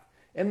also have,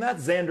 and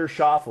that's Xander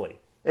Schauffele.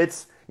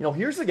 It's,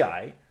 here's a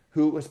guy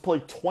who has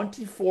played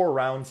 24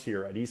 rounds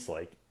here at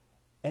Eastlake,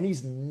 and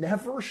he's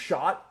never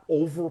shot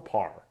over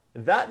par.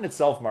 That in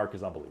itself, Mark,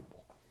 is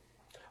unbelievable.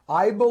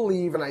 I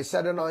believe, and I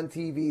said it on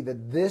TV,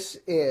 that this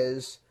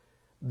is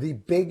the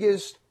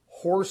biggest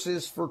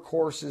horses for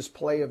courses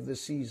play of the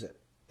season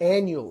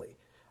annually.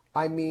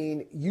 I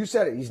mean, you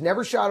said it. He's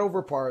never shot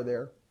over par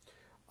there.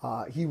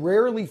 He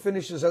rarely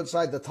finishes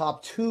outside the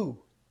top 2.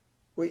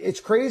 It's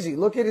crazy.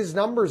 Look at his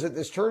numbers at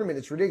this tournament.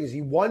 It's ridiculous.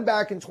 He won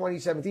back in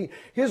 2017.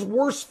 His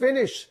worst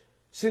finish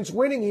since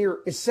winning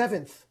here is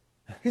 7th.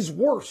 His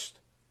worst.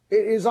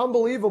 It is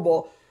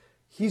unbelievable.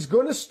 He's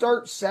going to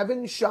start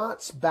 7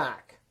 shots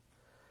back,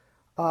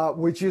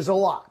 which is a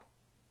lot.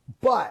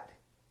 But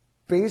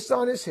based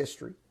on his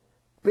history,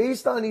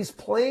 based on he's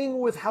playing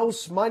with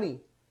house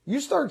money, you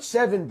start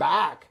 7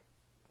 back.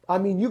 I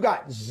mean, you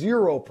got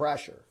zero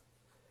pressure.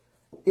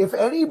 If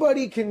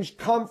anybody can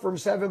come from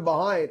 7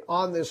 behind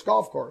on this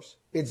golf course,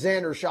 it's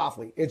Xander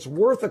Schauffele. It's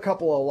worth a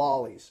couple of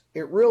lollies.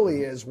 It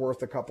really is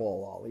worth a couple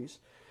of lollies.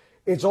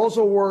 It's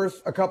also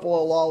worth a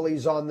couple of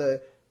lollies on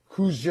the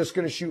who's just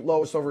going to shoot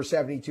lowest over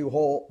 72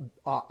 hole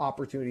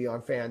opportunity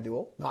on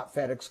FanDuel, not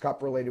FedEx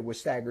Cup related with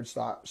staggered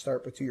start,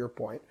 but to your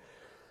point.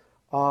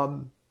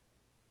 But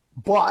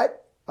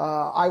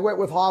I went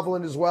with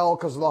Hovland as well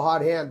because of the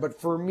hot hand.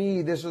 But for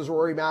me, this is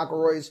Rory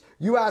McIlroy's.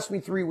 You asked me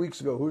 3 weeks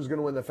ago who's going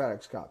to win the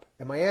FedEx Cup.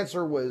 And my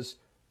answer was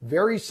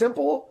very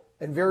simple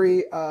and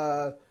very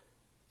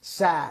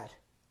sad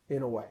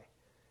in a way.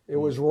 It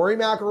was Rory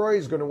McIlroy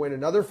is going to win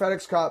another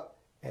FedEx Cup,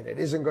 and it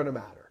isn't going to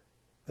matter.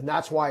 And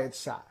that's why it's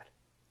sad.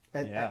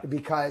 And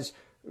because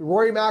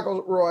Rory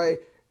McIlroy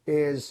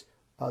is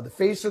the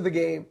face of the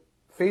game,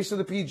 face of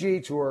the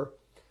PGA Tour,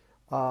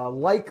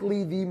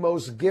 likely the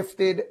most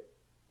gifted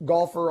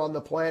golfer on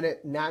the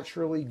planet,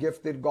 naturally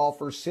gifted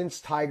golfer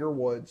since Tiger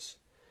Woods.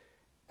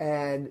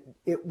 And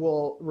it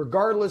will,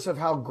 regardless of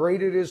how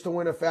great it is to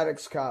win a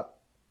FedEx Cup,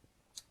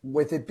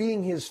 with it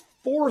being his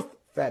 4th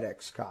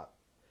FedEx Cup,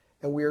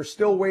 and we are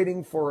still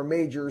waiting for a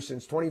major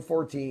since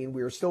 2014,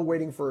 we are still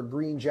waiting for a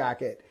green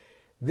jacket,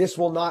 this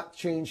will not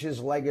change his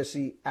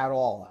legacy at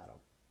all, Adam.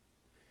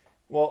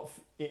 Well,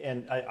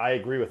 and I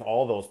agree with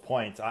all those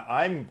points.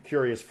 I'm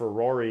curious for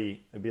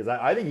Rory because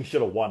I think he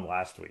should have won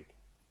last week,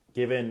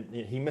 given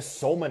he missed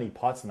so many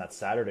putts in that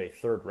Saturday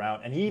 3rd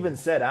round. And he even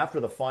said after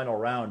the final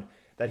round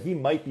that he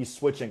might be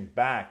switching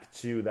back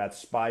to that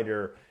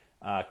spider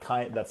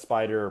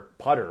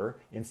putter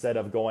instead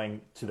of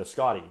going to the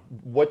Scotty.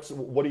 What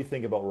do you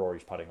think about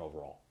Rory's putting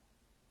overall?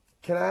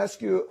 Can I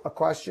ask you a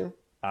question?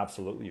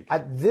 Absolutely. You can.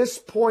 At this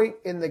point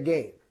in the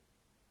game,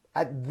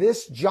 at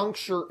this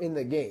juncture in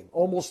the game,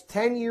 almost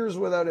 10 years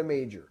without a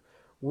major,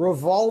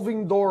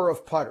 revolving door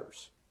of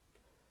putters,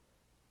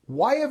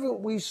 why haven't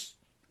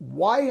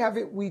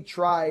we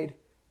tried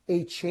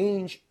a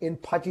change in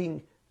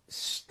putting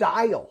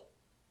style?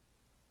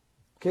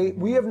 Okay,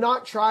 we have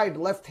not tried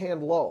left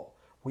hand low.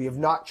 We have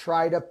not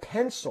tried a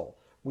pencil.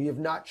 We have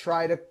not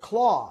tried a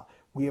claw.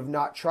 We have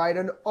not tried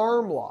an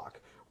arm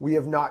lock. We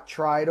have not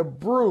tried a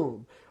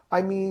broom.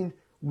 I mean,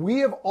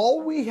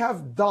 all we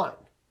have done,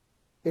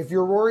 if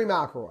you're Rory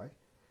McIlroy,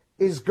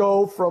 is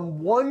go from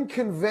one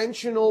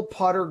conventional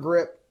putter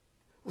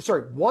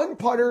one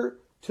putter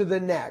to the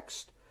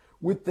next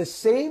with the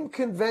same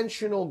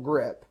conventional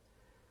grip,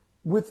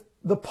 with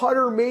the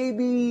putter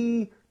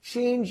maybe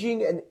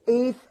changing an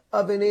 1/8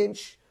 of an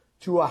inch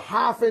to a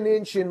 1/2 an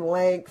inch in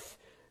length,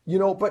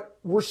 but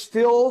we're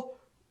still,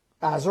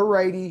 as a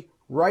righty,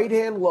 right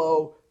hand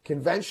low,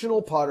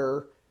 conventional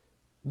putter,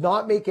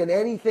 not making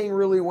anything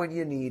really when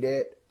you need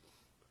it.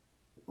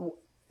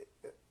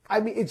 I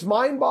mean, it's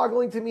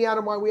mind-boggling to me,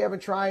 Adam, why we haven't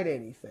tried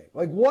anything.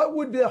 Like, what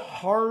would the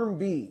harm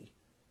be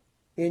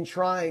in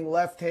trying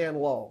left-hand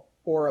low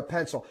or a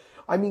pencil?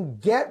 I mean,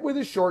 get with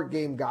a short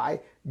game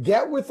guy,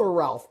 get with a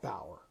Ralph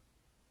Bauer,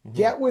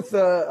 get with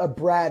a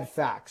Brad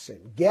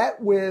Faxon,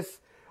 get with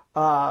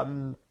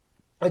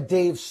a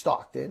Dave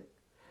Stockton,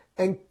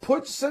 and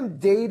put some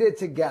data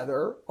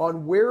together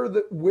on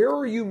where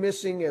are you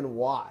missing and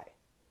why.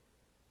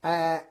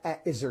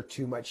 Is there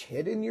too much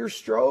hit in your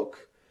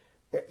stroke?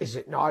 Is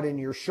it not in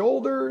your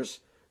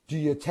shoulders? Do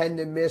you tend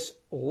to miss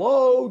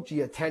low? Do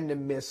you tend to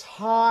miss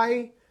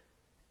high?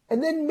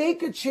 And then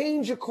make a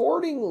change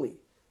accordingly.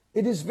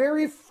 It is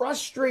very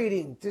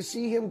frustrating to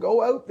see him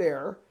go out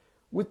there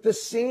with the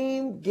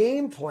same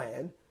game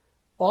plan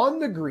on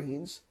the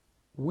greens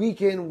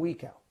week in,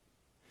 week out.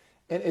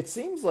 And it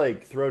seems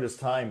like throughout his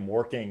time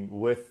working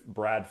with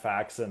Brad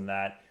Faxon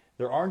that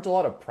there aren't a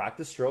lot of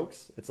practice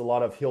strokes. It's a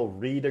lot of he'll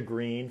read a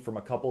green from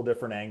a couple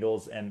different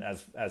angles, and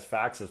as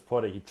Fax has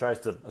put it, he tries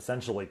to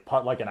essentially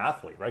putt like an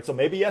athlete, right? So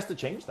maybe he has to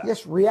change that.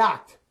 Yes,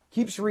 react.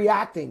 Keeps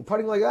reacting,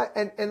 putting like that.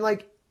 And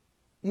like,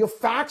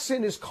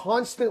 Faxon is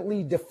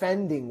constantly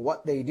defending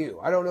what they do.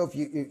 I don't know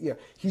if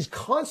he's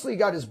constantly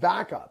got his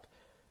back up.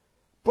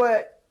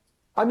 But,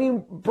 I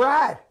mean,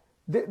 Brad,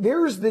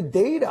 there's the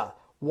data.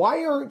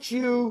 Why aren't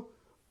you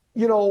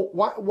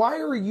why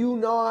are you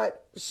not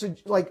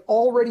like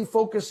already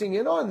focusing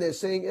in on this,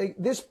 saying like,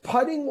 this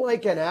putting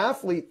like an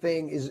athlete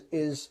thing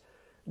is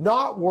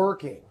not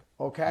working,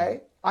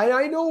 okay?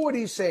 I know what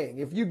he's saying.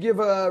 If you give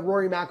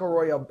Rory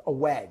McIlroy a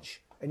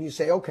wedge and you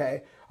say,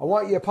 okay, I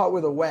want you to putt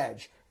with a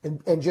wedge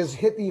and just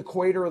hit the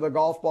equator of the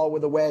golf ball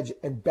with a wedge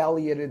and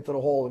belly it into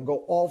the hole and go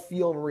all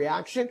feel and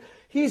reaction,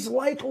 he's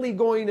likely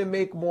going to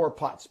make more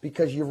putts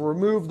because you've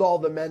removed all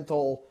the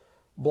mental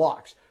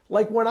blocks.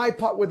 Like when I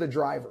putt with a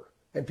driver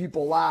and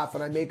people laugh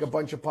and I make a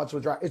bunch of putts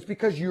with driver, it's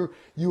because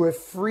you have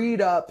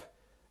freed up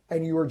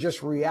and you are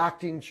just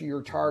reacting to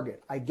your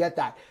target. I get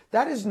that.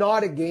 That is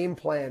not a game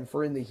plan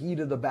for in the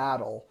heat of the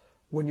battle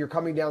when you're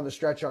coming down the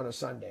stretch on a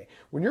Sunday.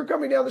 When you're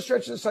coming down the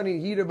stretch on a Sunday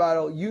in the heat of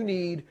battle, you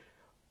need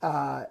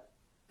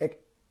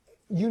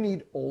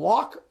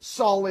lock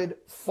solid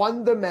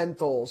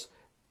fundamentals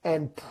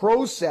and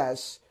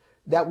process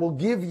that will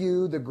give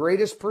you the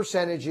greatest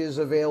percentages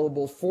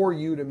available for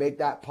you to make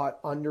that putt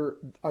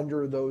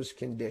under those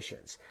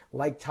conditions,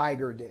 like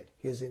Tiger did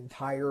his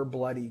entire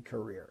bloody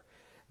career.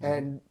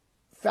 And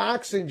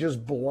Faxon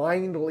just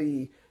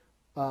blindly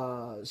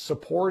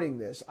supporting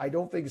this, I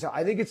don't think so.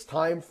 I think it's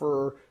time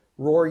for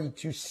Rory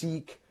to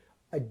seek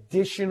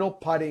additional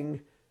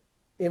putting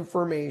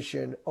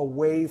information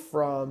away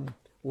from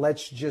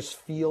let's just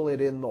feel it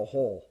in the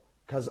hole.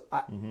 Because,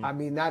 I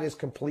mean, that is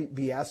complete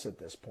BS at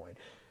this point.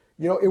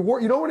 You know,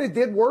 you know when it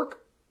did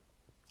work?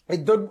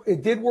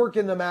 It did work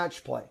in the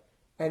match play.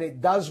 And it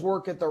does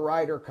work at the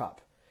Ryder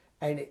Cup.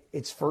 And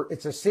it's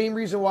the same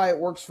reason why it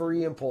works for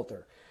Ian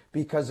Poulter.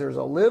 Because there's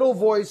a little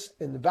voice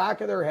in the back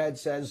of their head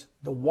says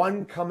the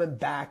one coming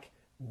back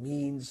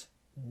means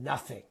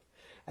nothing.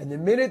 And the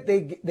minute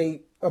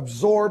they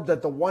absorb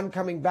that the one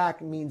coming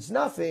back means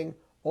nothing,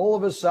 all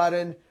of a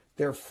sudden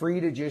they're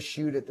free to just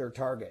shoot at their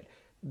target.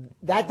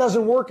 That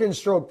doesn't work in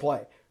stroke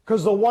play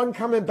because the one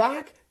coming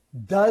back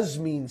does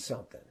mean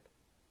something.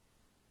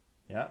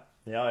 Yeah.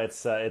 You know,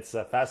 it's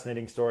a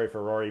fascinating story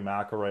for Rory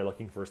McIlroy,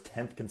 looking for his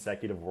 10th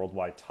consecutive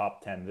worldwide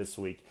top 10 this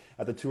week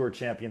at the Tour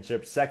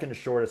Championship. Second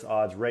shortest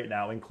odds right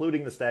now,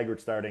 including the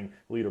staggered starting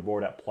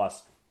leaderboard at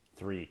plus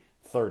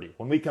 330.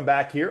 When we come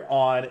back here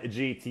on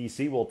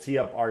GTC, we'll tee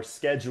up our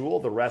schedule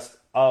the rest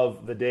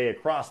of the day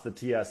across the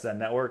TSN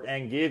network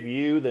and give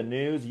you the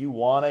news you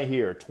want to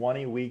hear.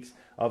 20 weeks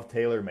of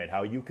TaylorMade,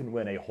 how you can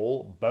win a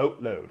whole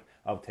boatload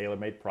of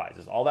TaylorMade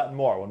prizes. All that and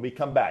more when we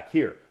come back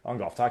here on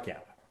Golf Talk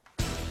Canada.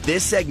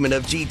 This segment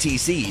of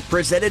GTC,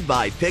 presented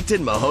by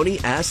Picton Mahoney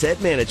Asset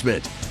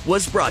Management,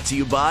 was brought to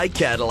you by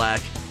Cadillac.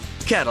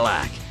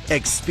 Cadillac.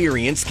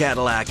 Experience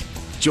Cadillac.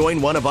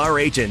 Join one of our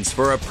agents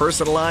for a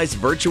personalized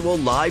virtual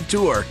live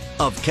tour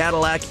of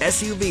Cadillac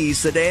SUVs,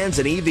 sedans,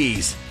 and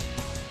EVs.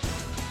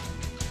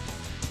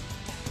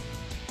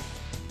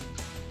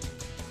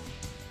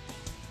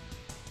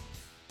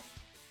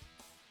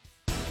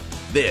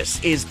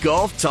 This is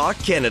Golf Talk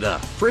Canada,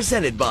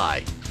 presented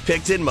by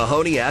Picton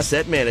Mahoney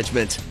Asset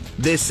Management.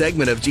 This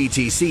segment of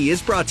GTC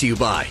is brought to you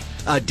by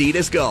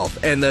Adidas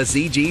Golf and the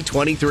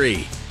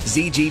ZG23.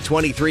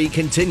 ZG23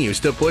 continues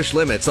to push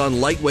limits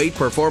on lightweight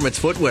performance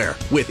footwear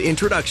with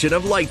introduction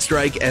of Light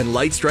Strike and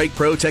Light Strike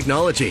Pro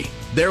technology.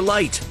 They're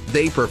light,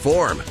 they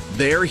perform,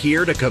 they're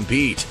here to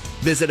compete.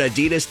 Visit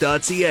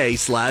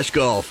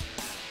adidas.ca/golf.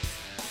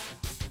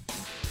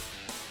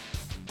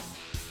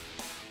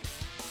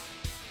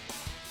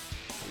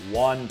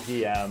 1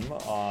 p.m.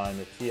 on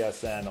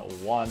TSN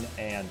 1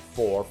 and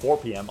 4, 4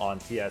 p.m. on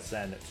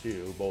TSN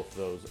 2, both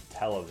those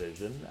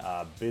television.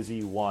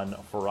 Busy one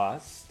for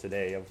us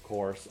today, of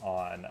course,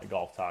 on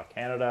Golf Talk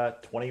Canada.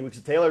 20 weeks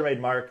of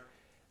TaylorMade, Mark.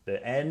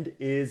 The end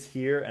is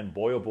here, and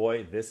boy, oh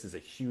boy, this is a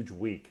huge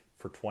week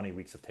for 20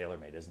 weeks of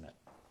TaylorMade, isn't it?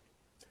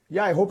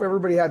 Yeah, I hope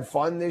everybody had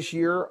fun this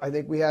year. I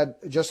think we had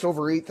just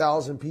over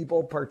 8,000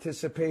 people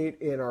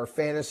participate in our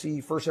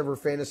first ever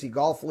fantasy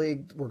golf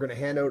league. We're going to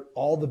hand out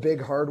all the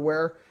big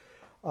hardware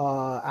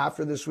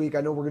after this week.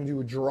 I know we're going to do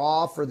a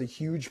draw for the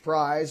huge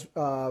prize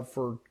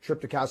for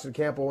trip to Casa de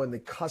Campo, and the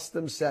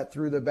custom set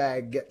through the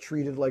bag, get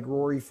treated like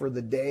Rory for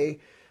the day.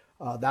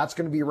 That's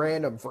going to be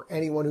random for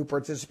anyone who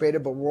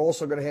participated, but we're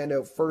also going to hand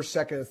out first,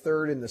 second, and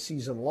third in the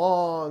season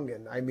long.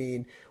 And I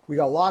mean, we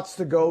got lots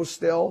to go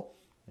still.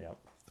 Yep.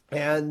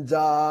 And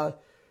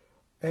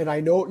I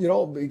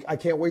know, I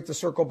can't wait to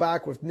circle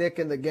back with Nick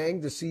and the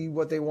gang to see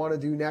what they want to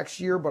do next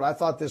year. But I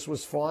thought this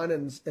was fun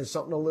and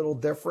something a little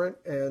different.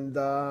 And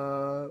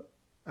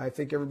I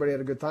think everybody had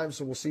a good time.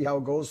 So we'll see how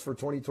it goes for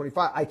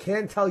 2025. I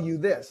can tell you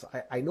this.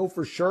 I know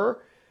for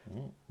sure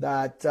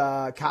that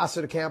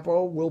Casa de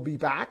Campo will be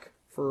back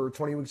for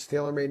 20 weeks of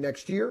TaylorMade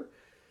next year.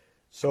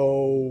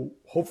 So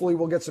hopefully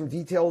we'll get some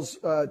details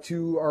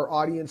to our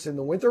audience in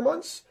the winter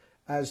months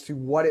as to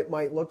what it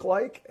might look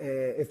like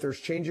if there's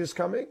changes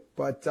coming.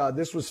 But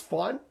this was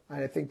fun.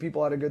 I think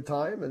people had a good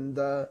time. And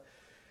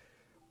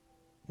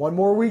one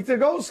more week to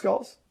go,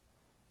 Skulls.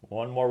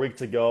 One more week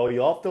to go.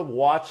 You'll have to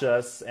watch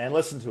us and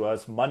listen to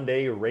us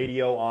Monday,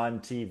 radio on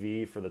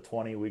TV for the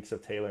 20 Weeks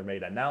of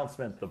Taylormade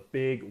announcement. The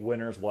big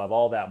winners. We'll have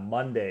all that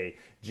Monday,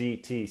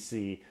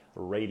 GTC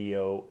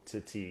radio to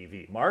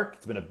TV. Mark,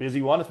 it's been a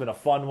busy one. It's been a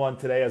fun one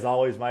today, as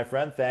always, my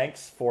friend.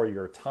 Thanks for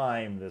your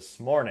time this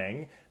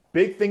morning.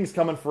 Big things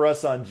coming for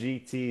us on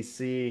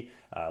GTC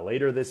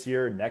later this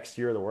year, next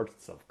year.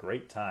 It's a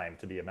great time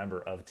to be a member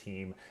of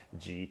Team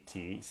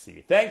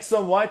GTC. Thanks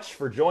so much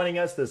for joining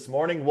us this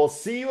morning. We'll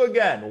see you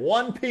again,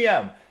 1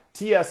 p.m.,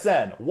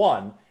 TSN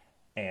 1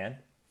 and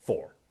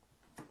 4.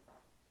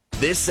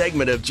 This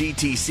segment of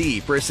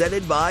GTC,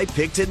 presented by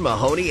Picton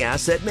Mahoney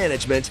Asset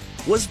Management,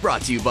 was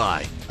brought to you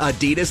by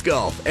Adidas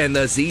Golf and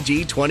the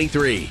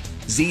ZG23.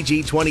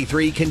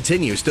 ZG23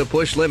 continues to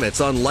push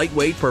limits on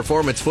lightweight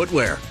performance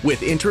footwear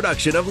with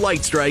introduction of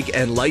Lightstrike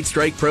and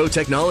Lightstrike Pro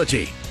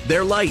technology.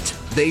 They're light,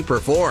 they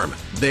perform,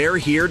 they're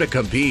here to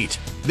compete.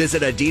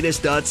 Visit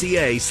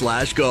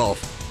adidas.ca/golf.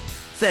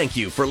 Thank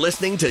you for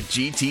listening to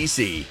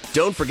GTC.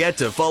 Don't forget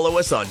to follow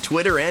us on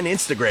Twitter and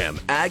Instagram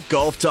at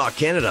Golf Talk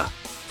Canada.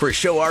 For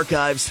show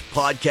archives,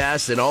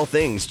 podcasts, and all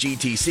things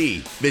GTC,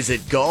 visit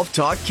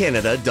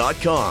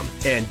golftalkcanada.com.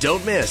 And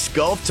don't miss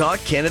Golf Talk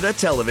Canada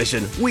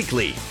Television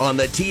weekly on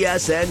the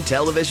TSN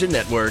Television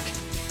Network.